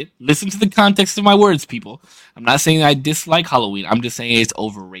dislike it. Listen to the context of my words, people. I'm not saying I dislike Halloween. I'm just saying it's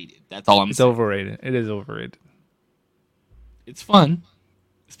overrated. That's all I'm It's saying. overrated. It is overrated. It's fun,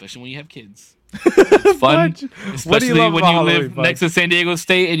 especially when you have kids. It's fun, What do you especially love when about you Halloween, live Fudge? next to San Diego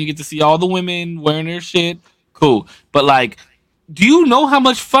State and you get to see all the women wearing their shit. Cool, but like, do you know how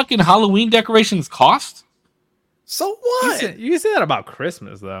much fucking Halloween decorations cost? So You what? say that about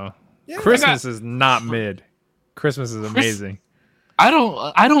Christmas though. Yeah. Christmas is not mid. Christmas is Chris- amazing. I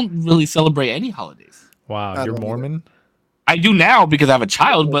don't really celebrate any holidays. Wow, I you're don't either. Mormon? I do now because I have a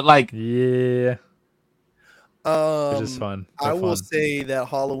child, but like, Yeah. It's just fun. I They're will fun. say that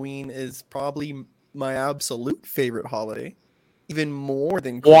Halloween is probably my absolute favorite holiday, even more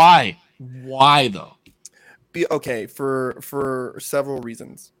than Christmas. why? Why though? Okay, for several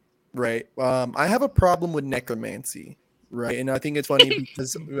reasons, right? I have a problem with necromancy, right? And I think it's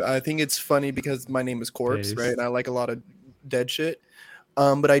funny because my name is Corpse, Taste. right? And I like a lot of dead shit.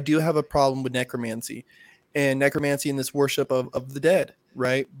 But I do have a problem with necromancy and this worship of the dead,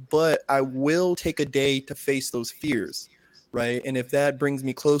 right? But I will take a day to face those fears, right? And if that brings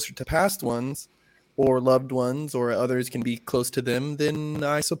me closer to past ones or loved ones or others can be close to them, then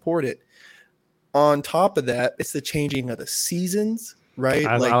I support it. On top of that, it's the changing of the seasons, right?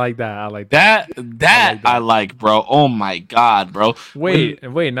 I like that. I like That I that. like, bro. Oh my god, bro. Wait.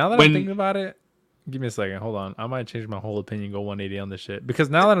 Now that when- I'm thinking about it, give me a second. Hold on. I might change my whole opinion, go 180 on this shit. Because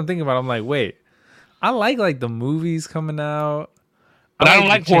now that I'm thinking about it, I'm like, wait. I like the movies coming out. But I don't the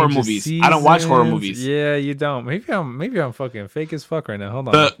like horror change of movies. I don't watch horror seasons. movies. Yeah, you don't. Maybe I'm fucking fake as fuck right now. Hold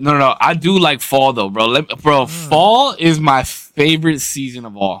on. No. I do like fall though, bro. Fall is my favorite season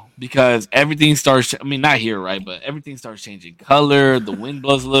of all because everything starts. I mean, not here, right? But everything starts changing color. The wind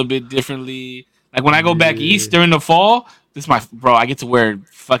blows a little bit differently. Like when I go back Yeah. east during the fall, this is my bro. I get to wear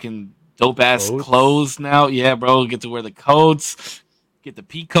fucking dope ass Coats? clothes now. Yeah, bro. Get to wear the coats, get the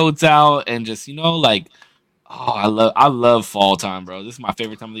pea coats out, and just like. Oh, I love fall time, bro. This is my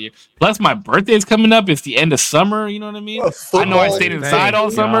favorite time of the year. Plus, my birthday is coming up. It's the end of summer. You know what I mean? I know I stayed inside all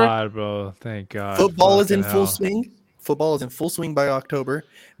summer. God, bro. Thank God. Football is in Fucking full hell. swing. Football is in full swing by October.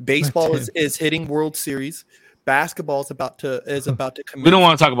 Baseball is hitting World Series. Basketball is about to commence. We don't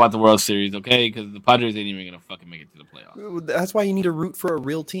want to talk about the World Series, okay? Because the Padres ain't even gonna fucking make it to the playoffs. That's why you need to root for a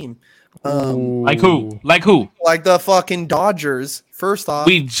real team. Like who? Like who? Like the fucking Dodgers. First off,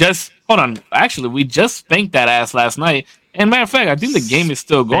 We just hold on. Actually, we just spanked that ass last night. And matter of fact, I think the game is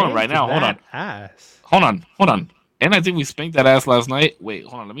still going right now. Hold on. Ass. Hold on. And I think we spanked that ass last night. Wait,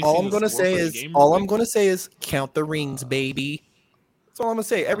 hold on. Let me. all see I'm the gonna score say for the is game real quick. count the rings, baby. That's all I'm gonna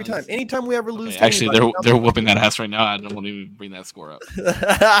say every time. Anytime we ever lose, Okay, to actually, anybody, they're whooping that ass right now. I don't want to even bring that score up.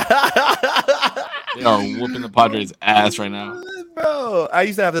 They are whooping the Padres' ass right now. Bro, I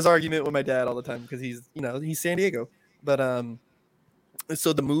used to have this argument with my dad all the time because he's San Diego. But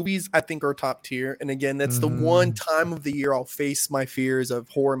so the movies I think are top tier. And again, that's the one time of the year I'll face my fears of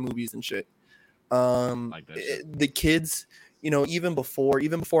horror movies and shit. Like that shit. The kids, even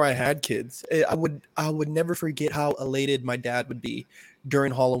before I had kids, I would never forget how elated my dad would be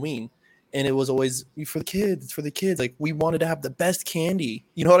during Halloween. And it was always for the kids. Like we wanted to have the best candy,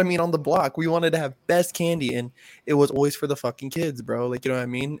 you know what I mean, on the block. We wanted to have best candy, and it was always for the fucking kids, bro. Like, you know what I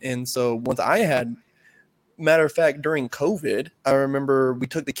mean? And so once I had, matter of fact, during COVID, I remember we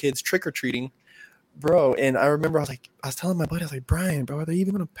took the kids trick-or-treating, bro. And I remember I was telling my buddy, I was like, Brian, bro, are they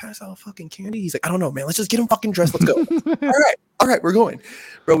even gonna pass out fucking candy? He's like, I don't know, man. Let's just get them fucking dressed. Let's go. All right, we're going.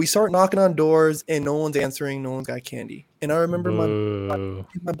 Bro, we start knocking on doors and no one's answering, no one's got candy. And I remember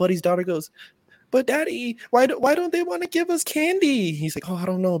my buddy's daughter goes, but daddy, why don't they want to give us candy? He's like, oh, I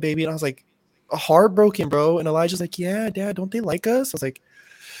don't know, baby. And I was like, heartbroken, bro. And Elijah's like, yeah, dad, don't they like us? I was like,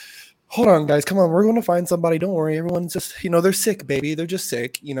 hold on, guys, come on, we're going to find somebody. Don't worry, everyone's just, they're sick, baby. They're just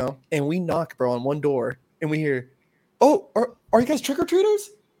sick, And we knock, bro, on one door and we hear, oh, are you guys trick-or-treaters?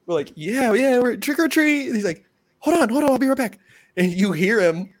 We're like, yeah, we're trick-or-treat. He's like, hold on, I'll be right back. And you hear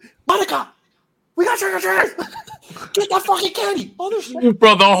him, Monica, we got trick-or-treaters. Get that fucking candy. Oh,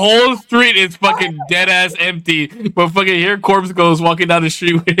 bro, the whole street is fucking dead ass empty. But fucking here, Corpse goes walking down the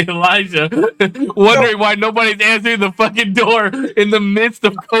street with Elijah, wondering why nobody's answering the fucking door in the midst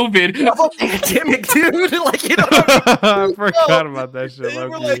of COVID. I'm a pandemic, dude. Like, you know what I mean? I forgot about that shit. And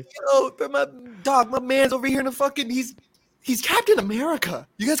we're like, my man's over here in the fucking. He's Captain America.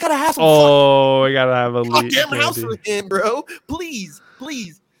 You guys gotta have some. We gotta have a goddamn house for him, bro. Please.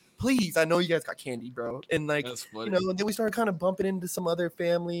 I know you guys got candy, bro. And like, and then we started kind of bumping into some other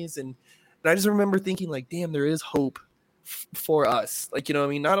families, and I just remember thinking, like, damn, there is hope for us. Like, you know what I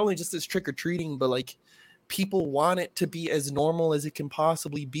mean? Not only just this trick or treating, but like, people want it to be as normal as it can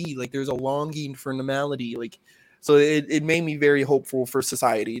possibly be. Like, there's a longing for normality. Like, so it made me very hopeful for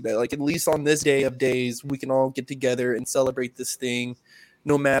society that, like, at least on this day of days, we can all get together and celebrate this thing,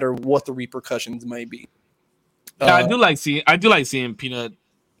 no matter what the repercussions might be. Yeah, I do like seeing Peanut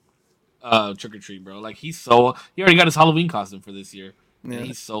trick or treat, bro. Like he already got his Halloween costume for this year. Yeah. And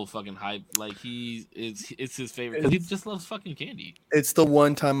he's so fucking hyped. Like it's his favorite because he just loves fucking candy. It's the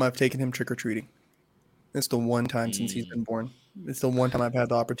one time I've taken him trick or treating. It's the one time since he's been born. It's the one time I've had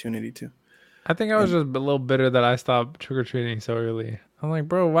the opportunity to. I think I was just a little bitter that I stopped trick or treating so early. I'm like,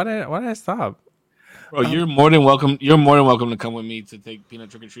 bro, why did I stop? Bro, you're more than welcome. You're more than welcome to come with me to take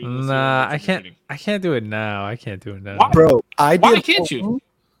Peanut trick or treating. Nah, I can't. I can't do it now. I can't do it now. Why? Bro, Why can't you?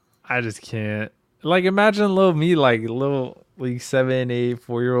 I just can't. Like, imagine little me, like 7, 8,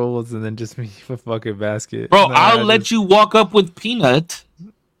 4-year-olds, and then just me with fucking basket. Bro, I'll let you walk up with Peanut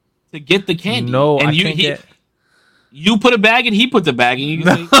to get the candy. No, and I you can't get. you put a bag and he puts a bag and you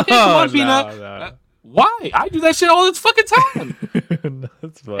can say, hey, come on, Peanut. No. Why? I do that shit all the fucking time.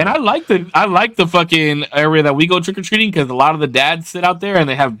 That's fine. And I like the fucking area that we go trick or treating because a lot of the dads sit out there and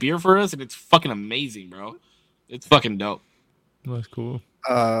they have beer for us and it's fucking amazing, bro. It's fucking dope. That's cool.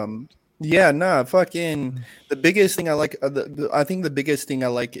 Yeah, nah, fucking the biggest thing I like. I think the biggest thing I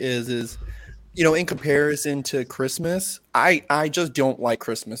like is in comparison to Christmas, I just don't like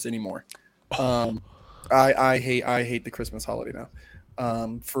Christmas anymore. I hate the Christmas holiday now.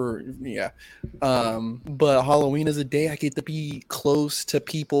 But Halloween is a day I get to be close to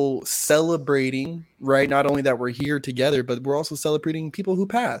people celebrating, right? Not only that we're here together, but we're also celebrating people who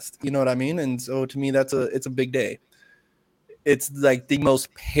passed. You know what I mean? And so to me, it's a big day. It's like the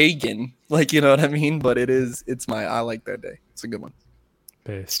most pagan, like, you know what I mean? But I like that day. It's a good one.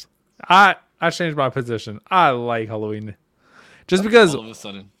 Based. I changed my position. I like Halloween. Just because All of a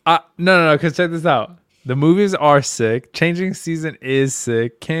sudden. no, because check this out. The movies are sick. Changing season is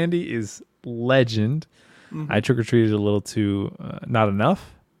sick. Candy is legend. Mm-hmm. I trick-or-treated a little too, not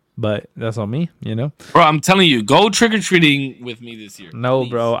enough, but that's on me, Bro, I'm telling you, go trick-or-treating with me this year. No, please.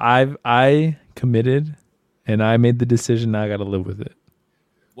 bro. I committed, and I made the decision. Now I got to live with it.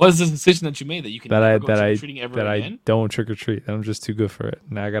 What is the decision that you made that you can never go trick-or-treating ever again? I don't trick-or-treat. I'm just too good for it.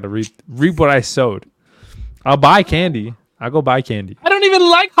 Now I got to reap what I sowed. I'll buy candy. I'll go buy candy. I don't even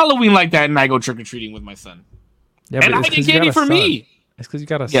like Halloween like that, and I go trick-or-treating with my son. Yeah, and I get candy for me. It's because you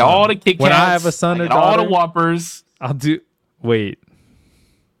got a son. Yeah, all the Kit Kats. When I have a son or all daughter, the Whoppers. I'll do. Wait,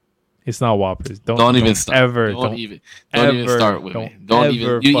 it's not Whoppers. Don't even start. Don't even start with me. Don't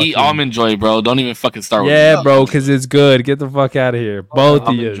even. You eat Almond Joy, bro. Don't even fucking start with me. Yeah, bro, because it's good. Get the fuck out of here. Both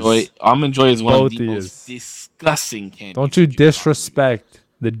of you. Almond Joy is one of the most disgusting candies. Don't you disrespect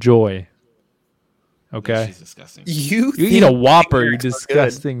the joy. Okay. She's disgusting. You eat a Whopper, you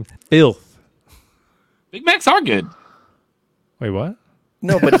disgusting filth. Big Macs are good. Wait, what?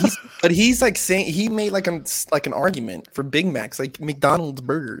 No, but he's like saying he made like an argument for Big Macs, like McDonald's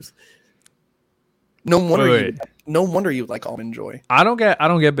burgers. No wonder you like Almond Joy. I don't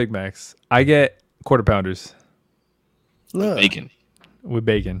get Big Macs. I get quarter pounders. Look. With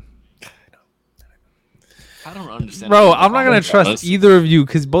bacon. I don't understand. Bro, I'm not gonna trust either of you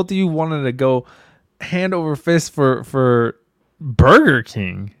because both of you wanted to go hand over fist for Burger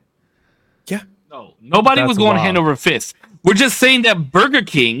King. Yeah. No, nobody was going hand over fist. We're just saying that Burger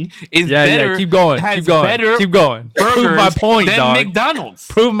King is better. Yeah, keep going. Keep going. Prove my point, than dog. McDonald's.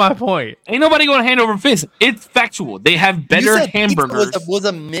 Prove my point. Ain't nobody going hand over fist. It's factual. They have better hamburgers.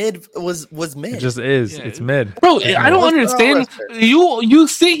 Was mid. It just is. Yeah, it's mid. Bro, I don't understand. You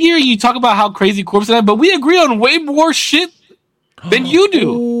sit here and you talk about how crazy corpse is, but we agree on way more shit than you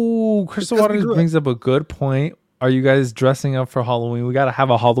do. Ooh, Crystal Waters brings up a good point. Are you guys dressing up for Halloween? We gotta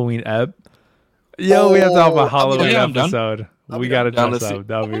have a Halloween ep. Yo, we have to have a Halloween episode. We gotta dress up.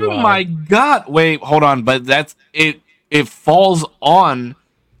 That'll be wild. My God! Wait, hold on. But that's it. It falls on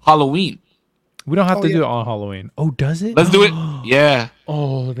Halloween. We don't have to do it on Halloween. Oh, does it? Let's do it. Yeah.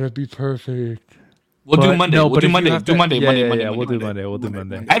 Oh, that'd be perfect. We'll do Monday. No, we'll do Monday. Yeah, Monday. We'll do Monday. We'll do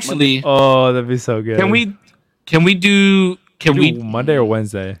Monday. Actually, oh, that'd be so good. Can we do Monday or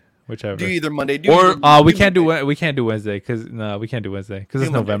Wednesday? Whichever. Do either Monday we can't do Wednesday because it's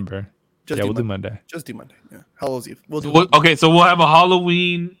November. We'll do Monday. Just do Monday. Yeah. Hallows Eve. Okay, so we'll have a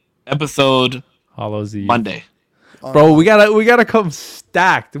Halloween episode. Hallows Eve. Monday. Bro, we gotta come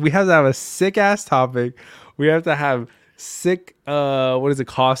stacked. We have to have a sick ass topic. We have to have sick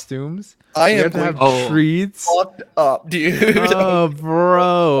costumes. I am to have treats. Fucked up, dude. Oh,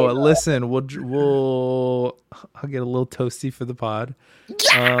 bro. Listen, I'll get a little toasty for the pod.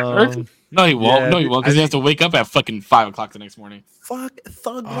 No, he won't. No, he won't, because he has to wake up at fucking 5:00 the next morning. Fuck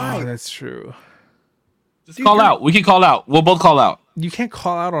thug life. That's true. Just call out. We can call out. We'll both call out. You can't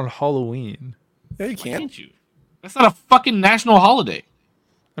call out on Halloween. Yeah, you Why can. can't you? That's not a fucking national holiday.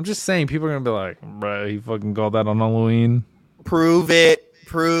 I'm just saying, people are gonna be like, bro, he fucking called that on Halloween. Prove it.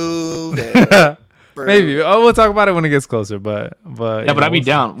 Bro. Maybe. Oh, we'll talk about it when it gets closer. But Yeah, but I'd be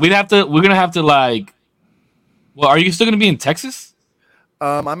down. We're gonna have to like. Well, are you still gonna be in Texas?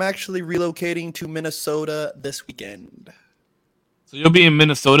 I'm actually relocating to Minnesota this weekend. So you'll be in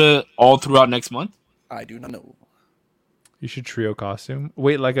Minnesota all throughout next month. I do not know. You should trio costume.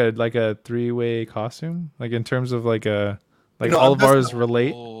 Wait, like a 3-way costume, like in terms of like a No, all I'm of just- ours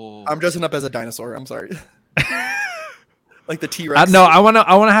relate. Oh. I'm dressing up as a dinosaur. I'm sorry. Like the T-Rex. No, I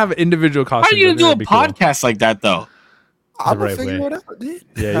wanna have individual How costumes. are you gonna do a That'd be cool. podcast like that though? I'm the gonna right figure way. it out, dude.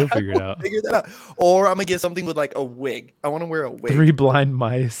 Yeah, you'll figure it out. Figure that out. Or I'm gonna get something with like a wig. I want to wear a wig. 3 blind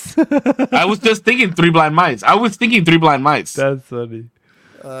mice. I was just thinking Three Blind Mice. That's funny.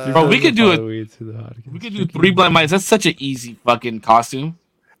 Bro, we could do it. We We could do Three Blind Mice. That's such an easy fucking costume.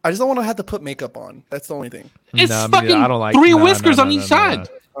 I just don't want to have to put makeup on. That's the only thing. It's Nah, fucking I don't like three whiskers on each side.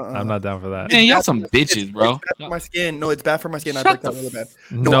 I'm not down for that. Man, y'all some bitches, bro. It's bad for my skin. No, it's bad for my skin. I Shut break down the really bad.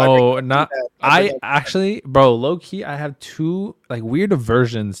 No, not. I break I actually, bro, low key, I have 2 like weird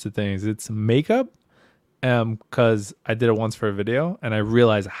aversions to things. It's makeup, because I did it once for a video, and I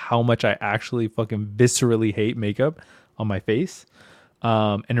realized how much I actually fucking viscerally hate makeup on my face.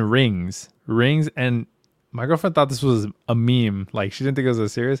 And rings, and my girlfriend thought this was a meme. Like she didn't think it was so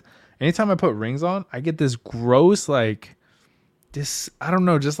serious. Anytime I put rings on, I get this gross I don't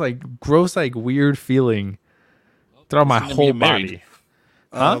know, just like gross, like weird feeling throughout my You're gonna whole get married. body.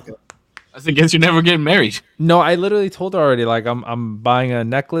 Oh, okay. I guess you're never getting married. No, I literally told her already. Like I'm buying a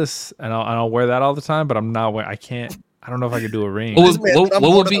necklace and I'll wear that all the time, but I'm not. I can't. I don't know if I could do a ring. What This man, what I'm would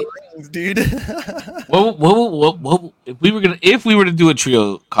Lord of be- the Rings, dude? What if we were to do a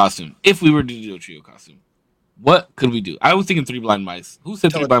trio costume? What could we do? I was thinking Three Blind Mice. Who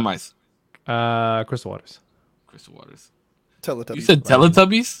said Three Blind Mice? Crystal Waters. Crystal Waters. Teletubbies. You said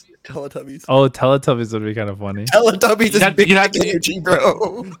Teletubbies? Teletubbies. Oh, Teletubbies would be kind of funny. Teletubbies is You'd have- big you'd have dick to- energy,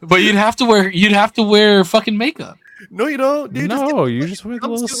 bro. But you'd have to wear fucking makeup. No, you don't, dude. No, you just wear the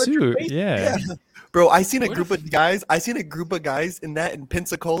I'm little still at your suit. face. Yeah. Bro, I seen a Where group of guys. In that in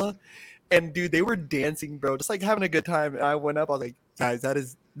Pensacola, and dude, they were dancing, bro, just like having a good time. And I went up. I was like, guys, that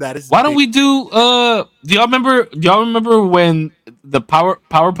is. Why don't big. we do do y'all remember when the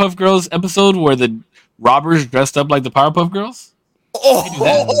Powerpuff Girls episode where the robbers dressed up like the Powerpuff Girls?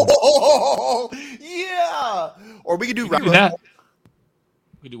 Oh, yeah. Or we could do, We could do that.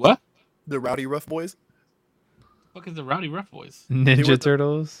 We do what? the Rowdy Rough Boys. Fuck is the Rowdy Rough Boys? Ninja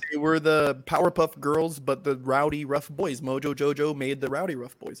Turtles. They were the Powerpuff Girls, but the Rowdy Rough Boys. Mojo Jojo made the Rowdy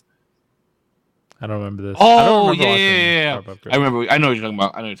Rough Boys. I don't remember this. I don't Oh remember watching yeah. Powerpuff Girls. I remember. I know what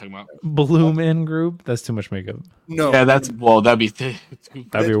you're talking about. Bloom in group. That's too much makeup. No, Yeah, that'd be That'd be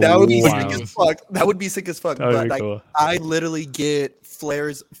that would be wild. sick as fuck. That would be sick as fuck. That'd But be like, cool. I literally get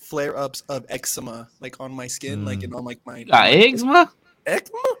flare-ups of eczema, like on my skin, like and on like my eczema.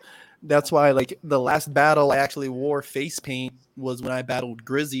 eczema. That's why, like, the last battle I actually wore face paint was when I battled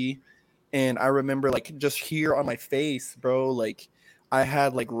Grizzy, and I remember like just here on my face, bro, like I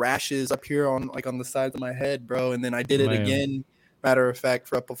had like rashes up here on the sides of my head, bro, and then I did it Man. again. Matter of fact,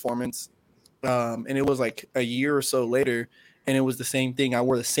 for a performance, and it was like a year or so later, and it was the same thing. I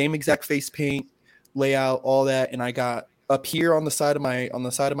wore the same exact face paint layout, all that, and I got up here on the side of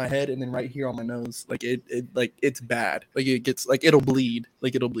my head, and then right here on my nose. Like it's bad. Like it gets like it'll bleed.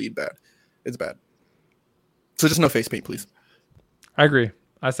 Like it'll bleed bad. It's bad. So just no face paint, please. I agree.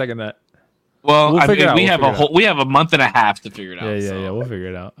 I second that. Well, We'll I figure it mean, out, we we'll have figure it out. we have a month and a half to figure it out. Yeah, so. We'll figure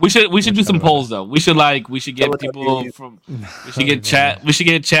it out. We should do Let's some talk about polls though. We should get people from we should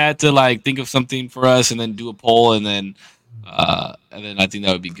get chat to like think of something for us and then do a poll and then I think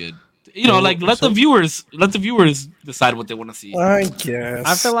that would be good. You know, like let the viewers decide what they want to see. I guess.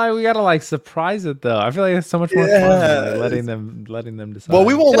 I feel like we gotta like surprise it though. I feel like it's so much more fun Yes. like, letting them decide. Well,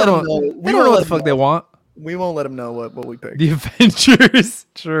 we won't They let don't them know. They We don't won't know what let the fuck them they know. want. We won't let them know what we picked. The Avengers.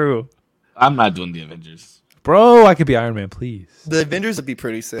 True. I'm not doing the Avengers. Bro, I could be Iron Man, please. The Avengers would be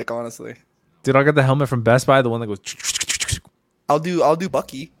pretty sick, honestly. Dude, I'll get the helmet from Best Buy, the one that goes. I'll do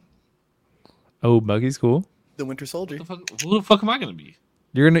Bucky, Oh, Buggy's cool. the Winter Soldier. Who the fuck am I gonna be?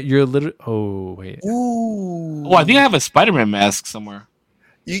 You're literally. Oh wait. Ooh. Oh, I think I have a Spider-Man mask somewhere.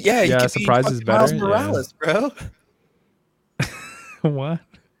 You Yeah, could surprise be is fucking Miles better, yeah. Morales, bro. What?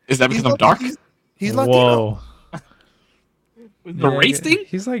 Is that because I'm Lat- dark? He's Latino. Whoa. The race thing?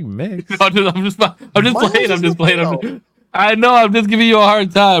 He's like mixed. I'm just Miles playing. is Latino. I know. I'm just giving you a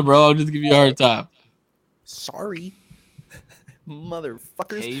hard time, bro. I'm just giving you a hard time. Sorry,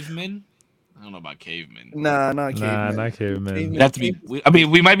 motherfuckers. Caveman? I don't know about caveman. Nah, not Nah, caveman. not caveman. It'd have to be.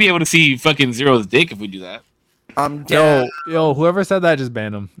 We might be able to see fucking Zero's dick if we do that. I'm down. Yo, whoever said that, just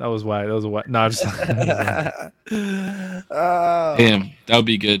ban him. That was why. That was what. No, I'm just. Oh. Damn, that would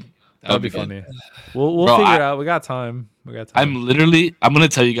be good. That'd be good. funny. We'll Bro, figure it out. We got time. I'm gonna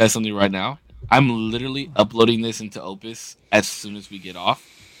tell you guys something right now. I'm literally uploading this into Opus as soon as we get off,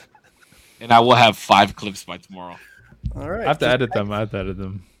 and I will have 5 clips by tomorrow. All right. I have to edit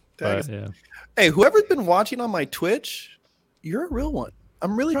them. But yeah. Hey, whoever's been watching on my Twitch, you're a real one.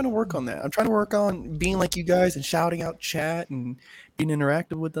 I'm really trying to work on that. I'm trying to work on being like you guys and shouting out chat and being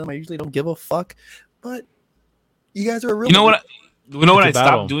interactive with them. I usually don't give a fuck, but you guys are a real. You know what? I a battle.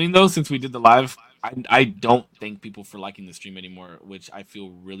 stopped doing though since we did the live. I don't thank people for liking the stream anymore, which I feel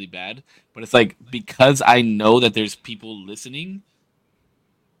really bad. But it's like because I know that there's people listening.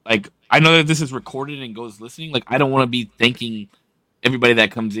 Like I know that this is recorded and goes listening. Like I don't want to be thanking everybody that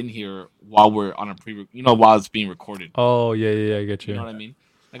comes in here while we're on a while it's being recorded. Oh yeah, I get you. You know what I mean?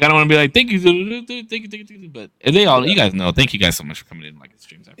 Like I don't want to be like thank you, but they all you guys know. Thank you guys so much for coming in like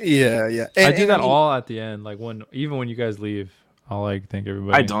streams. Yeah. I do that all at the end. Like even when you guys leave, I'll like thank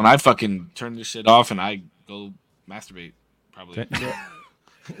everybody. I don't. I fucking turn this shit off and I go masturbate. Probably.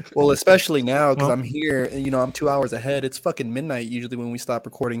 Well, especially now because I'm here and I'm 2 hours ahead. It's fucking midnight usually when we stop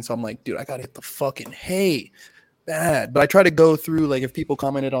recording. So I'm like, dude, I gotta hit the fucking hay. Bad. But I try to go through like if people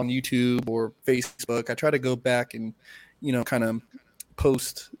commented on YouTube or Facebook, I try to go back and kind of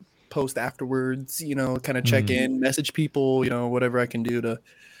post afterwards, kind of check in, message people, whatever I can do to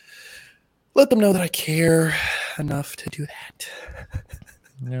let them know that I care enough to do that.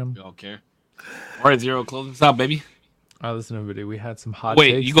 Yeah. You all care. All right, Zero, close this out, baby. All right, listen, everybody. We had some hot.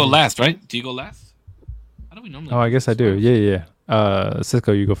 Wait, takes you go last, right? Do you go last? How do we normally? Oh, I guess I do. Yeah.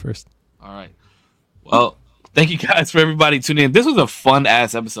 Cisco, you go first. All right. Well, thank you guys for everybody tuning in. This was a fun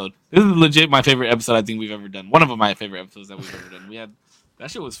ass episode. This is legit my favorite episode I think we've ever done. One of my favorite episodes that we've ever done. We had that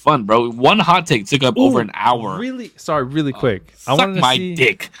shit was fun, bro. One hot take took up over an hour. Really quick. I wanted to see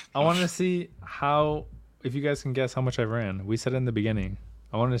dick. I wanted to see if you guys can guess how much I ran. We said it in the beginning.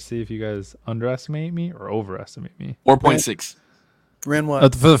 I wanted to see if you guys underestimate me or overestimate me. 4.6. Ran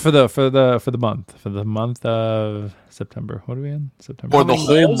what? For the month of September. What are we in? September. For the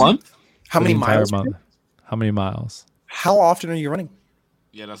whole month? How many miles? How many miles? How often are you running?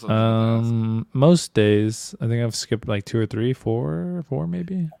 Yeah, that's what I'm most days. I think I've skipped like 2 or 3, 4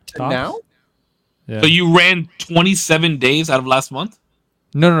 maybe. Tops. Now? Yeah. So you ran 27 days out of last month?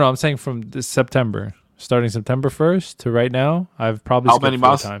 No. I'm saying from this September, starting September 1st to right now, I've probably How skipped many 4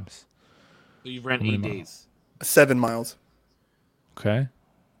 miles? times. So you ran 8 days. 7 miles. Okay.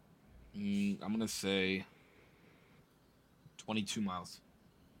 I'm gonna say 22 miles.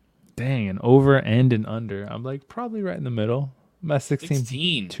 Dang, an over and an under. I'm like probably right in the middle. I'm at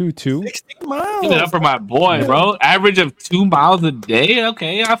 16. 2. 16 miles. Give it up for my boy, bro. Average of 2 miles a day.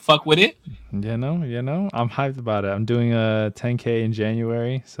 Okay, I fuck with it. You know, I'm hyped about it. I'm doing a 10K in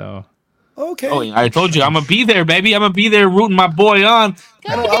January, so. Okay. Oh, I told you, I'm gonna be there, baby. I'm gonna be there rooting my boy on.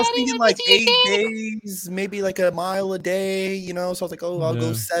 I was thinking like 8 days, maybe like a mile a day, So I was like, I'll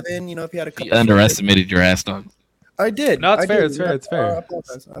go 7, if you had a couple. You underestimated your ass, dog. I did. No, it's fair. Did. It's fair. I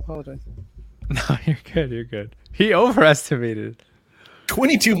apologize. No, you're good. He overestimated.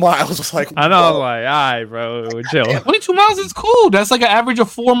 22 miles was like. I know. I'm like, all right, bro, chill. Yeah, 22 miles is cool. That's like an average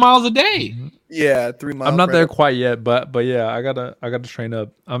of 4 miles a day. Yeah, 3 miles. I'm not there quite yet, but yeah, I gotta train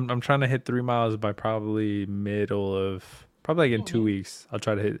up. I'm trying to hit 3 miles by probably like in 2 weeks. I'll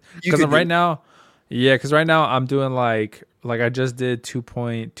try to hit because right now I'm doing like I just did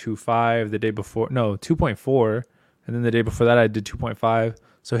 2.25 the day before. No, 2.4, and then the day before that I did 2.5.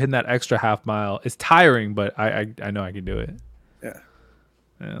 So hitting that extra half mile is tiring, but I know I can do it. Yeah.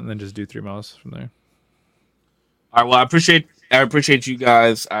 And then just do 3 miles from there. All right. Well, I appreciate you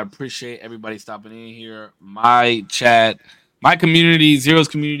guys. I appreciate everybody stopping in here. My chat, my community, Zero's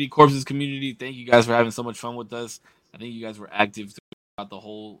community, Corpse's community. Thank you guys for having so much fun with us. I think you guys were active throughout the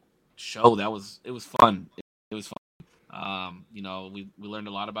whole show. It was fun. It was fun. We learned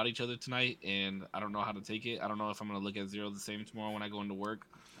a lot about each other tonight, and I don't know how to take it. I don't know if I'm gonna look at Zero the same tomorrow when I go into work.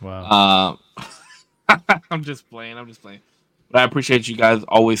 Wow. I'm just playing. But I appreciate you guys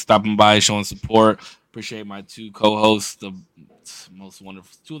always stopping by, showing support. Appreciate my 2 co-hosts, two of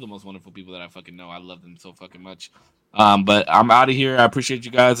the most wonderful people that I fucking know. I love them so fucking much. But I'm out of here. I appreciate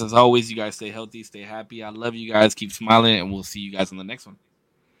you guys. As always, you guys stay healthy, stay happy. I love you guys. Keep smiling, and we'll see you guys on the next one.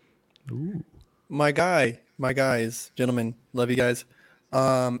 Ooh. My guys, gentlemen, love you guys.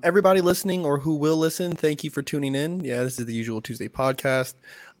 Everybody listening or who will listen, thank you for tuning in. Yeah, this is the Usual Tuesday podcast.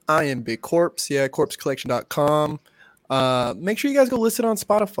 I am Big Corpse. Yeah, corpsecollection.com. Make sure you guys go listen on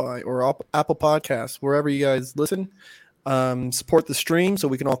Spotify or Apple Podcasts, wherever you guys listen. Support the stream so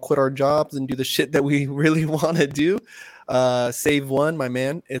we can all quit our jobs and do the shit that we really want to do. Save one, my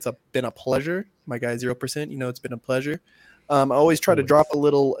man. It's been a pleasure. My guy 0%, it's been a pleasure. I always try to Always. drop a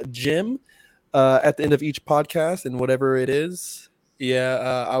little gem at the end of each podcast, and whatever it is,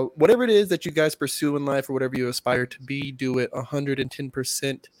 whatever it is that you guys pursue in life or whatever you aspire to be, do it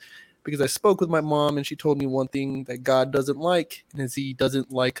 110%. Because I spoke with my mom and she told me one thing that God doesn't like, and is He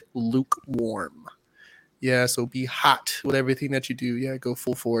doesn't like lukewarm. Yeah, so be hot with everything that you do. Yeah, go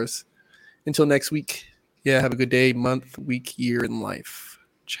full force. Until next week. Yeah, have a good day, month, week, year in life.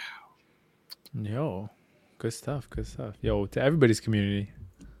 Ciao. Yo, good stuff. Good stuff. Yo, to everybody's community,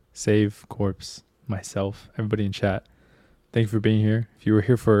 Save Corpse, myself, everybody in chat. Thank you for being here. If you were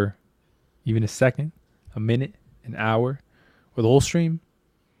here for even a second, a minute, an hour, or the whole stream,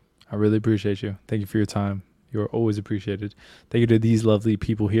 I really appreciate you. Thank you for your time. You are always appreciated. Thank you to these lovely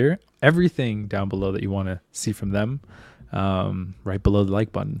people here. Everything down below that you want to see from them, right below the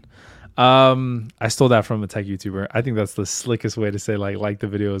like button. I stole that from a tech YouTuber. I think that's the slickest way to say like the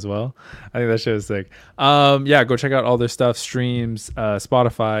video as well. I think that shit is sick. Yeah, go check out all their stuff, streams,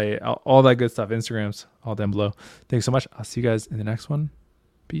 Spotify, all that good stuff, Instagrams, all down below. Thanks so much. I'll see you guys in the next one.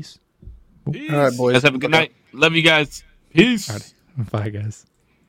 Peace. Peace. All right, boys. Guys, have a good night. Love you guys. Peace. All right. Bye, guys.